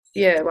seeing,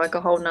 like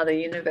a whole nother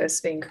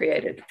universe being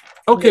created.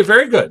 Okay,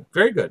 very good,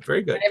 very good,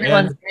 very good. And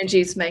everyone's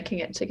energy is making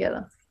it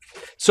together.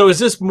 So is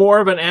this more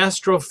of an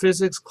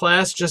astrophysics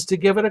class just to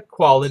give it a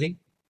quality?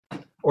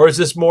 Or is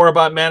this more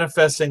about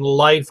manifesting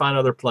life on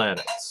other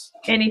planets?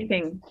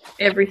 Anything,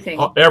 everything.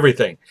 Oh,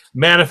 everything.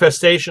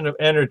 Manifestation of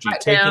energy,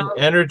 taking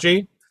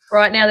energy.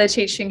 Right now they're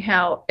teaching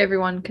how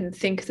everyone can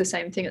think the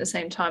same thing at the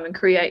same time and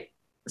create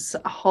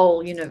a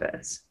whole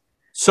universe.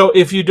 So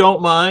if you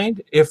don't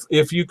mind, if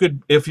we're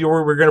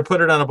going to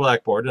put it on a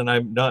blackboard, and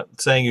I'm not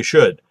saying you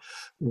should,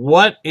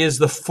 what is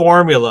the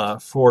formula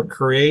for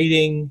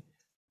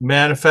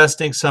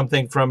manifesting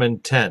something from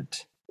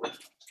intent?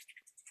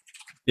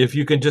 If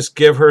you can just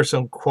give her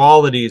some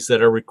qualities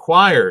that are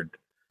required.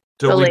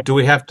 Do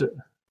we have to,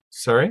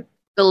 sorry?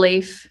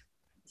 Belief.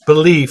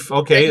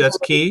 Okay, that's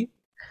key.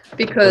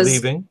 Because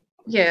believing.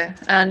 Yeah,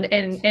 and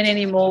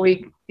any more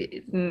we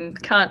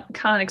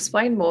can't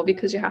explain more,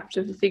 because you have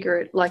to figure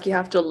it, like you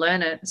have to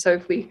learn it. So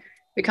if we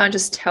can't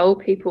just tell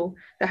people,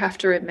 they have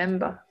to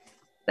remember,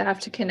 they have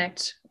to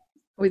connect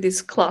with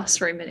this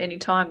classroom at any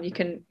time. You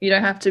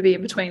don't have to be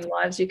in between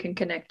lives. You can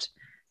connect.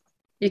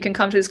 You can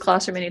come to this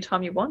classroom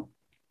anytime you want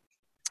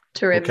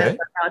to remember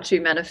how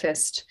to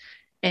manifest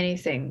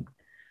anything.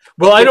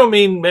 Well, I don't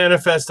mean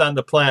manifest on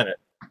the planet,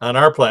 on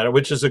our planet,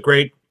 which is a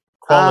great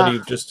quality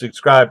you've just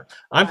described.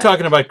 I'm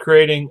talking about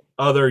creating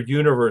other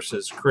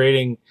universes,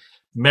 creating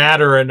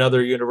matter in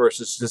other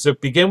universes. Does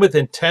it begin with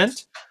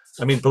intent?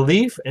 I mean,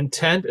 belief,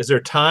 intent. Is there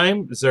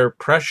time? Is there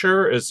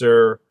pressure?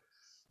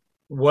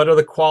 What are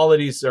the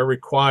qualities that are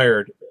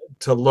required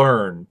to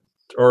learn,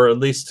 or at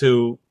least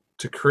to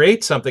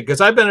create something?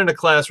 Because I've been in a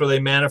class where they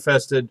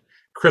manifested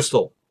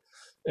crystal,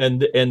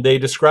 and they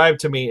described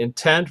to me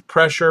intent,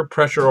 pressure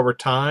over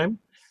time,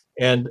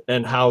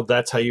 and how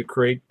that's how you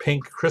create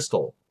pink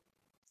crystal.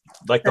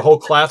 Like the whole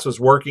class was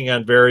working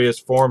on various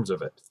forms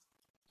of it.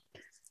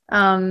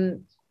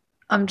 I'm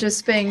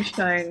just being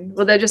shown.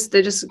 Well, they're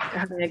just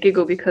having a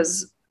giggle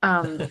because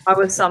I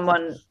was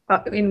someone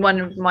in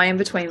one of my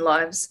in-between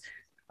lives.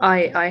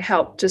 I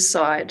helped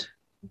decide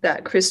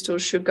that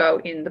crystals should go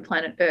in the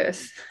planet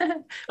Earth,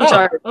 which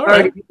I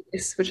already did,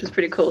 which was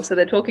pretty cool. So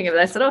they're talking about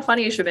it. I said, "Oh,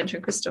 funny you should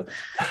mention crystal,"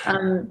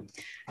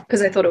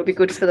 because I thought it would be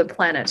good for the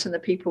planet and the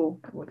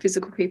people,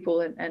 physical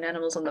people and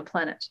animals on the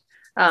planet.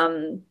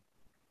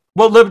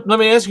 Well, let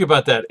me ask you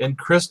about that. And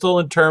crystal,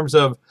 in terms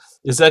of,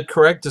 is that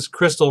correct? Does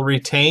crystal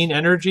retain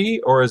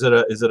energy, or is it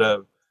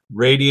a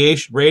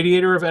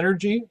radiator of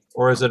energy,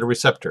 or is it a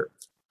receptor?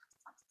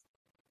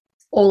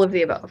 All of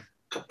the above.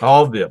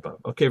 All of the above.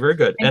 Okay, very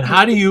good. And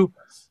how do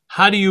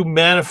you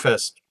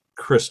manifest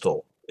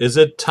crystal? Is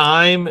it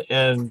time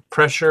and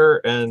pressure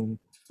and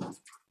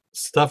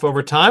stuff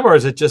over time, or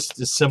is it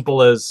just as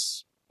simple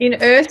as? In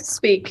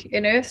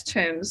Earth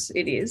terms,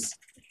 it is.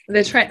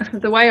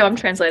 The way I'm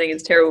translating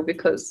is terrible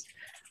because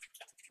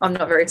I'm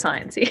not very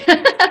sciencey.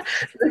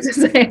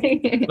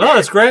 No,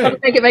 that's great. I'll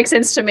make it make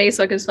sense to me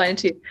so I can explain it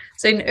to you.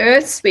 So in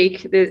Earth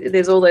speak,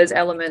 there's all those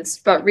elements,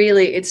 but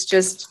really it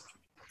just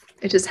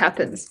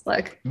happens,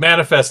 like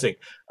manifesting.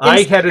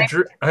 I had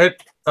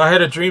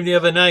a dream the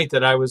other night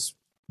that I was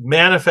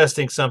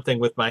manifesting something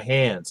with my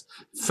hands,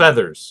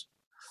 feathers,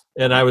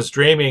 and I was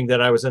dreaming that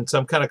I was in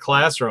some kind of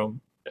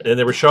classroom, and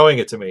they were showing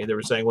it to me. They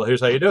were saying, "Well,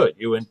 here's how you do it.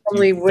 You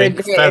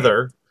think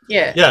feather."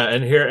 Yeah,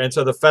 and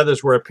so the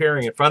feathers were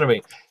appearing in front of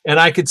me, and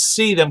I could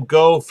see them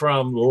go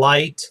from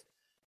light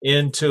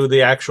into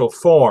the actual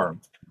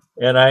form,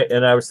 and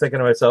I was thinking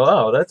to myself,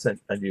 "Oh, that's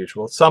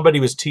unusual."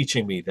 Somebody was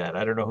teaching me that.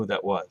 I don't know who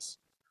that was.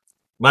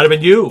 Might have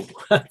been you.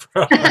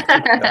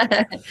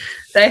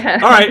 They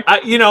have. All right,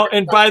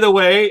 and by the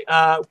way,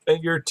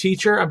 your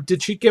teacher,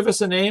 did she give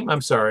us a name?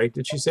 I'm sorry,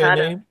 did she say a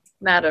name?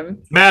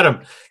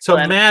 Madam. So,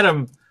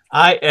 Madam.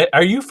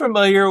 Are you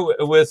familiar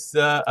with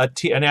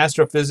an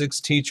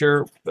astrophysics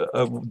teacher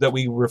that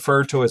we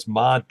refer to as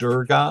Ma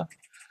Durga?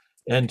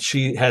 And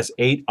she has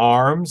 8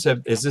 arms.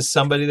 Is this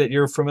somebody that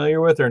you're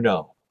familiar with, or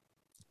no?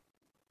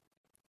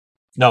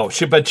 No,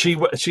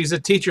 she's a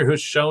teacher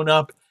who's shown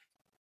up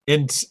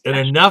in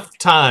enough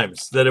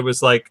times that it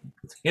was like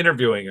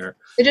interviewing her.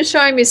 They're just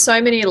showing me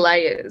so many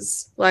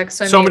layers, like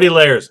so many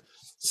layers.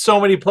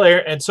 So many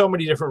players and so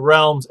many different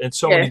realms and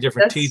so many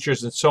different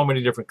teachers and so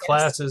many different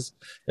classes,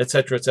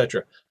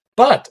 etc.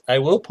 But I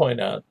will point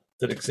out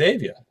that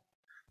Xavier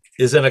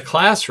is in a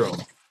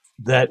classroom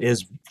that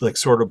is like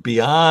sort of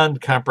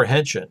beyond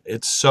comprehension.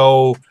 It's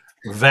so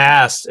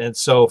vast and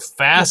so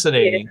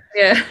fascinating.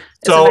 Yeah.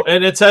 So,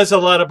 and it says a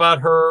lot about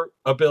her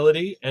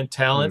ability and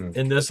talent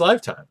in this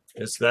lifetime.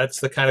 That's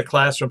the kind of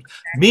classroom.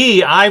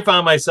 Me, I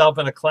found myself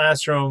in a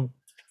classroom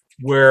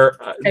where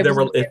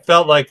it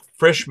felt like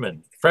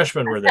freshmen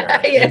were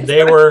there. Yes. And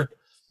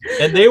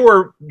they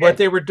were what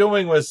they were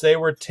doing was they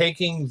were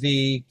taking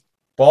the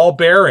ball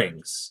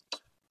bearings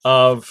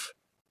of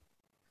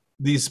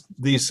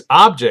these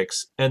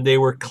objects and they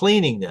were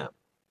cleaning them.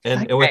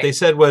 And what they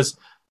said was,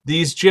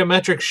 these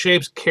geometric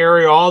shapes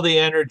carry all the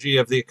energy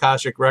of the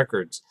Akashic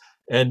records,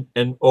 and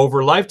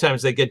over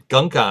lifetimes they get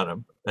gunk on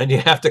them, and you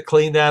have to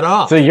clean that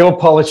off. So you're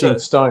polishing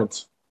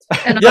stones.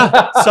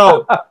 Yeah.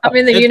 So I'm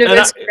in the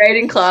universe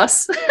grading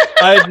class.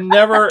 I'd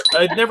never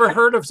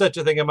heard of such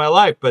a thing in my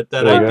life, but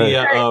that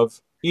idea of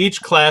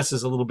each class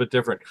is a little bit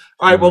different.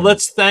 All right. Well,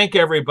 let's thank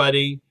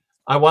everybody.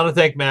 I want to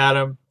thank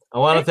Madam. I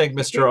want to thank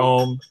Mr.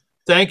 Ohm.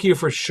 Thank you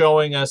for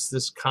showing us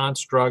this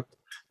construct.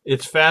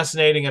 It's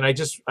fascinating, and I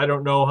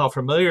don't know how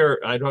familiar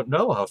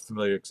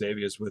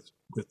Xavier is with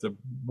the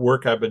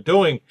work I've been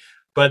doing,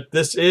 but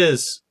this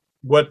is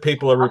what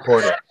people are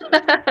reporting.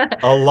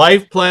 A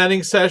life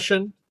planning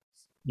session.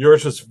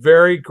 Yours was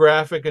very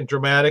graphic and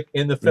dramatic.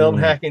 In the film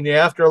Hacking the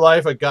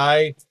Afterlife, a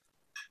guy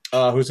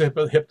who's a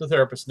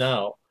hypnotherapist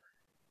now,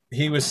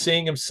 he was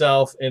seeing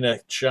himself in a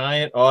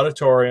giant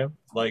auditorium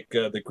like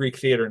the Greek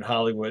Theater in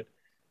Hollywood.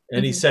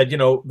 And he said,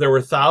 there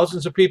were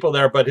thousands of people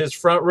there, but his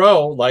front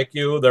row, like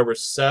you, there were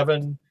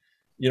 7,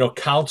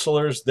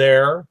 counselors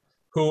there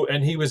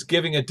and he was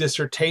giving a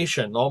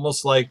dissertation,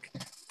 almost like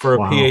for a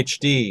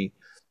PhD.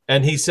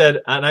 And he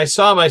said, and I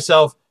saw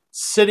myself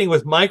sitting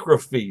with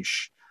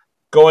microfiche,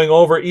 going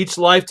over each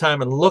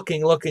lifetime and looking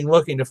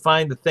to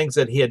find the things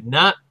that he had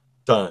not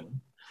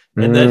done.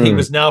 And that he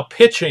was now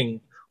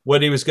pitching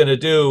what he was going to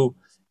do.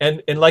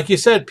 And like you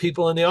said,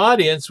 people in the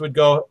audience would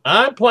go,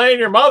 I'm playing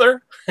your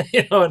mother,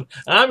 and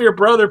I'm your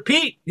brother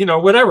Pete,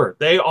 whatever.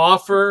 They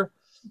offer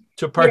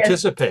to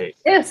participate.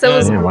 Yeah, so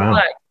it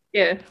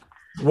was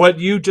What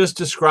you just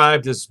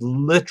described is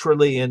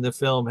literally in the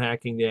film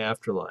Hacking the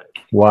Afterlife.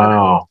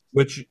 Wow.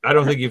 Which I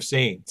don't think you've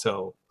seen.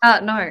 So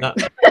no. Not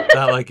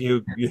like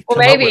you Well,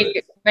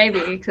 maybe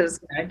because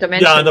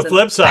dimensions. Yeah, on the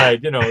flip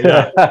side,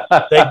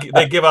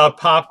 they give out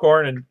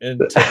popcorn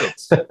and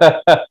tickets.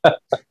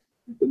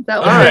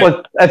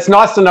 Well, it's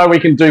nice to know we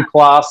can do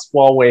class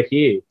while we're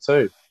here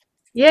too.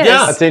 Yes.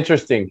 Yeah. That's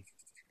interesting.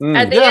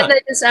 At the end,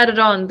 they just added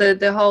on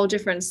the whole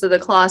difference to the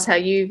class, how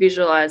you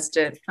visualized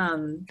it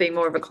being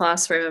more of a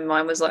classroom, and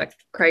mine was like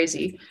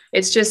crazy.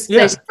 It's just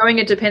they're showing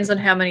it depends on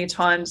how many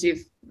times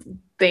you've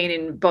been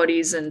in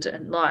bodies and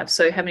lives.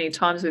 So how many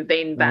times we've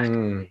been back.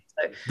 So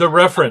the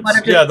reference,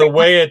 the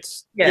way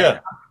it's I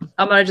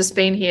might have just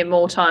been here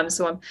more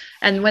times.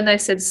 And when they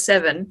said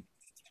 7,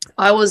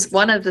 I was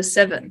one of the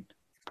 7.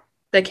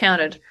 They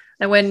counted.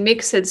 And when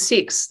Mick said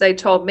 6, they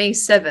told me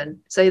 7.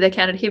 So they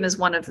counted him as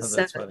one of the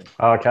 7.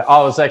 Okay.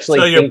 I was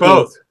actually you're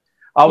both.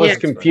 I was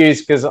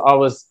confused because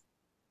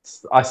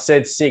I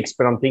said 6,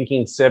 but I'm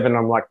thinking 7.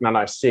 I'm like,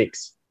 no,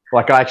 6.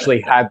 Like I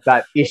actually had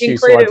that issue.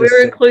 We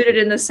were included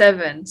in the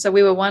 7. So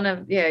we were one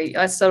of,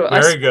 I sort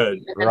of. Very good.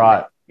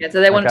 Right. Yeah,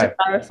 so they wanted to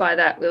clarify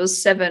that. It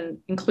was 7,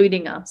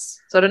 including us.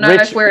 So I don't know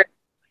if we're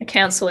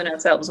counseling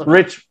ourselves or not.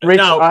 Rich,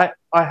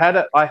 I had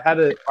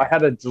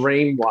a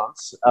dream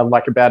once,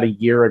 like about a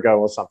year ago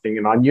or something,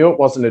 and I knew it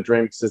wasn't a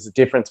dream because there's a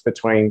difference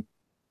between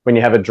when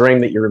you have a dream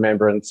that you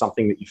remember and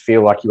something that you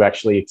feel like you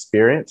actually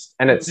experienced.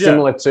 And it's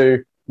similar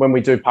to when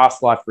we do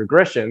past life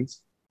regressions.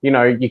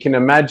 You can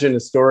imagine a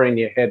story in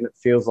your head and it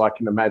feels like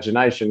an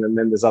imagination, and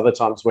then there's other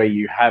times where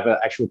you have an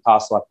actual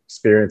past life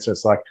experience and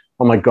it's like,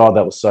 oh my God,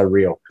 that was so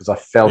real because I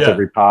felt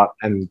every part,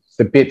 and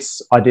the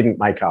bits I didn't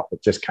make up,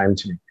 it just came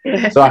to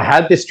me. So I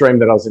had this dream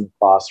that I was in the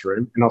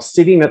classroom and I was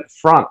sitting at the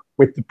front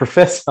with the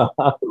professor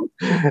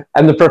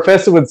and the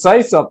professor would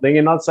say something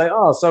and I'd say,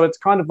 oh, so it's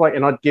kind of like,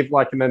 and I'd give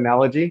like an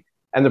analogy,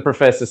 and the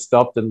professor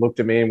stopped and looked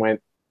at me and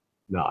went,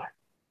 no.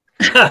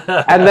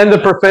 And then the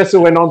professor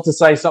went on to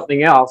say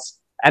something else.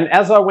 And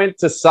as I went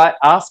to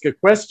ask a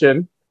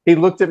question, he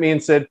looked at me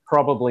and said,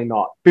 probably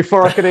not,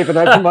 before I could even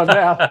open my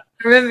mouth. I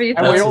remember you.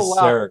 And we all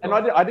laughed. And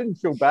I didn't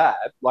feel bad.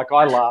 Like,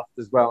 I laughed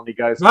as well. And he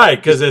goes, right,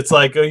 because it's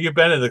like, oh, you've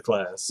been in the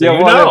class. So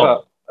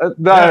whatever.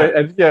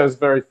 And it was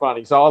very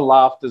funny. So I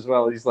laughed as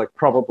well. He's like,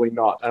 probably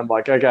not. And I'm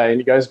like, okay. And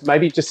he goes,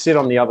 maybe just sit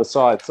on the other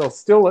side. So I was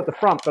still at the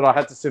front, but I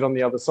had to sit on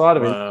the other side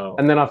of him.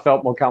 And then I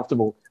felt more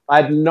comfortable.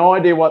 I had no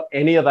idea what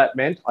any of that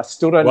meant. I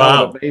still don't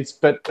know what it means,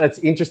 but it's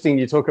interesting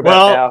you talk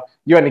about how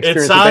you had an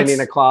experience of being in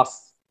a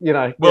class,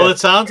 It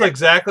sounds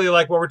exactly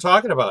like what we're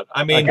talking about.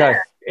 I mean,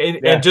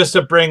 and just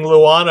to bring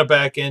Luana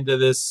back into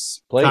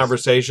this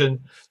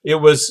conversation, it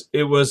was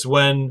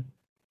when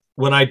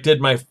I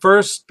did my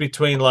first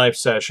Between Life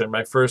session,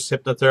 my first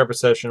hypnotherapist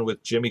session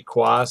with Jimmy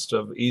Quast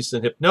of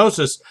Easton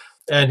Hypnosis.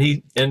 And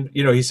he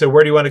said,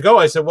 where do you want to go?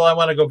 I said, well, I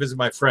want to go visit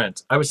my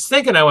friends. I was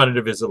thinking I wanted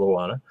to visit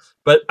Luana,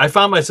 but I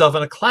found myself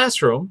in a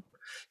classroom,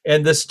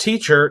 and this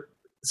teacher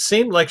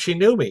seemed like she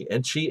knew me,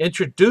 and she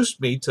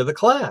introduced me to the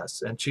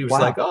class, and she was Wow.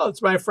 like, "Oh,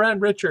 it's my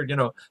friend Richard,"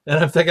 and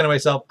I'm thinking to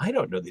myself, I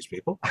don't know these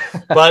people,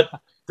 but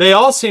they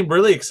all seemed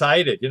really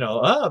excited,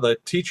 oh, the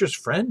teacher's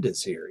friend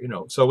is here,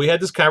 so we had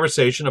this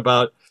conversation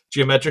about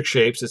geometric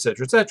shapes,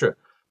 etc., etc.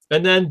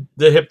 And then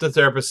the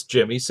hypnotherapist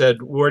Jimmy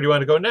said, "Where do you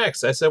want to go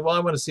next?" I said, "Well, I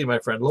want to see my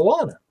friend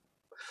Luana."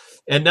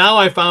 And now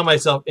I found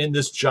myself in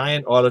this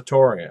giant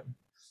auditorium,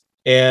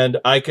 and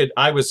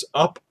I was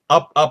up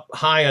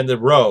high on the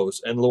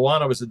rows, and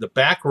Luana was in the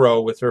back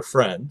row with her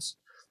friends,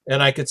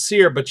 and I could see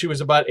her, but she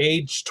was about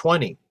age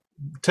 20,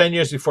 10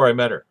 years before I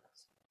met her,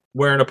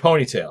 wearing a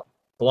ponytail,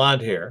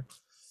 blonde hair.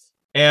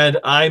 And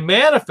I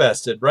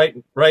manifested right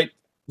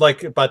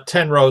like about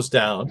 10 rows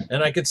down,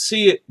 and I could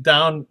see it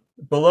down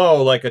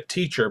below like a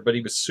teacher, but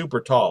he was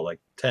super tall, like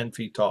 10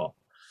 feet tall,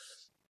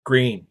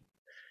 green.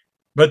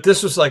 But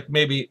this was like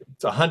maybe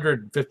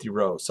 150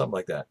 rows, something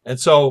like that. And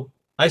so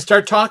I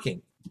start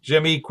talking.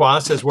 Jimmy Qua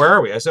says, "Where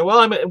are we?" I said,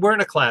 "Well, we're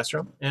in a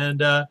classroom,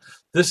 and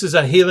this is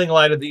a Healing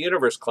Light of the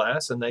Universe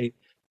class, and they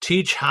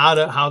teach how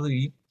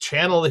to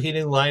channel the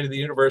healing light of the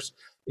universe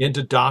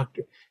into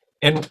doctor."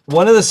 And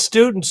one of the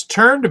students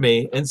turned to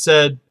me and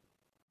said,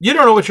 "You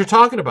don't know what you're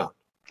talking about."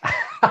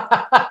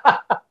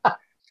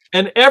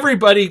 And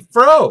everybody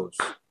froze,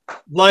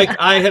 like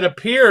I had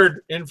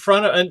appeared in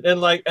front of,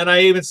 and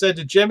I even said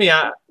to Jimmy,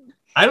 I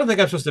don't think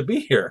I'm supposed to be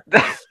here.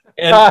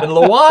 And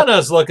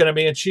Luana's looking at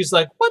me, and she's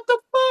like, "What the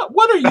fuck?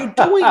 What are you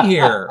doing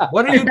here?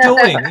 What are you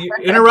doing?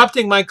 You're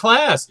interrupting my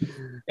class."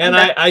 And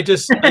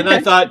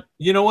I thought,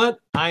 you know what?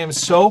 I am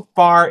so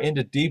far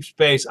into deep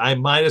space, I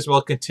might as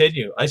well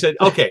continue. I said,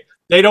 "Okay,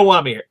 they don't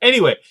want me here."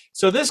 Anyway,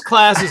 so this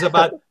class is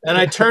about, and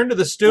I turned to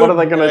the student. What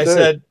are they going to do? I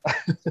said,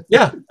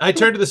 yeah, I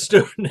turned to the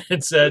student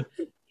and said,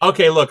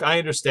 "Okay, look, I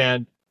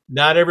understand.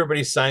 Not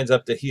everybody signs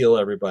up to heal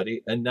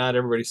everybody, and not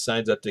everybody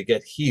signs up to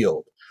get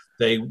healed.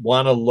 They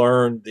want to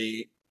learn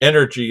the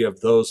energy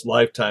of those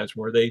lifetimes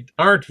where they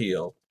aren't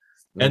healed."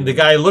 And the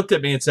guy looked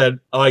at me and said,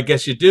 "Oh, I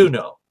guess you do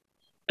know."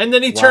 And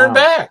then he turned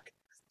back.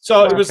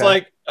 So it was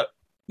like,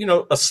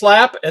 a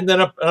slap and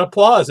then an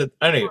applause.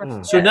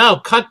 Anyway, so now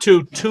cut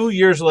to 2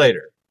 years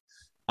later.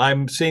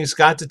 I'm seeing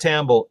Scott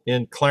DeTamble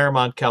in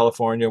Claremont,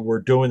 California.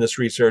 We're doing this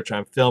research.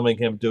 I'm filming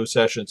him do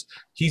sessions.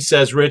 He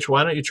says, "Rich,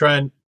 why don't you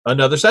try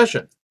another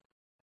session?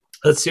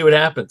 Let's see what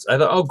happens." I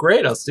thought, "Oh,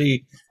 great. I'll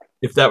see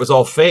if that was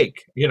all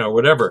fake,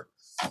 whatever."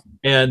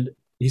 And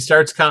he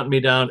starts counting me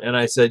down, and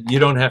I said, "You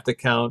don't have to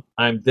count.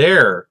 I'm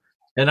there."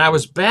 And I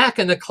was back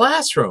in the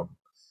classroom,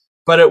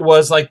 but it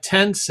was like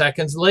 10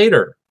 seconds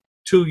later,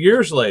 2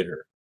 years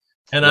later.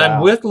 And Wow.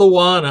 I'm with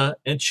Luana,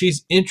 and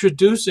she's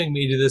introducing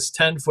me to this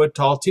 10-foot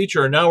tall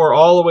teacher. And now we're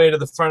all the way to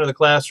the front of the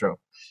classroom.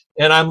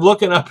 And I'm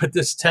looking up at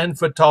this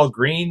 10-foot tall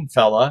green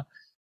fella,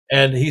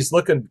 and he's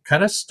looking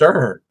kind of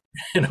stern,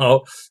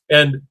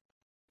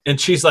 and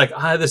she's like,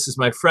 "This is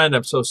my friend.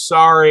 I'm so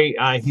sorry.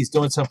 He's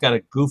doing some kind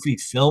of goofy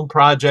film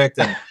project,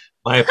 and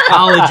my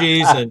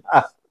apologies."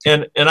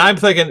 And I'm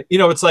thinking,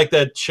 it's like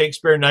that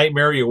Shakespeare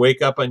nightmare. You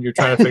wake up and you're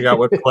trying to figure out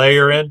what play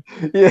you're in.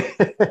 Yeah.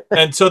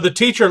 And so the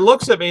teacher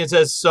looks at me and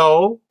says,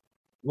 "So,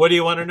 what do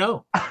you want to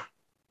know?"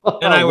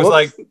 And I was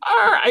Whoops. like,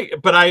 "All right."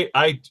 But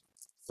I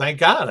thank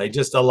God, I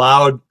just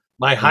allowed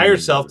my higher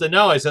self to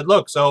know. I said,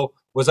 "Look, so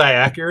was I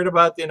accurate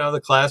about,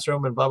 the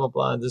classroom and blah, blah,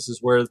 blah. And this is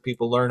where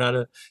people learn how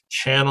to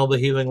channel the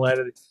healing light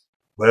of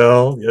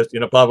well, yes,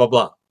 blah, blah,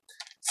 blah."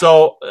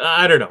 So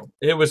I don't know.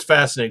 It was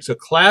fascinating. So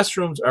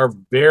classrooms are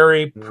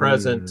very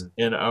present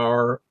in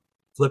our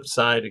flip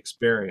side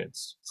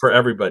experience for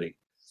everybody.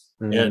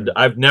 And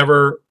I've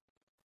never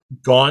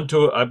gone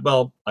to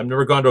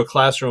a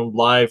classroom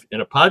live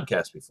in a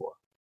podcast before.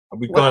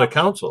 We've gone to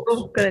councils.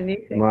 Oh, got a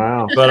new thing.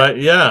 Wow. But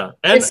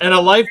and a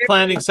life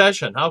planning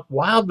session. How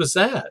wild was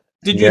that?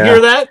 Did you hear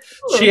that?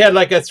 She had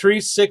like a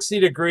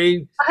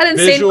 360-degree I hadn't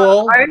visual.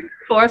 seen my own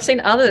before. I've seen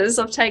others.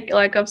 I've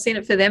seen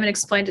it for them and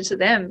explained it to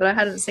them, but I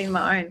hadn't seen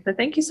my own. So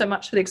thank you so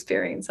much for the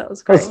experience. That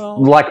was great. It's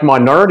like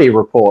Minority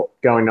Report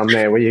going on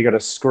there, where you got a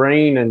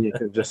screen and you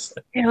can just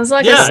Yeah, it was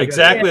like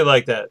exactly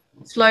like that.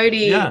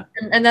 floaty. Yeah.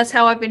 And that's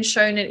how I've been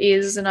shown it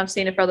is, and I've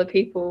seen it for other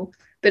people.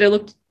 But it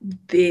looked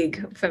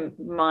big for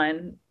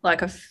mine.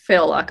 Like I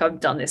feel like I've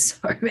done this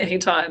so many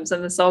times,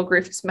 and the soul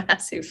group is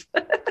massive.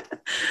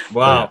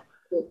 Wow.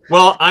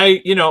 Well,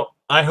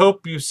 I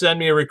hope you send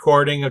me a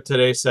recording of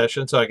today's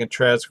session so I can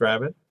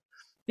transcribe it,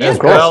 Yeah, as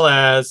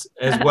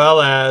well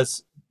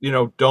as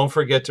don't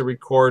forget to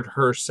record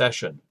her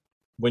session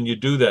when you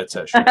do that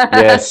session.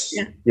 yes,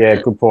 yeah,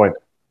 good point.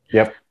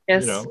 Yep.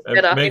 Yes.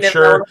 Make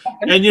sure,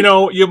 and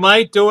you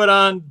might do it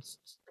on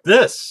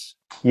this.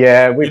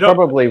 Yeah, we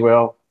probably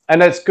will,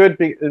 and it's good.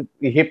 The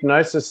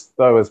hypnosis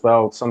though as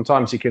well.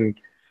 Sometimes you can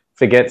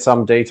forget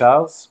some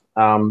details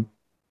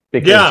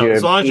because you're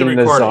as long as you in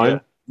the record zone.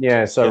 it.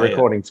 Yeah, so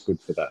recording's good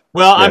for that.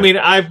 Well, I mean,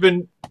 I've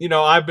been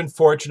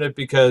fortunate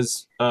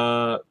because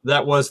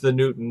that was the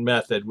Newton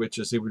method, which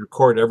is he would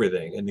record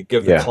everything and to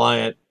give the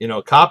client,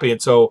 a copy. And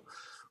so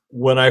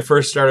when I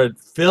first started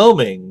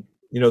filming,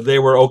 they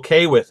were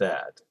okay with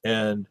that.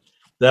 And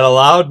that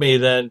allowed me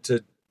then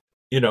to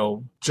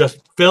just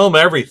film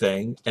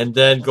everything and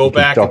then go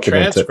back and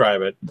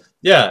transcribe it.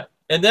 Yeah.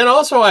 And then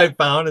also I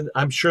found, and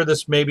I'm sure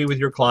this may be with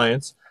your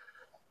clients,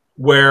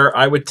 where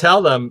I would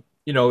tell them,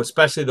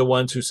 especially the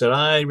ones who said,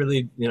 I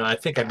really, I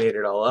think I made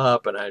it all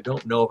up and I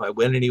don't know if I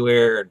went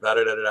anywhere and da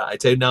da da da.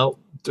 I'd say, no,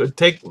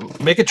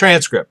 make a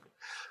transcript,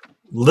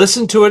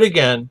 listen to it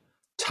again,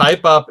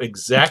 type up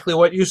exactly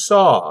what you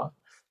saw,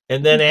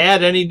 and then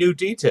add any new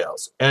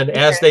details. And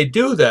as they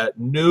do that,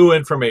 new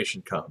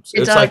information comes.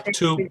 It's like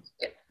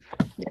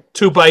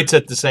two bites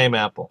at the same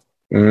apple.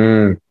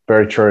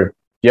 Very true.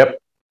 Yep.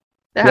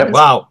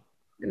 Wow.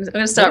 I'm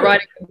going to start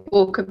writing a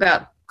book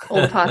about all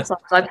the past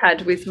lives I've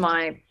had with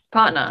my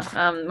partner,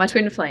 my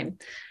twin flame.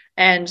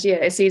 And yeah,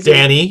 it's easy.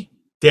 Danny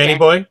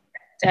boy.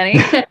 Danny.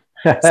 So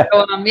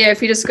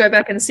if you just go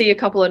back and see a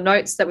couple of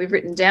notes that we've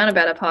written down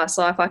about a past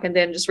life, I can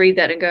then just read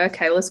that and go,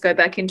 okay, let's go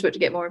back into it to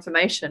get more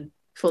information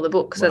for the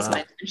book, because that's my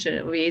intention.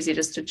 It will be easy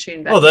just to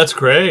tune back. Oh, that's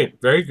great.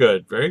 Very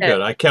good. Very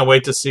good. I can't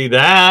wait to see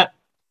that.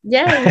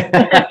 Yeah.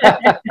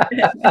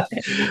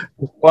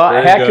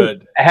 Well,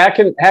 how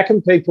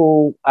can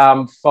people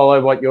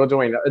follow what you're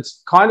doing?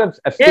 It's kind of,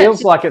 it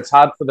feels like it's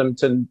hard for them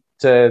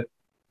to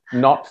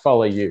not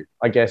follow you.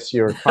 I guess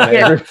you're kind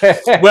of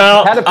everywhere.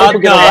 Well, how do people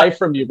get away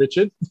from you,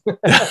 Richard?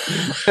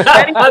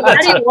 How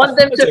do you want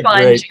them to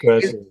find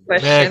you?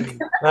 Man,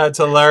 that's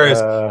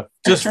hilarious.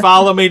 Just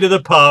follow me to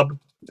the pub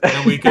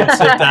and we can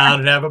sit down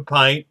and have a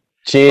pint.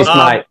 Cheers,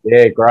 mate.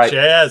 Yeah, great.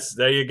 Cheers.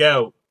 There you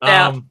go.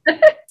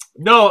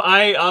 No,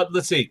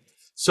 let's see.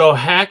 So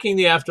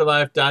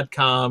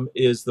hackingtheafterlife.com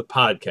is the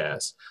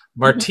podcast.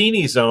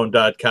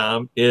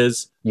 Martinizone.com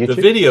is YouTube?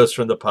 The videos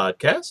from the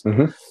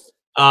podcast.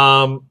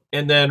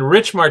 And then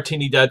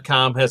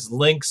richmartini.com has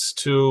links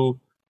to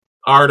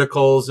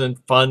articles and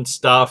fun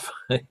stuff,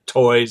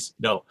 toys.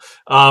 No.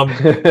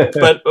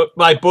 But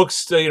my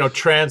books,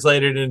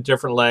 translated in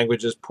different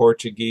languages,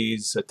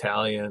 Portuguese,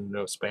 Italian,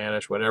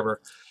 Spanish, whatever.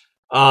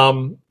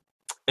 And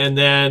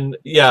then,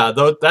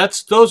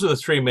 those are the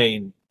three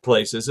main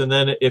places. And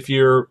then if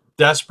you're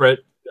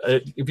desperate,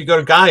 if you go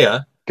to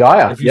Gaia,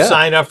 if you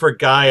sign up for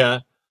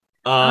Gaia,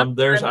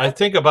 there's, I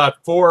think,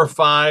 about 4 or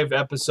 5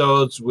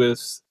 episodes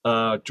with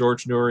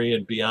George Noory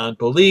and Beyond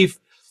Belief,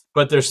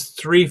 but there's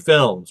 3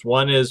 films.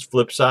 One is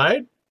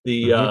Flipside,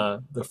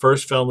 the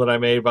first film that I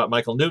made about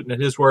Michael Newton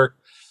and his work.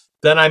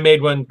 Then I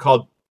made one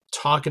called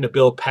Talking to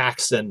Bill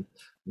Paxton,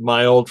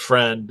 my old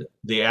friend,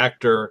 the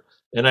actor.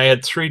 And I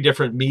had 3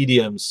 different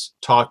mediums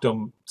talk to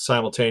him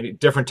simultaneously,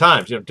 different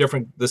times,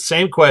 the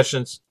same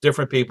questions,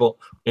 different people.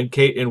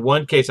 In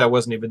one case, I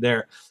wasn't even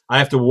there. I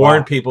have to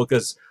warn people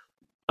because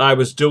I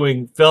was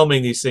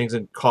filming these things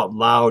in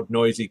loud,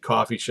 noisy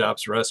coffee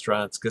shops,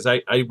 restaurants, because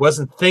I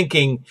wasn't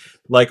thinking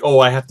like, oh,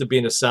 I have to be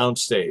in a sound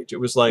stage. It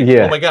was like,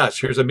 oh my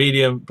gosh, here's a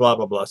medium, blah,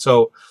 blah, blah.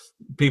 So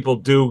people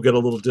do get a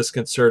little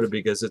disconcerted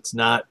because it's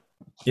not,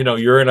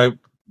 you're in a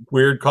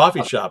weird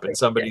coffee shop and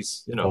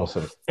somebody's,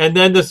 Awesome. And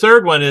then the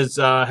third one is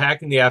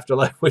Hacking the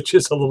Afterlife, which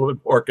is a little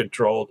bit more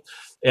controlled.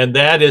 And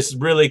that is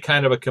really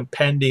kind of a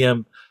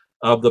compendium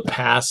of the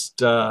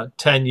past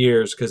 10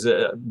 years, because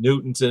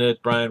Newton's in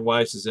it, Brian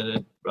Weiss is in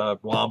it,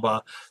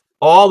 Wamba,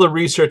 all the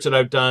research that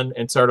I've done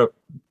and sort of,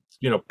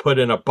 put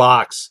in a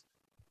box.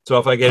 So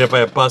if I get hit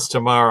by a bus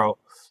tomorrow,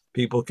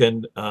 people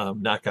can,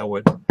 knock on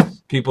wood,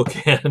 people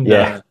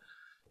can,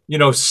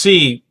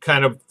 see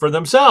kind of for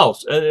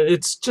themselves.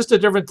 It's just a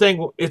different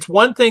thing. It's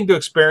one thing to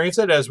experience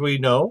it, as we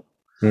know.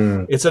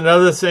 It's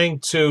another thing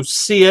to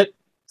see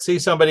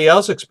somebody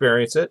else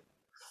experience it.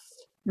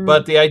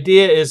 But the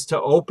idea is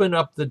to open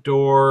up the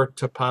door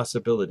to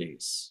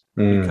possibilities,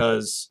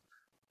 because,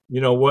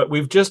 what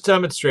we've just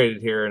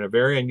demonstrated here in a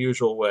very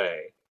unusual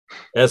way,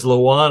 as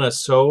Luana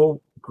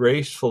so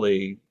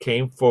gracefully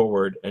came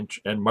forward and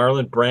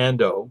Marlon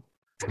Brando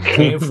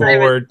came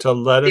forward to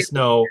let us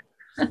know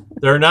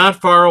they're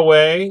not far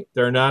away,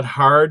 they're not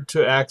hard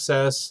to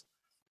access,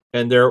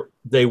 and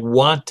they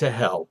want to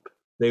help.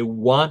 They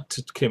want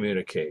to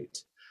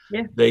communicate.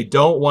 Yeah. They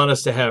don't want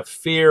us to have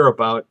fear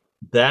about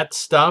that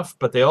stuff,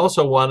 but they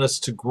also want us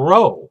to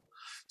grow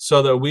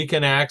so that we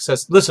can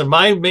access. Listen,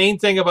 my main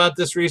thing about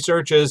this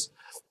research is,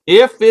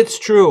 if it's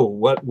true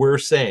what we're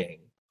saying,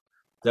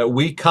 that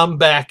we come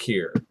back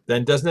here,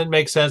 then doesn't it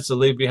make sense to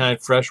leave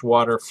behind fresh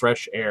water,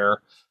 fresh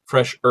air,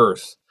 fresh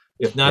earth,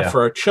 if not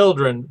for our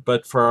children,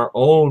 but for our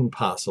own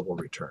possible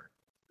return?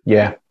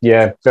 Yeah,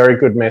 very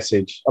good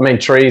message. I mean,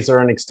 trees are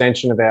an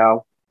extension of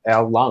our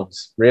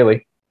lungs,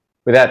 really.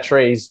 Without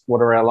trees,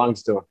 what are our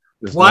lungs doing?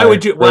 Why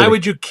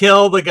would you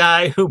kill the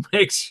guy who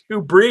makes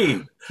you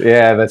breathe?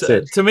 Yeah, that's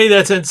it. To me,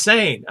 that's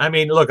insane. I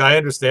mean, look, I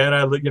understand.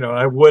 I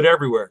wood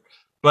everywhere,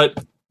 but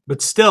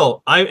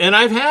still,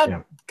 I've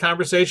had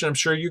conversation. I'm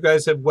sure you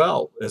guys have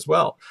as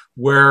well,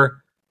 where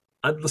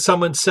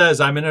someone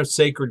says, "I'm in a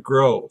sacred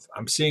grove.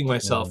 I'm seeing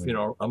myself,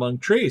 among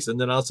trees,"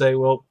 and then I'll say,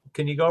 "Well,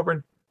 can you go over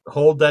and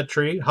hold that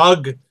tree,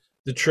 hug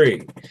the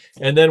tree?"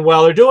 And then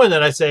while they're doing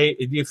that, I say,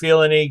 "Do you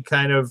feel any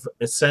kind of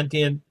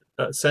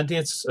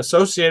sentience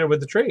associated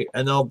with the tree?"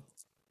 And they'll,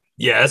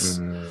 yes.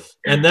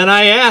 And then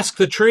I ask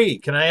the tree,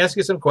 "Can I ask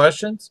you some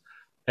questions?"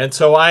 And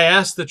so I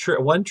asked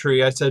one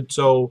tree, I said,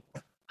 so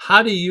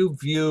how do you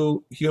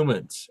view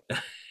humans?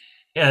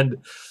 And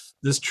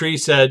this tree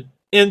said,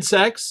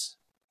 insects?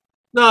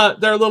 No,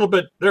 they're a little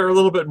bit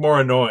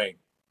more annoying,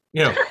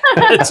 you know.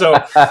 And so,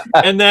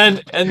 and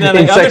then the other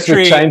Insects with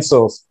tree,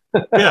 chainsaws.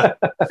 yeah.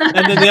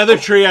 And then the other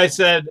tree, I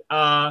said,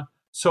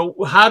 so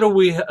how do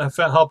we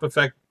help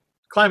affect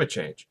climate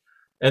change?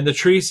 And the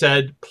tree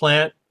said,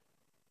 plant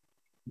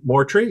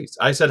more trees.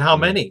 I said, how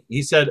many?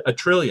 He said, 1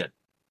 trillion.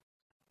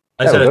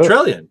 I said, 1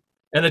 trillion.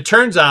 And it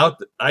turns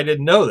out, I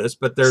didn't know this,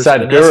 but there's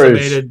an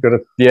estimated...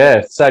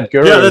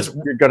 Sadhguru's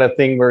Yeah, got a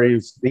thing where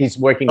he's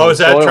working Oh, on is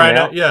that soil trying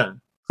now, to... Yeah.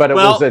 but it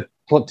was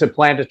to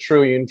plant 1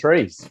 trillion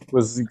trees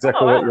was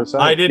exactly what you were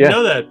saying. I didn't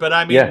know that, but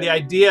I mean, the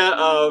idea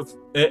of,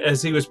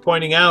 as he was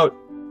pointing out,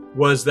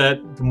 was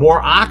that the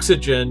more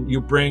oxygen you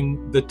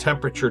bring the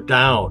temperature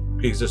down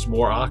because there's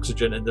more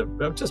oxygen, and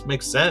it just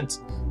makes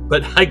sense.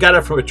 But I got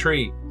it from a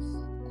tree,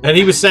 and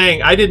he was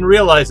saying, I didn't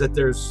realize that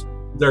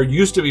there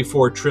used to be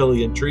 4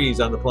 trillion trees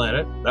on the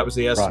planet. That was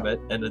the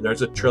estimate, and then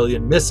there's 1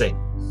 trillion missing.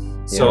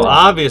 So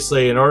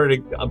obviously, in order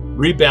to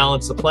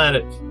rebalance the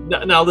planet,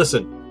 now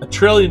listen, 1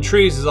 trillion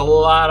trees is a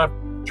lot of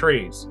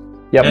trees.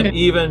 Yep. And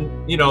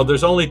even,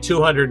 there's only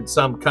 200 and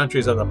some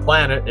countries on the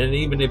planet, and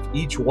even if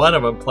each one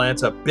of them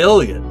plants 1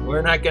 billion,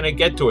 we're not going to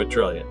get to 1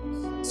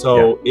 trillion.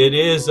 So it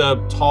is a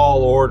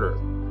tall order.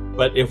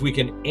 But if we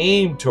can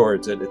aim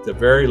towards it, at the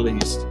very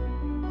least,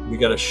 we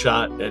got a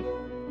shot at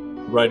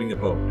riding the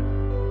boat.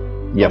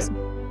 Yep.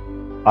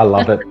 I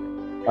love it.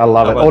 I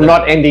love it. Or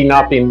not ending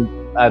up in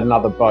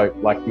another boat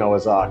like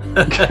Noah's Ark.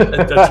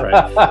 That's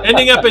right.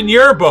 Ending up in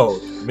your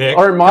boat, Mick.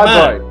 Or in my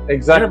boat.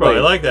 Exactly. Your boat.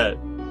 I like that.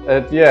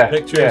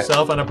 Picture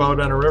yourself on a boat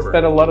on a river.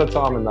 Spent a lot of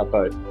time in that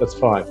boat. That's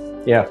fine.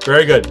 Yeah.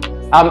 Very good.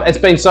 It's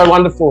been so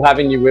wonderful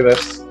having you with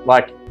us.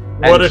 What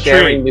a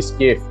sharing treat. This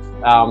gift.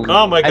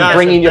 Oh my gosh. And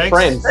bringing your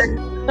friends.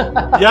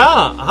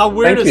 Yeah. How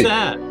weird is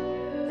that?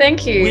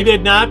 Thank you. We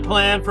did not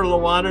plan for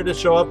Luana to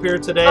show up here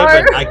today,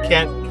 but I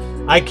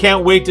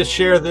can't wait to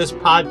share this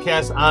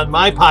podcast on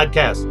my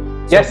podcast.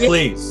 So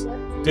please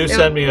do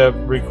send me a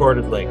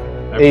recorded link.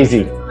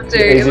 Easy.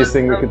 The easiest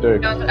thing we could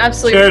do.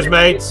 Absolutely. Cheers,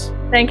 mates.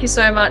 Thank you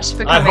so much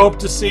for coming. I hope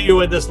to see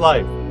you in this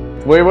life.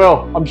 We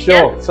will, I'm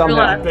sure,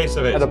 somehow. Face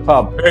to face. At a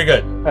pub. Very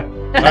good.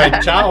 All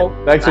right, ciao.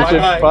 Thanks,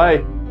 Richard.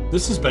 Bye.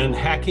 This has been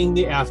Hacking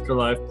the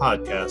Afterlife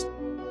podcast.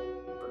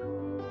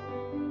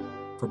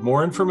 For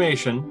more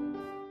information,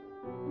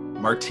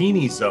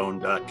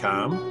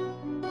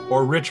 martinizone.com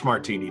or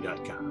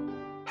richmartini.com.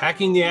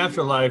 Hacking the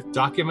Afterlife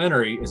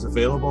documentary is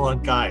available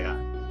on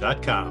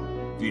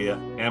Gaia.com via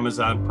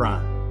Amazon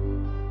Prime.